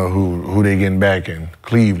 I don't know who they getting back in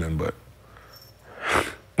Cleveland, but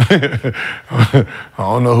I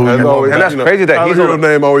don't know who. And that's crazy that he's on the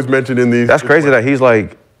name always mentioned in these. That's crazy that he's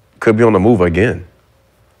like could be on the move again.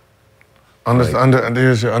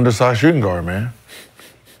 There's your undersized shooting guard, man.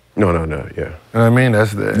 No, yeah. You know what I mean?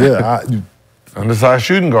 That's the undersized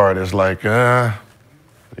shooting guard is like, yeah.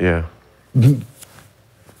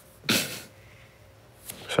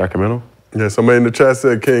 Sacramento? Yeah, somebody in the chat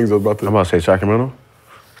said Kings. I'm about to say Sacramento.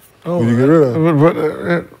 Who you get rid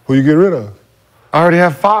of? Who you get rid of? I already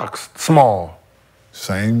have Fox, small.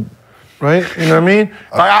 Same. Right? You know what I mean?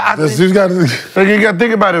 You got to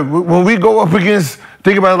think about it. When we go up against,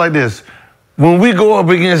 think about it like this. When we go up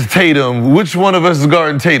against Tatum, which one of us is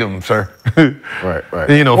guarding Tatum, sir? Right.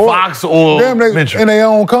 You know, Fox or Mitchell? In their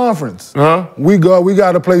own conference. Huh? We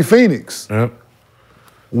got to play Phoenix. Yep.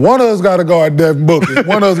 One of us got to guard Devin Booker.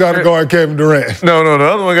 One of us got to guard Kevin Durant. No, the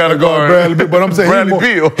other one got to guard Bradley Beal. But I'm saying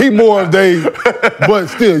he more of they. But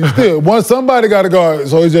still, somebody got to guard.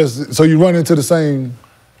 So it's just so you run into the same.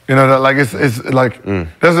 You know, like it's like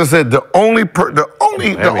as I said, there's only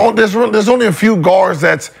a few guards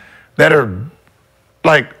that are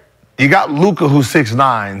like you got Luka who's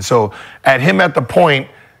 6'9", so at him at the point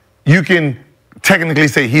you can technically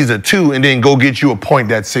say he's a 2 and then go get you a point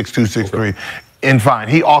that's 6'2", 6'3", and fine.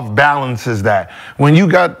 He off balances that. When you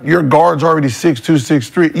got your guards already 6'2",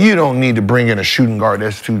 6'3", you don't need to bring in a shooting guard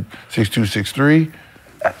that's 6'2", 6'3".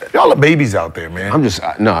 Y'all are babies out there, man. I'm just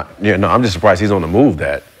surprised he's on the move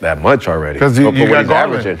that much already. Because you got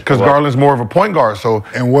Garland. Because Garland's more of a point guard. So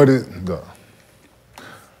and what is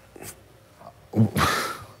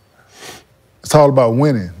it's all about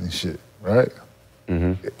winning and shit, right?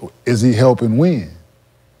 Mm-hmm. Is he helping win?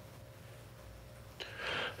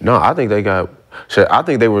 No, I think they got. I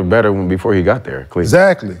think they were better before he got there. Cleveland.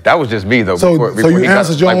 Exactly. That was just me though. So you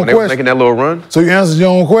answered your own question. Making that little run. So you answered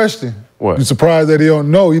your own question. What? You surprised that he don't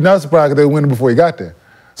know? You're not surprised that they were winning before he got there.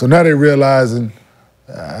 So now they're realizing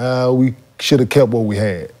we should have kept what we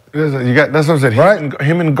had. That's what I said. Right?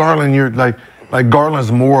 Him and Garland, you're like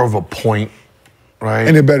Garland's more of a point, right?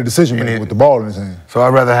 And a better decision maker with the ball in his hand. So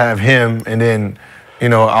I'd rather have him, and then, I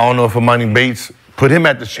don't know if Emoni Bates put him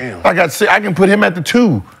at the. I can put him at the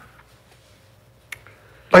 2.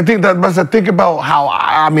 Think about how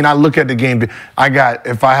I look at the game.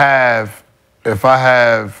 If I have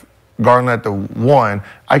Garland at the 1,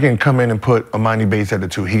 I can come in and put Emoni Bates at the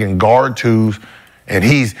 2. He can guard 2s, and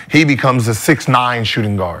he becomes a 6'9"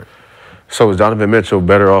 shooting guard. So is Donovan Mitchell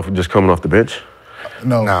better off just coming off the bench?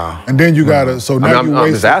 No. And then you got to. So now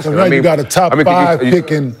you got a top 5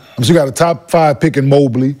 picking. You got a top 5 picking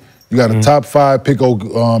Mobley. You got a top 5 pick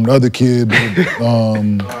the other kid. The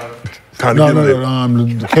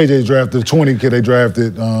KJ drafted, the 20 kid they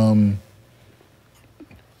drafted,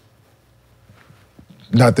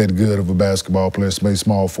 not that good of a basketball player, maybe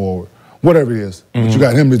small forward, whatever it is. But you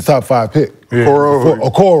got him the top 5 pick. Yeah.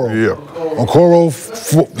 Okoro. Yeah. Okoro,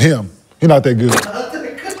 him. He's not that good.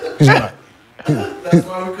 He's not. That's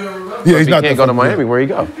why we couldn't remember. Yeah, he's not. He can't go to Miami. Where he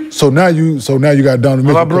go? So now you got Donovan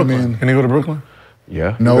Mitchell come in. Can he go to Brooklyn?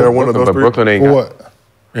 Yeah. No. They're one of those but Brooklyn ain't got. What?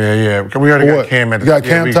 Yeah. We already got Cam at the. You got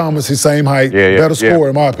Cam Thomas, his same height, better scorer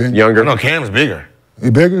in my opinion. Younger. No, Cam's bigger. He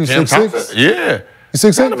bigger? He's 6'6"? Yeah. He's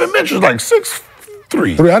 6'6"? Donovan Mitchell's like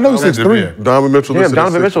 6'3". I know he's 6'3". Donovan Mitchell. Yeah,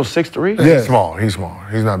 Donovan Mitchell's 6'3". Yeah. He's small.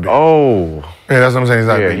 He's not big. Oh. Yeah, that's what I'm saying. He's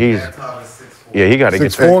not big. He got to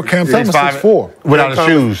get 6'4". Cam Thomas 6'4". Without his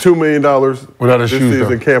shoes. $2 million. Without his shoes. This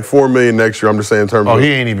season, Cam $4 million next year. I'm just saying in terms of. He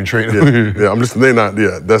ain't even trading. They're not.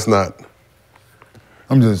 Yeah, that's not.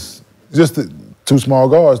 I'm just two small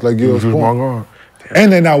guards like Gil's point. Small guard.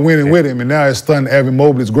 And they're not winning with him, and now it's stunning Evan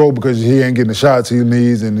Mobley's growth because he ain't getting the shots he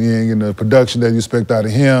needs, and he ain't getting the production that you expect out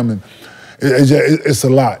of him, and it's a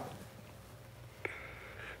lot.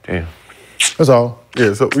 Damn. That's all.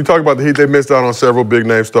 Yeah, so we talk about the Heat. They missed out on several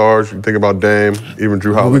big-name stars. You think about Dame, even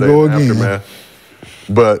Drew Holiday in the aftermath.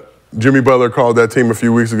 But Jimmy Butler called that team a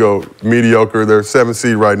few weeks ago mediocre. They're 7th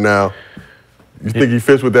seed right now. You think he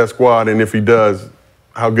fits with that squad? And if he does,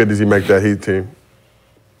 how good does he make that Heat team?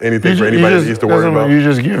 Anything for anybody that needs to worry about? You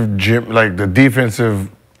just give Jim, like, the defensive,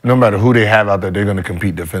 no matter who they have out there, they're going to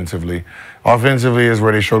compete defensively. Offensively is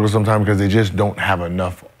where they struggle sometimes because they just don't have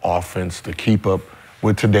enough offense to keep up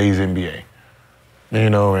with today's NBA. You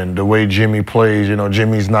know, and the way Jimmy plays, you know,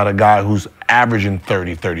 Jimmy's not a guy who's averaging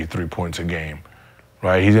 30, 33 points a game,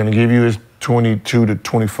 right? He's going to give you his 22 to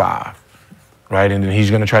 25, right? And then he's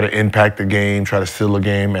going to try to impact the game, try to seal the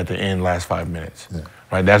game at the end, last 5 minutes,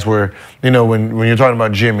 right? That's where, you know, when you're talking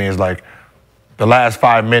about Jimmy, it's like the last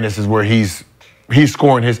 5 minutes is where he's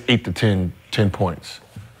scoring his 8 to 10 points.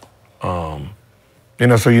 You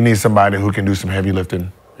know, so you need somebody who can do some heavy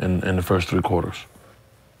lifting in the first 3 quarters.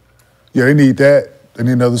 Yeah, they need that. They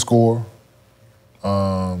need another scorer.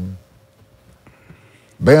 Bam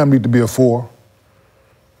need to be a 4.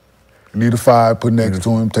 You need a 5, put next to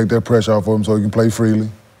him, take that pressure off of him so he can play freely.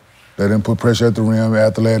 Let him put pressure at the rim,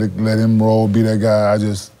 athletic, let him roll, be that guy.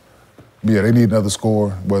 Yeah, they need another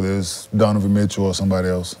scorer, whether it's Donovan Mitchell or somebody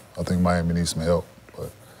else. I think Miami needs some help. But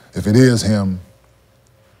if it is him,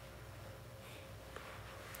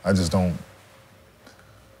 I just don't.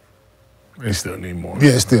 They still need more.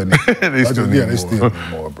 Yeah, they still need more. They still need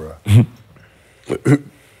more, bro.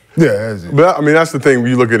 Yeah, but I mean, that's the thing.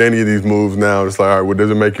 When you look at any of these moves now, it's like, all right, well, does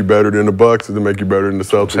it make you better than the Bucks? Does it make you better than the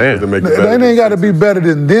Celtics? Does it make you better? It ain't got to be better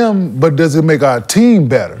than them, but does it make our team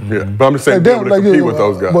better? Yeah, but I'm just saying, be able to compete with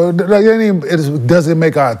those guys. But does it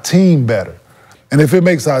make our team better? And if it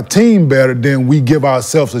makes our team better, then we give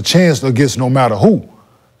ourselves a chance against no matter who.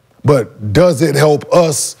 But does it help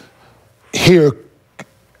us here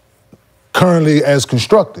currently as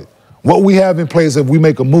constructed? What we have in place, if we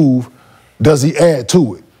make a move, does he add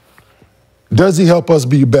to it? Does he help us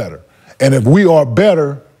be better? And if we are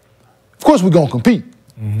better, of course we're going to compete.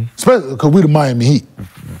 Especially because we're the Miami Heat.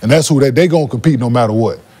 And that's who they going to compete no matter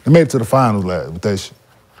what. They made it to the finals last with that shit.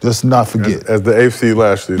 Let's not forget. As the AFC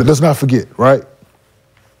last season. Let's not forget, right?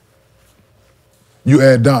 You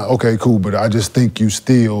add Don, okay, cool, but I just think you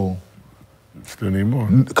still need more.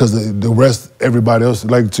 Because the rest, everybody else,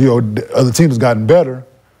 like to your other team has gotten better,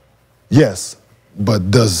 yes.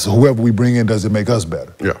 But does whoever we bring in, does it make us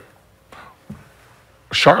better? Yeah.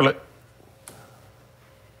 Charlotte.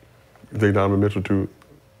 You think Donovan Mitchell to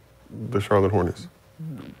the Charlotte Hornets?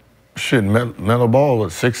 Shit, Melo Ball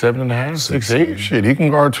at 6'7.5", 6'8". Shit, he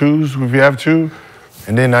can guard 2s if you have to.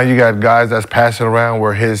 And then now you got guys that's passing around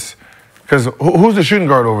where because who's the shooting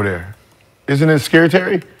guard over there? Isn't it Scary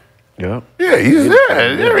Terry? Yeah. Yeah, he's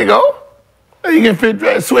there. There we go. You can fit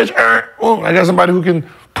that switch. Oh, I got somebody who can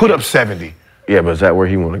put up 70. Yeah, but is that where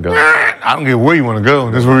he want to go? I don't care where you want to go.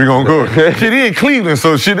 That's where we're going to go. Shit, he in Cleveland,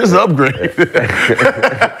 so shit, this is an upgrade.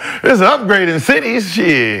 This is an upgrade in cities,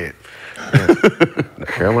 shit.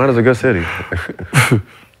 Carolina's a good city.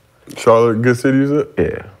 Charlotte, good city, is it?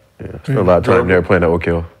 Yeah. Spent a lot of time there playing at Oak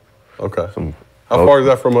Hill. Okay. How far is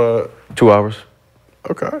that from 2 hours.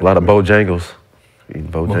 Okay. A lot of Bojangles. Eating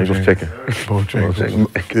Bojangles chicken. Bojangles.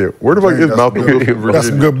 Yeah. Where the fuck is Malcolm Wilson? That's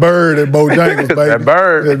some good bird at Bojangles, baby. That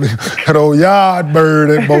bird. That old yard bird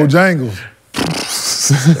at Bojangles.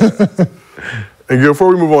 And Gil, before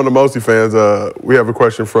we move on to MostlyFans, we have a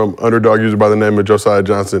question from underdog user by the name of Josiah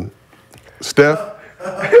Johnson. Steph?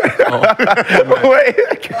 Wait.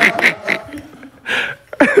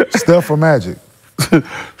 Steph or Magic?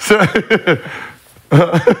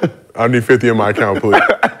 I need 50 in my account, please.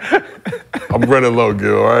 I'm running low,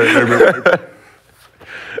 Gil, all right?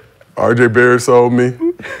 RJ Barrett sold me.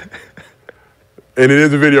 And it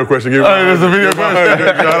is a video question. It is a video question.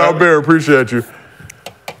 Shout out Barrett, appreciate you.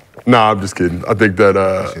 Nah, I'm just kidding. I think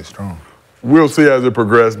that shit's strong. We'll see as it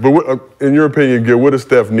progresses. But in your opinion, Gil, what does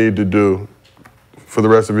Steph need to do for the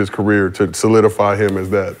rest of his career to solidify him as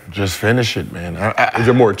that? Just finish it, man. Is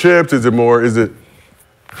it more chips? Is it more? There's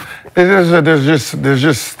just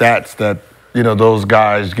stats that, you know, those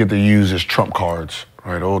guys get to use as trump cards,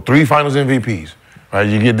 right? Oh, 3 Finals MVPs, right?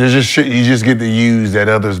 There's just shit you just get to use that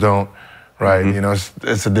others don't, right? You know,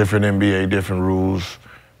 it's a different NBA, different rules,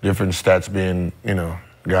 different stats being, you know,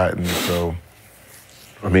 gotten. So,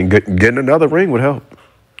 I mean, getting another ring would help.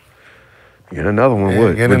 Getting another one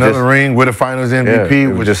would. Getting another ring with a Finals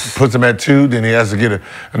MVP, which just puts him at 2. Then he has to get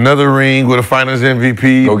another ring with a Finals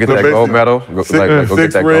MVP. Go get that gold medal. Go get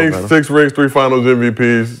that gold medal. 6 rings, 3 Finals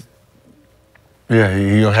MVPs. Yeah,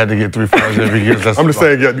 he had to get 3 Finals MVPs. I'm just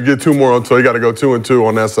saying, you get 2 more on, so you got to go 2 and 2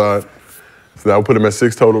 on that side. So that would put him at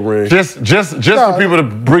 6 total rings. Just for people to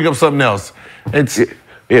bring up something else. It's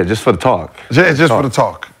yeah, just for the talk. It's just for the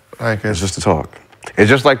talk. Like it's just the talk. It's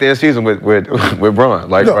just like the end season with Bron.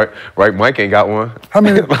 Like right, Mike ain't got one. How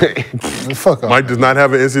many? Fuck off. Mike does not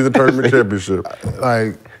have an in-season tournament championship.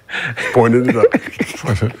 Like pointed it out.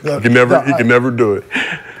 He can never do it.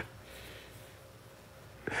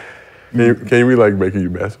 Can we like making you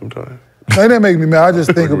mad sometimes? They didn't make me mad. I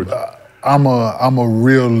just think I'm a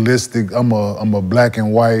realistic. I'm a black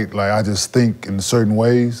and white. Like I just think in certain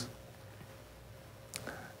ways.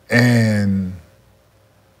 And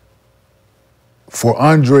for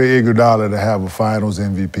Andre Iguodala to have a Finals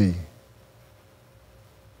MVP.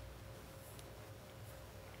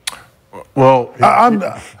 Well,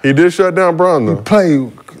 he did shut down Bron though.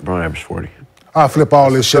 Bron averaged 40. I'll flip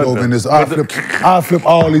all this shit over in this. I'll flip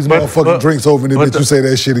all these motherfucking drinks over in this bitch. You say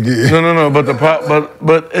that shit again. No.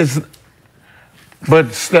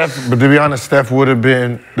 But Steph. But to be honest, Steph would have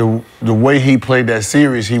been the way he played that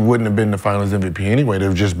series. He wouldn't have been the Finals MVP anyway. It would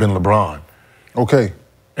have just been LeBron. Okay.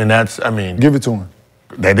 And that's, I mean, give it to him.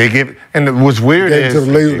 They give, and what's weird is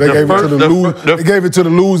they gave it to the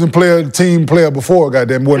losing player, team player before.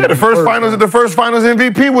 Goddamn, the first Finals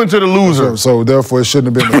MVP went to the loser. So therefore, it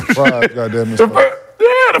shouldn't have been a surprise. Goddamn.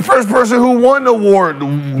 The first person who won the award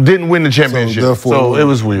didn't win the championship. So it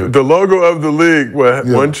was weird. The logo of the league,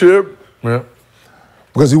 one chip. Yeah.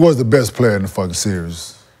 Because he was the best player in the fucking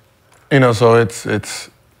series. You know, so it's.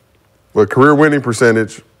 But career winning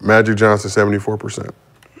percentage, Magic Johnson 74%.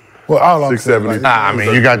 Well, all I'm 670. I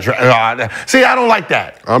mean, you got. See, I don't like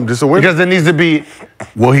that. I'm just a winner. Because it needs to be.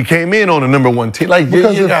 Well, he came in on the #1 team. Like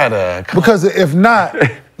you gotta. Because if not,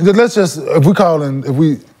 let's just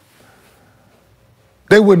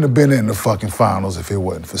they wouldn't have been in the fucking finals if it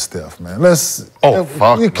wasn't for Steph, man.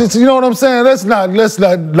 Fuck. Because you know what I'm saying? Let's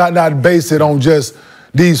not base it on just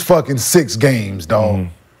these fucking 6 games, dog.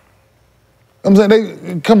 Mm-hmm. I'm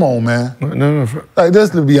saying, come on, man. No. Like,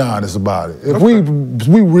 let's be honest about it. If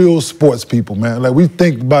we real sports people, man. Like, we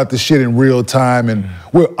think about the shit in real time and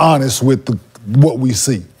we're honest with what we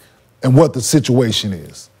see and what the situation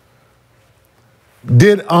is.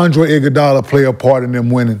 Did Andre Iguodala play a part in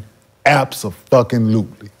them winning?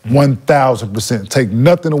 Abso-fucking-lutely. 1,000%. Take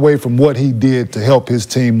nothing away from what he did to help his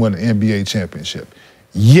team win an NBA championship.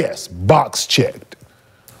 Yes, box checked.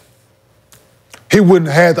 He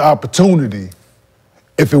wouldn't have had the opportunity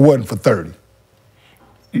if it wasn't for 30.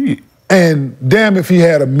 And damn if he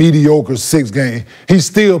had a mediocre 6 game, he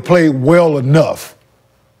still played well enough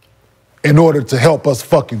in order to help us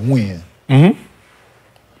fucking win. Mm-hmm.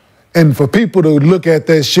 And for people to look at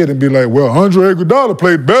that shit and be like, well, Andre Iguodala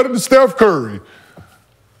played better than Steph Curry.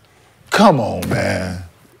 Come on, man.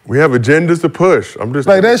 We have agendas to push. I'm just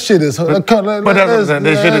like that shit is. But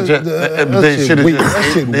they should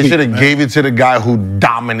have gave it to the guy who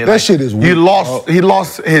dominated. That shit is weak. He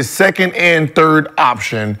lost his second and third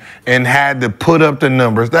option and had to put up the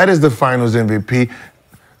numbers. That is the Finals MVP.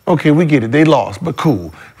 Okay, we get it. They lost, but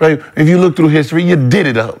cool, right? If you look through history, you did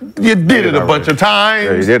it a bunch of times.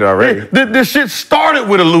 Yeah, you did it already. This shit started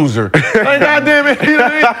with a loser. Like, goddamn it, you know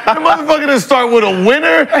what I mean? The motherfucker didn't start with a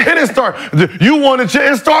winner. It didn't start. You won it.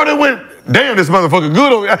 It started with, damn, this motherfucker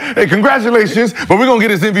good over here. Hey, congratulations, but we're gonna get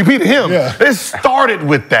this MVP to him. Yeah. It started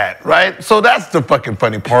with that, right? So that's the fucking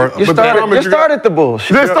funny part. You started the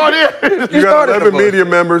bullshit. You started. You got 11 media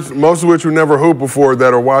members, most of which who never hooped before,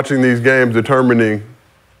 that are watching these games, determining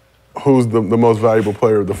who's the most valuable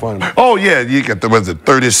player of the final. Oh, yeah, you got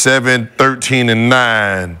 37, 13, and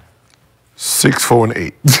 9, 6, 4, and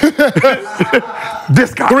 8.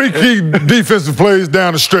 This guy. 3 key defensive plays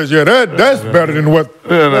down the stretch. Yeah, that's better than what.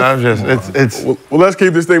 I'm just, it's. Well, let's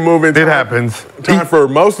keep this thing moving. It happens. Time for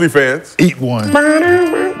Mostly Fans. Eat one.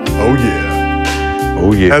 Oh, yeah.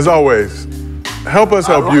 Oh, yeah. As always, help us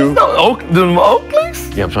help you. The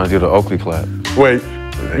Oakleys? Yeah, I'm trying to do the Oakley clap. Wait.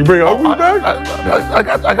 You bring Oakley back? I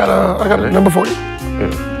got a number for you.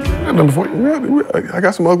 Yeah. I got a number for you. I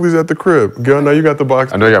got some Oakleys at the crib. Girl, now you got the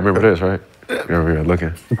box. I know y'all remember this, right? You remember here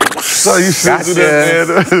looking. So you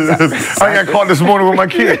gotcha. I got caught this morning with my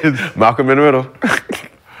kids. Malcolm in the middle.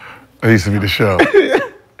 That used to be the show.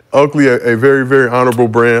 Oakley, a very, very honorable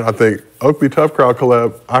brand. I think Oakley Tough Crowd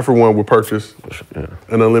collab, I for one would purchase an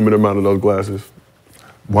unlimited amount of those glasses.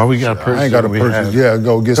 Why we got to purchase? I ain't got to purchase. Yeah,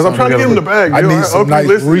 go get some. Because I'm trying to give him the bag. I need some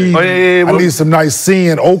nice reading. I need some nice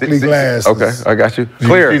seeing Oakley glasses. Okay, I got you.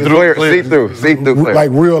 Clear, see-through.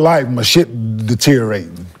 Like real life, my shit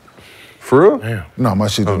deteriorating. For real? Yeah. No, my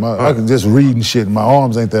shit, I can just reading shit. My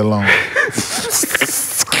arms ain't that long.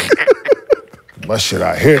 My shit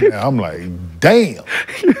out here now, I'm like, damn.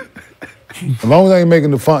 As long as I ain't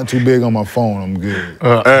making the font too big on my phone, I'm good.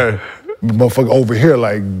 Hey, Motherfucker over here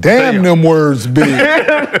like, damn, them words big.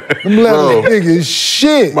 Them letters big as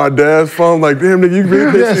shit. My dad's phone, like, damn, nigga, you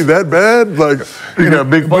really can't see that bad? Like, you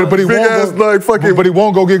got big phone. But he big won't ass, go, like, fucking. But he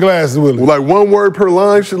won't go get glasses with it. Like, one word per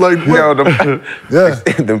line, shit, like,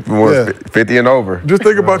 them ones 50 and over. Just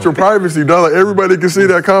think about your privacy, dog. Like, everybody can see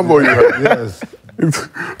that combo you have. Yes.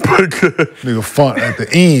 But good. Nigga font at the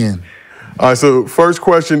end. All right, so first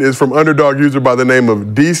question is from underdog user by the name of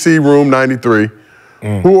DC Room 93.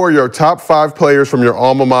 Who are your top 5 players from your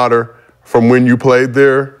alma mater from when you played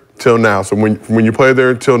there till now? So when you played there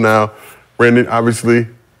until now, Brandon, obviously,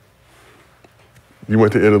 you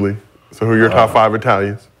went to Italy. So who are your top 5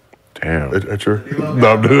 Italians? Damn. At your, no,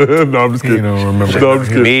 I'm just kidding. You don't remember. No, I'm just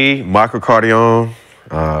kidding. Me, Michael Cardion.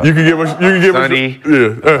 You can give us. Sonny,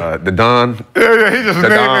 Yeah. the Don. Yeah, he just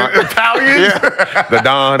named it Italians. Yeah. The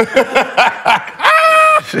Don.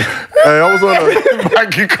 Hey, I was on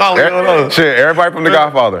a. Shit, everybody from The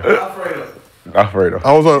Godfather. Alfredo.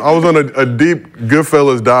 I was on a deep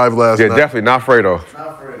Goodfellas dive last night. Yeah, definitely not Fredo.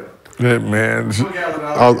 Yeah, man.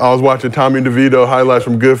 I was watching Tommy DeVito highlights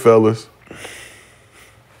from Goodfellas.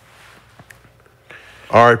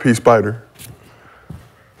 R.I.P. Spider.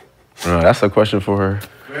 That's a question for her.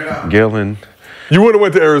 Gil and... You would have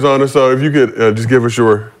went to Arizona, so if you could just give us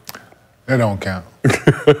your... That don't count.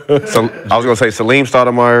 So, I was going to say Salim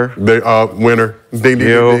Stoudemire. Winner. Ding, ding,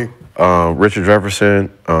 Gil, ding, ding. Richard Jefferson,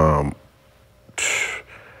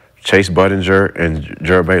 Chase Budinger, and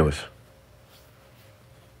Jared Bayless.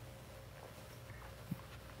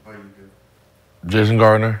 Jason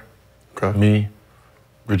Gardner. Okay. Me.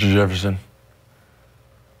 Richard Jefferson.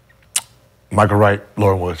 Michael Wright,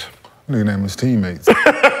 Lauren Woods. Nigga name his teammates.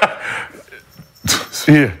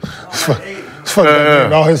 Yeah.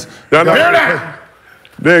 All his.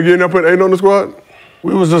 Damn, you end up putting 8 on the squad?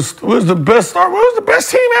 We was the best start. We was the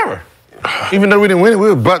best team ever. Even though we didn't win it,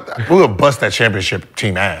 we would bust that championship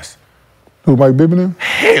team ass. Who, Mike Bibby?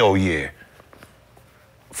 Hell yeah.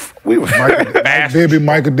 We were Mike Bibby,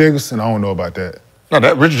 Michael Dickerson. I don't know about that. No,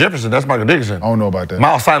 that Richard Jefferson, that's Michael Dickerson. I don't know about that.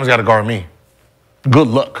 Miles Simon's got to guard me. Good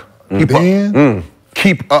luck. Keep up.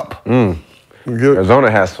 Keep up. Arizona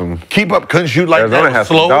has some... Keep up. Couldn't shoot like Arizona that. has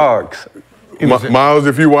Slow. some dogs. Miles,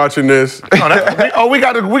 if you're watching this... we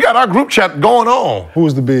got our group chat going on. Who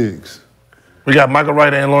was the bigs? We got Michael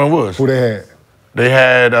Wright and Lauren Woods. Who they had? They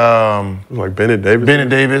had... like Bennett Davis? Bennett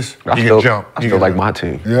Davis. I You still, can jump. I still like my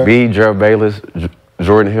team. Yeah. B, Jared Bayless,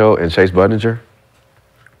 Jordan Hill, and Chase Budinger.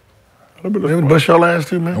 They would bust your ass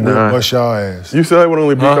too, man. And we'll bust y'all ass. You said I would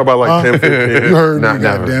only beat y'all by like 10, 15. You heard Nah, me,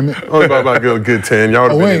 never. goddammit. Only by about a good 10.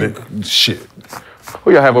 Y'all would have been in it. Shit.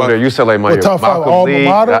 Who y'all have over there? UCLA, my What, top 5 Malcolm alma Lee,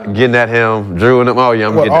 mater? getting at him, Drew and them. Oh, yeah,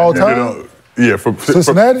 I'm What, getting all at them. time? Yeah,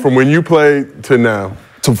 Cincinnati? from when you played to now.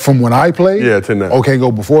 From when I played? Yeah, to now. Okay,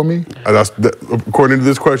 go before me? According to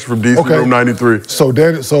this question from DC Room 93.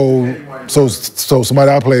 So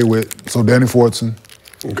somebody I played with, so Danny Fortson,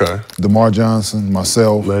 Okay. DeMar Johnson,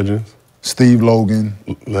 myself, Legends. Steve Logan,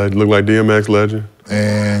 Look like DMX legend.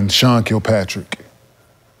 and Sean Kilpatrick.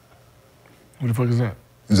 Who the fuck is that?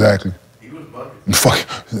 Exactly. He was bugging. Fuck,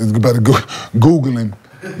 you better Google him.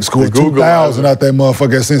 He scored Google 2,000 out that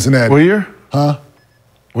motherfucker at Cincinnati. What year? Huh?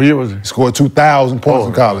 What year was he? He scored 2,000 points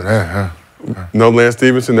in college. No Lance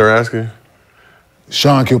Stevenson, they're asking.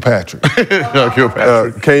 Sean Kilpatrick.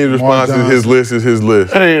 Kane's response is his list is his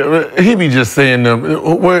list. Hey, he be just saying them.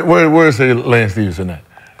 Where's Lance Stevenson at?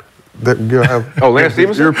 Lance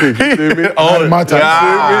Stevenson? Your pick. You see me? Not my type.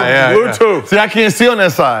 Bluetooth. See, I can't see on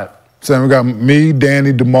that side. So we got me,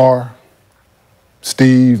 Danny, DeMar,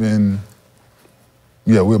 Steve, and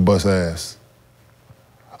yeah, we'll bust ass.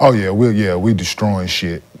 Oh yeah, we destroying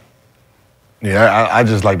shit. Yeah, I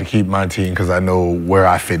just like to keep my team because I know where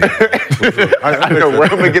I fit in. I know where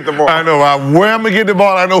I'm going to get the ball. I know where I'm going to get the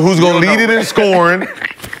ball. I know who's going to lead it in scoring.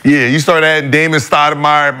 Yeah, you start adding Damon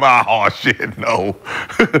Stoudemire, oh, shit, no.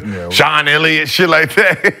 Yeah, Sean Elliott, shit like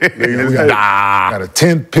that. We got a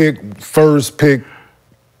 10th pick, first pick,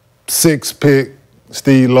 6th pick,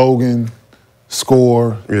 Steve Logan,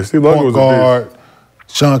 score. Yeah, Steve Logan was guard.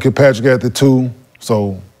 Sean Kilpatrick at the 2.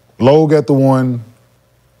 So Logan at the 1,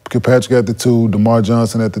 Kilpatrick at the 2, DeMar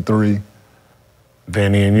Johnson at the 3.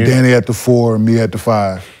 Danny and you? Danny at the 4, and me at the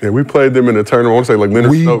 5. Yeah, we played them in the tournament. I want to say like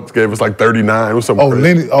Leonard Stokes gave us like 39 or something.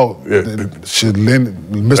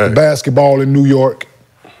 Mr. Basketball in New York.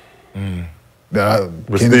 But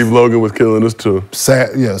Steve Logan was killing us too.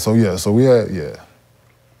 So we had,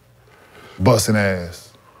 busting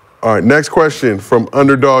ass. All right, next question from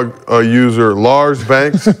underdog user Lars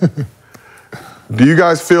Banks. Do you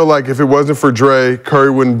guys feel like if it wasn't for Dre,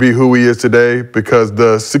 Curry wouldn't be who he is today because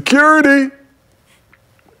the security?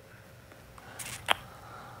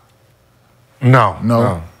 No.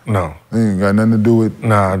 No. It ain't got nothing to do with.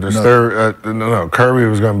 Nah, no. Curry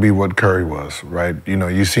was going to be what Curry was, right? You know,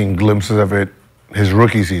 you've seen glimpses of it his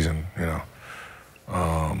rookie season, you know.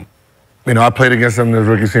 I played against him in his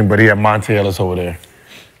rookie season, but he had Monte Ellis over there.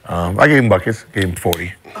 I gave him buckets, gave him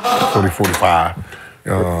 40, 45.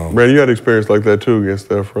 Man, you had experience like that too against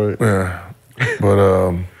Steph, right? Yeah.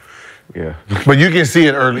 But But you can see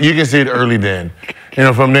it early. You can see it early then.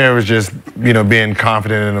 From there it was just, being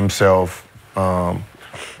confident in himself.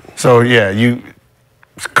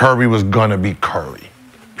 Curry was gonna be Curry,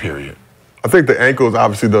 period. I think the ankles,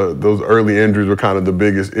 obviously, those early injuries were kind of the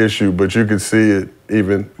biggest issue, but you could see it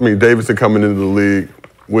even. Davidson coming into the league,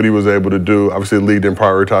 what he was able to do. Obviously, the league didn't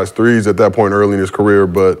prioritize threes at that point early in his career,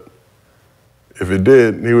 but if it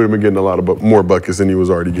did, he would have been getting a lot of more buckets than he was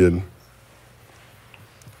already getting.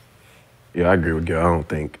 Yeah, I agree with Gil. I don't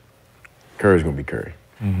think Curry's going to be Curry.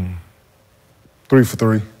 3 for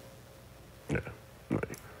 3. Yeah.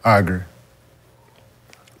 I agree.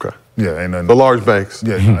 Okay. Yeah, ain't nothing. The large banks.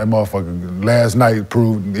 Yeah, that motherfucker last night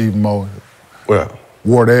proved even more. Well,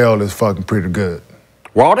 Wardell is fucking pretty good.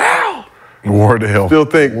 Wardell! Still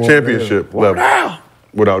think championship level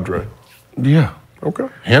without Dre. Yeah. Okay.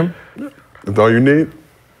 Him? Yeah. That's all you need?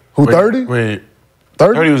 Who, 30? Wait.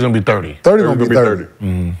 30? 30 was going to be 30. 30 going to be 30.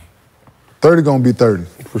 30 going to be 30.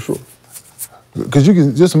 For sure. Because you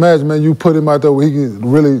can just imagine, man, you put him out there where he can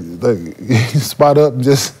really, he can spot up and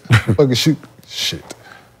just fucking shoot. Shit.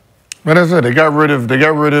 Man, that's it. They got rid of the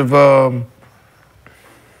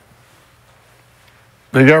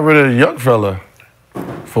young fella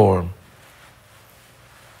for him.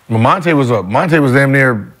 Monte was up. Monte was damn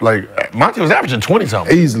near, Monte was averaging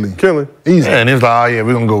 20-something. Easily. Killing. Easily. Yeah, and it's like,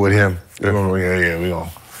 we're going to go with him. We're going to.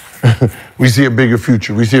 We see a bigger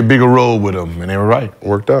future. We see a bigger role with him, and they were right.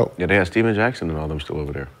 Worked out. Yeah, they had Steven Jackson and all them still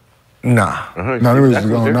over there. Nah. No, they was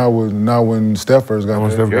going now when Steph first got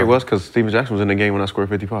there. Yeah, it was because Steven Jackson was in the game when I scored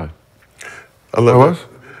 55. I love it.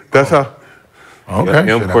 That's how. Okay.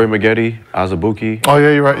 Him, Corey Maggette, Azubuike. Oh,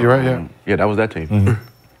 yeah, you're right, yeah. Yeah, that was that team.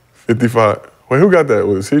 55. Wait, who got that?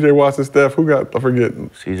 Was it C.J. Watson, Steph? Who got? I forget.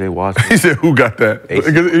 C.J. Watson. He said, "Who got that?"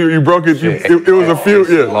 Because you broke it. It was a few.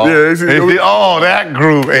 Yeah. That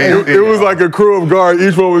group. It was like a crew of guards.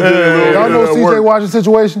 Each one was doing a little. Y'all know C.J. Watson's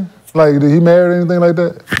situation? Like, did he marry or anything like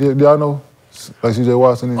that? Do y'all know? Like C.J.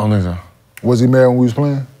 Watson? I don't think so. Was he married when we was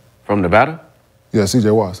playing? From Nevada? Yeah,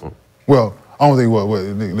 C.J. Watson. Well, I don't think he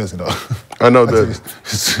was. Listen, though. I know that.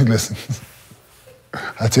 Listen.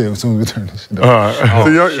 I tell you as soon as we turn this shit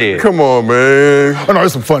shit. Come on, man. Oh, no,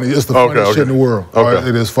 it's the funniest shit in the world. Okay. Right?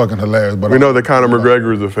 It is fucking hilarious. But we know that Conor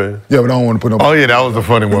McGregor is a fan. Yeah, but I don't want to put no. Oh, yeah, that was the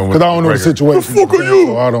funny one. Because I don't know the situation. Who the fuck are you?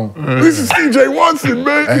 So I don't. This is C.J. Watson,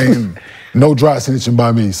 man. Ain't no dry snitching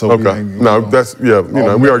by me. So okay. That's, we are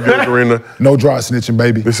good, Karina. No dry snitching,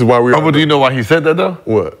 baby. This is why we are. Oh, but do you know why he said that, though?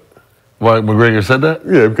 What? Why McGregor said that?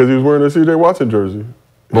 Yeah, because he was wearing a C.J. Watson jersey.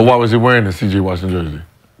 But why was he wearing the C.J. Watson jersey?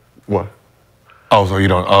 Why? Oh, so you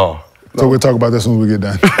don't, So we'll talk about that as soon as we get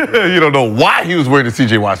done. You don't know why he was wearing the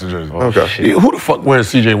C.J. Watson jersey. Okay. Who the fuck wears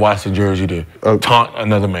C.J. Watson jersey to taunt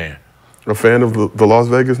another man? A fan of the Las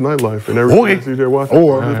Vegas nightlife and everything. C.J. Watson.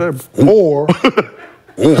 Or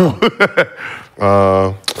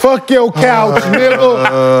fuck your couch, nigga.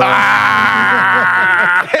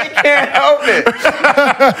 He can't help it.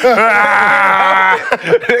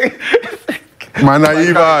 My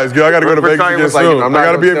naive eyes. Girl, I got to go to Vegas again soon. I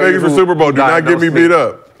got to be in Vegas for Super Bowl. Do not get me beat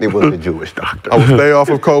up. It was the Jewish doctor. I will stay off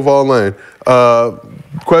of Koval Lane.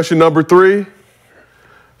 Question number 3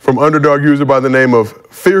 from underdog user by the name of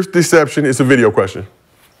Fierce Deception. It's a video question.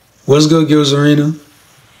 What's good, Gills Arena?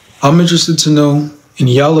 I'm interested to know, in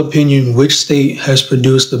y'all opinion, which state has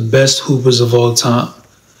produced the best hoopers of all time?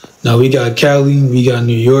 Now, we got Cali, we got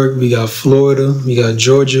New York, we got Florida, we got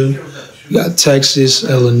Georgia, we got Texas,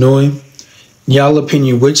 Illinois. In y'all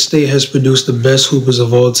opinion, which state has produced the best hoopers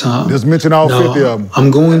of all time? Just mention all 50 of them.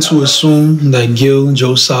 I'm going to assume that Gil,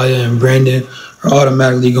 Josiah, and Brandon are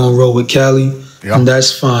automatically going to roll with Cali, and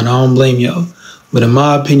that's fine. I don't blame y'all. But in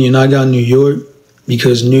my opinion, I got New York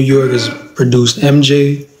because New York has produced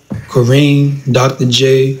MJ, Kareem, Dr.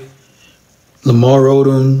 J, Lamar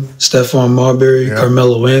Odom, Stephon Marbury,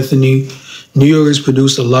 Carmelo Anthony. New York has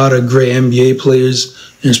produced a lot of great NBA players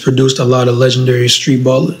and has produced a lot of legendary street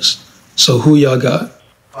ballers. So who y'all got?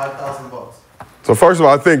 $5,000. So first of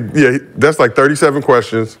all, I think, that's like 37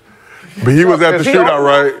 questions. But he was at the shootout,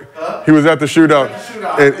 right? He was at the shootout.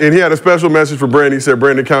 And he had a special message for Brandon. He said,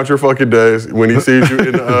 Brandon, count your fucking days. When he sees you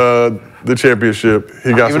in the championship,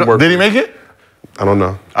 he got some work. Did he make it? I don't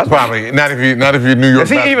know. Probably. Not if you're New York. Is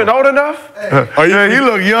he even old enough? Yeah, he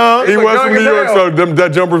looked young. He was from New York, so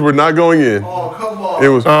that jumpers were not going in. Oh, come on. It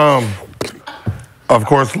was. Of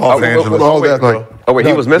course, Los Angeles. All that, though. Oh, wait,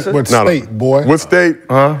 he was missing? What No, no. state, boy? What state?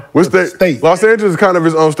 Huh? What state? Los Angeles is kind of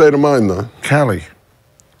his own state of mind, though. Cali.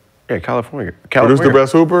 Yeah, California. Produce the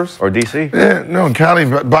best hoopers? Or DC? Yeah, no, Cali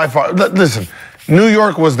by far. Listen, New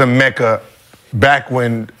York was the mecca back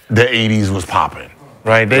when the 80s was popping,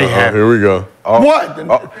 right? They had. Here we go. What?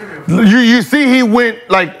 You see, he went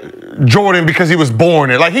like Jordan because he was born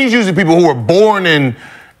there. Like he's usually people who were born in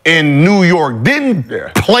New York, didn't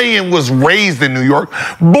play and was raised in New York,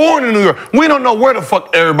 born in New York. We don't know where the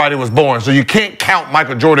fuck everybody was born, so you can't count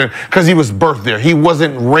Michael Jordan because he was birthed there. He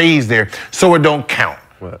wasn't raised there, so it don't count,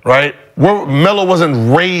 right? Melo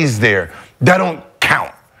wasn't raised there. That don't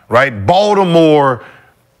count, right? Baltimore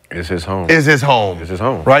is his home. Is his home. Is his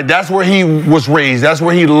home. Right? That's where he was raised. That's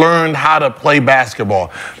where he learned how to play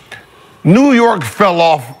basketball. New York fell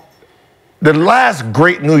off. The last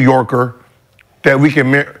great New Yorker that we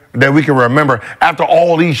can remember after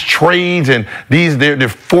all these trades and they're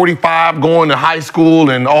 45 going to high school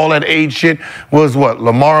and all that age shit was what?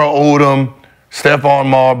 Lamar Odom, Stephon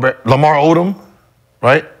Marbury, Lamar Odom,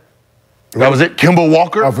 right? That was it. Kimba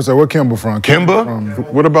Walker. Officer, where Kimba from?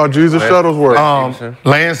 Kimba. What about Jesus Shuttlesworth?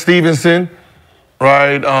 Lance Stevenson,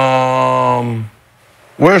 right?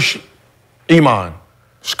 Where's Iman?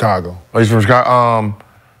 Chicago. Oh, he's from Chicago.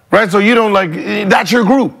 Right, so you don't like, that's your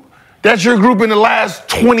group. That's your group in the last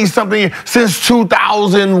 20-something years. Since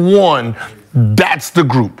 2001, that's the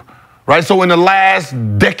group. Right, so in the last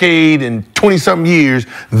decade and 20-something years,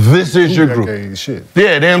 this is your group. Shit.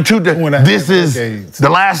 Yeah, damn this is the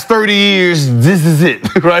last 30 years, this is it,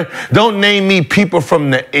 right? Don't name me people from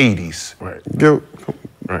the 80s. Right.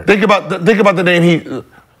 Think about the name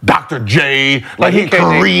Dr. J, like he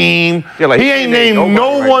Kareem. He ain't named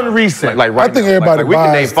no one recent. Like right I think now. everybody we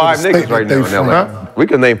can name buys 5 to the niggas state right that now they in LA. from. We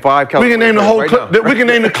can name 5 California. We can name the whole right we can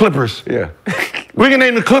name the Clippers. Yeah. We can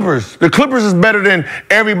name the Clippers. The Clippers is better than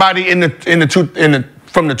everybody from the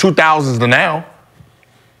 2000s to now.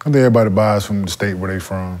 I think everybody buys from the state where they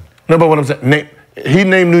from. No, but what I'm saying, he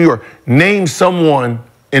named New York. Name someone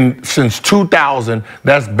since 2000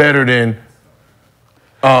 that's better than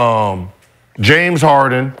James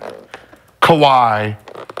Harden, Kawhi,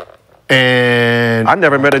 and I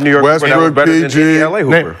never met a New York hooper that was better than any LA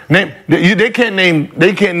hooper. They can't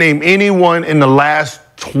name anyone in the last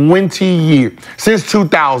 20 years since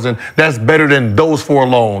 2000 that's better than those 4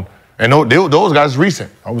 alone. And those guys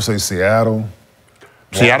recent. I would say Seattle.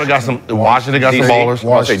 Seattle got some. Washington got some ballers.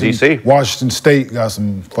 Washington State got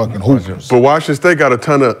some fucking hoopers. But Washington State got a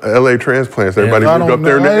ton of LA transplants. Everybody moved up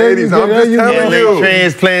there in the 80s. I'm just telling you.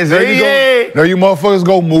 Transplants. There you motherfuckers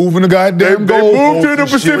go move in the goddamn goalposts. They moved to the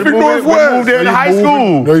Pacific Northwest. Moved there to high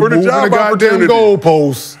school for the job opportunity.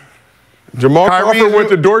 Goalposts. Jamal Crawford went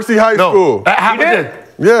to Dorsey High School. How did?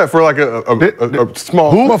 Yeah, for like a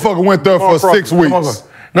small. Who motherfucker went there for 6 weeks?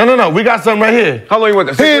 No. We got something right here. How long you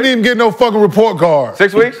went there? He didn't even get no fucking report card.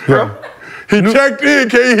 6 weeks? Yeah. He checked in,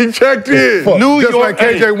 K. He checked in. Just like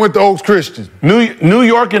KJ went to Oaks Christian. New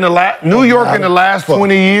York in the last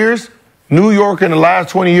 20 years. New York in the last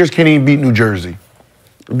 20 years can't even beat New Jersey.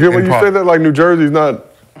 When you say that, like New Jersey's not.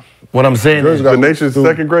 What I'm saying is the nation's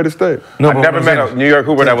second greatest state. No, I've never met a New York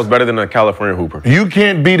hooper that was better than a California hooper. You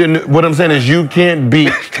can't beat what I'm saying is you can't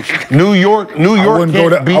beat New York. I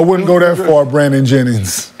wouldn't go that far, Brandon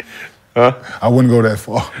Jennings. Huh? I wouldn't go that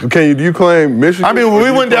far. Okay, do you claim Michigan? I mean, when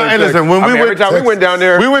we went down. Hey, listen, every time we went down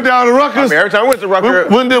there, we went down to Rutgers. Every time we went to Rutgers,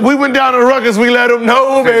 when we went down to Rutgers, we let them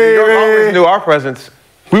know, baby. New York always knew our presence.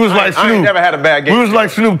 We was like Snoop. I ain't never had a bad game. We was like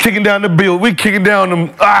Snoop kicking down the bill. We kicking down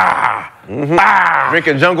them.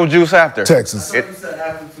 Drinking jungle juice after. Texas.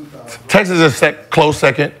 Texas is close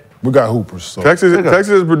second. We got hoopers. So. Texas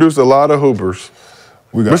has produced a lot of hoopers.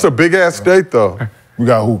 It's a big ass state though. We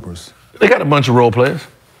got hoopers. They got a bunch of role players.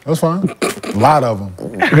 That's fine. A lot of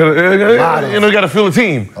them. You got to fill a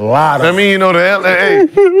team. A lot of them. I mean, hey,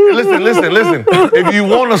 listen. If you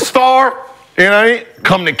want a star,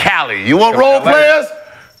 come to Cali. You want role players?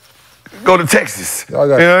 Go to Texas.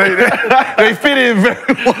 They fit in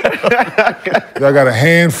very well. Y'all got a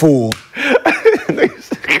handful.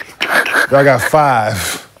 Y'all got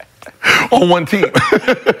 5. On one team.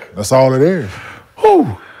 That's all it is.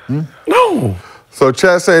 Who? No. So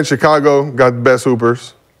Chad saying Chicago got the best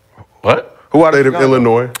hoopers. What? Who out of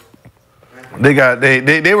Illinois? They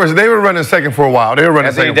were running second for a while. They were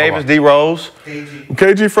running second for a while. Davis, D. Rose.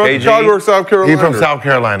 KG from Chicago or South Carolina? He from South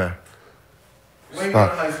Carolina.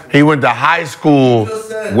 He went to high school.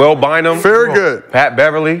 Will Bynum. Very good. Pat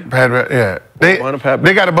Beverly. They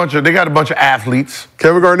got a bunch of athletes.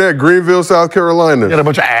 Kevin Garnett, Greenville, South Carolina. Got a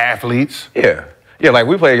bunch of athletes. Yeah, like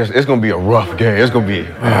we play against, it's going to be a rough game. It's going to be.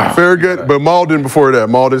 Very good. But Malden before that.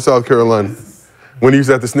 Malden, South Carolina. When he used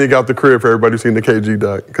to have to sneak out the crib for everybody who seen the KG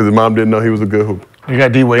dunk, because his mom didn't know he was a good hooper. You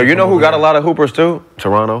got D-Wade. You know who got a lot of hoopers too?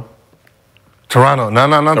 Toronto. Toronto. No.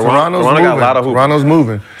 Toronto's Toronto moving. got a lot of hoopers. Toronto's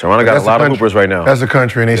moving. Toronto got a lot of hoopers right now. That's a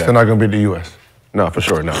country, and they still not going to beat the U.S. No, for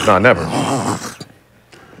sure. No, never.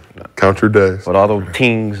 Count your days. But all those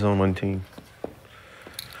teams on one team.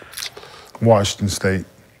 Washington State,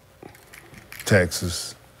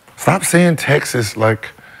 Texas. Stop saying Texas like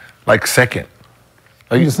second.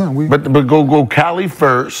 Like, we but go Cali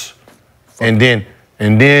first, and then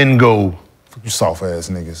go. You soft ass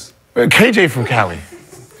niggas. KJ from Cali.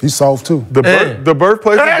 He's soft too. The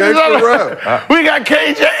birthplace of gangster rap. We got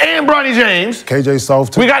KJ and Bronny James. KJ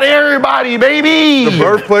soft too. We got everybody, baby. The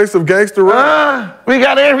birthplace of gangster rap. We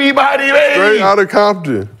got everybody, baby. Straight out of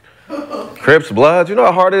Compton. Crips, Bloods. You know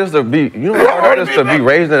how hard it is to be. You know how hard it is to be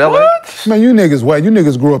raised in LA. What? Man, you niggas white. You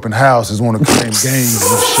niggas grew up in houses, want to claim gangs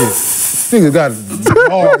and shit. Niggas got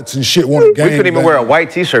hearts and shit, want to gang. We couldn't even wear a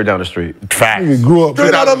white T-shirt down the street. Fact. Niggas grew up.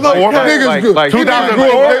 Straight out of Lake Niggas grew up.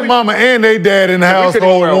 Their mama and their dad in the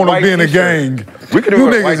household want to be in a gang. We could You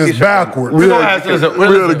niggas is backward. We're gonna ask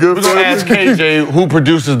KJ who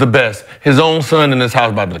produces the best. His own son in his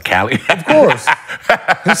house by the Cali. Of course.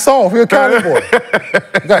 He's soft. He's a Cali boy.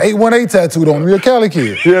 He got 818 tattooed on him. He's a Cali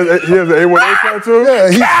kid. He has an 818 tattoo?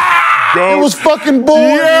 Yeah, he was fucking born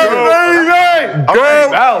here.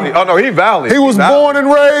 Valley. Oh no, he Valley. He was born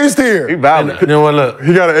and raised here. He Valley. You know what? Look,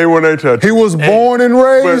 He got an 818 tattoo. He was born and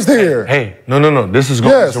raised here. Hey, no. This is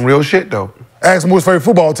going to be some real shit though. Ask him what his favorite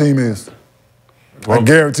football team is. I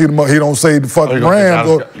guarantee he don't say the fucking Rams.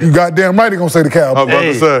 Or you goddamn right he gonna say the Cowboys. I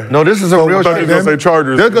was about to say. No, this is a real I thought he shit. was gonna say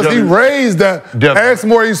Chargers. Just because he raised that. Ask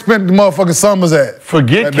him where he spent the motherfucking summers at.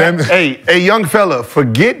 Forget hey, young fella,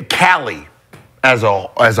 forget Cali as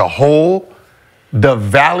a whole. The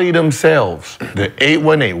Valley themselves, the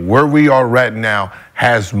 818, where we are right now,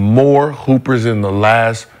 has more hoopers in the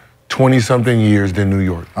last 20-something years than New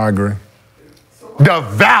York. I agree. The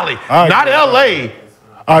Valley, not LA.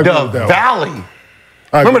 The Valley.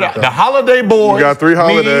 Remember the Holiday Boys. You got 3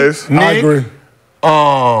 holidays. Me, Nick, I agree.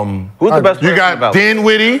 Who's the best? You got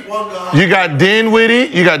Dinwiddie. You got Dinwiddie.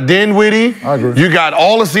 You got Dinwiddie. I agree. You got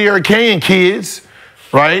all the Sierra Kane kids,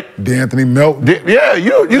 right? D'Anthony Melton. Yeah,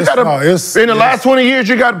 you got in the last 20 years,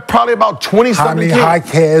 you got probably about 20-something kids.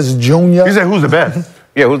 High-Caz Jr. You said who's the best?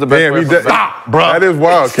 Yeah, who's the best? Damn, Stop, bro. That is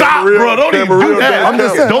wild. Stop, bro. Don't even do that. I'm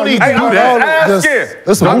just saying. Don't even Hey, do I'm that. just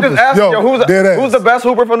asking. I'm just asking you, who's the best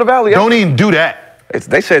hooper from the Valley? Don't even do that.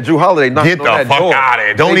 They said Drew Holiday knocking on that door. Get the fuck out of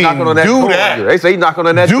here. Don't even do that. They say he knocking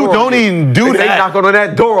on that door. Dude, don't even do that. They knocking on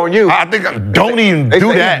that door on you. I think, don't even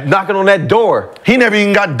do that. Knocking on that door. He never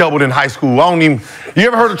even got doubled in high school. You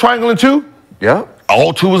ever heard of triangle and two? Yeah.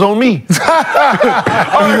 All 2 was on me. Come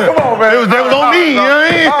on, man. They was on me, you know what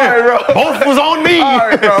I mean? All right, bro. Both was on me. All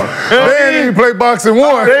right, bro. They didn't even play boxing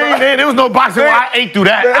one. There was no boxing one. I ate through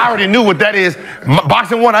that. I already knew what that is.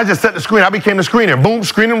 Boxing one, I just set the screen. I became the screener. Boom,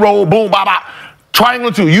 screen and roll, boom, bye, bye.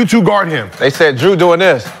 Triangle 2, you 2 guard him. They said Drew doing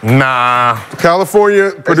this. Nah.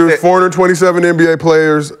 California produced 427 NBA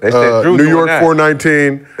players. They said Drew New York, that.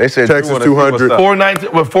 419. They said Texas, Drew 200.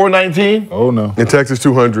 419? Oh, no. And Texas,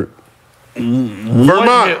 200.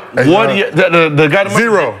 Vermont. One year, the guy that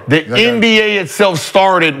 0. The NBA itself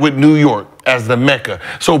started with New York as the Mecca.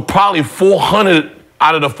 So probably 400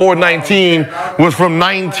 out of the 419 was from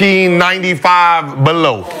 1995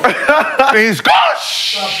 below.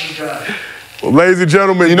 Ladies and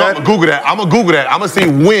gentlemen, I'm gonna Google that. I'm gonna see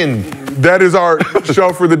when. That is our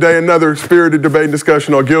show for the day. Another spirited debate and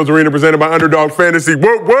discussion on Gil's Arena presented by Underdog Fantasy.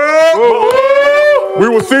 Whoop, whoop. We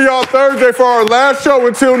will see y'all Thursday for our last show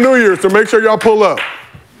until New Year's, so make sure y'all pull up.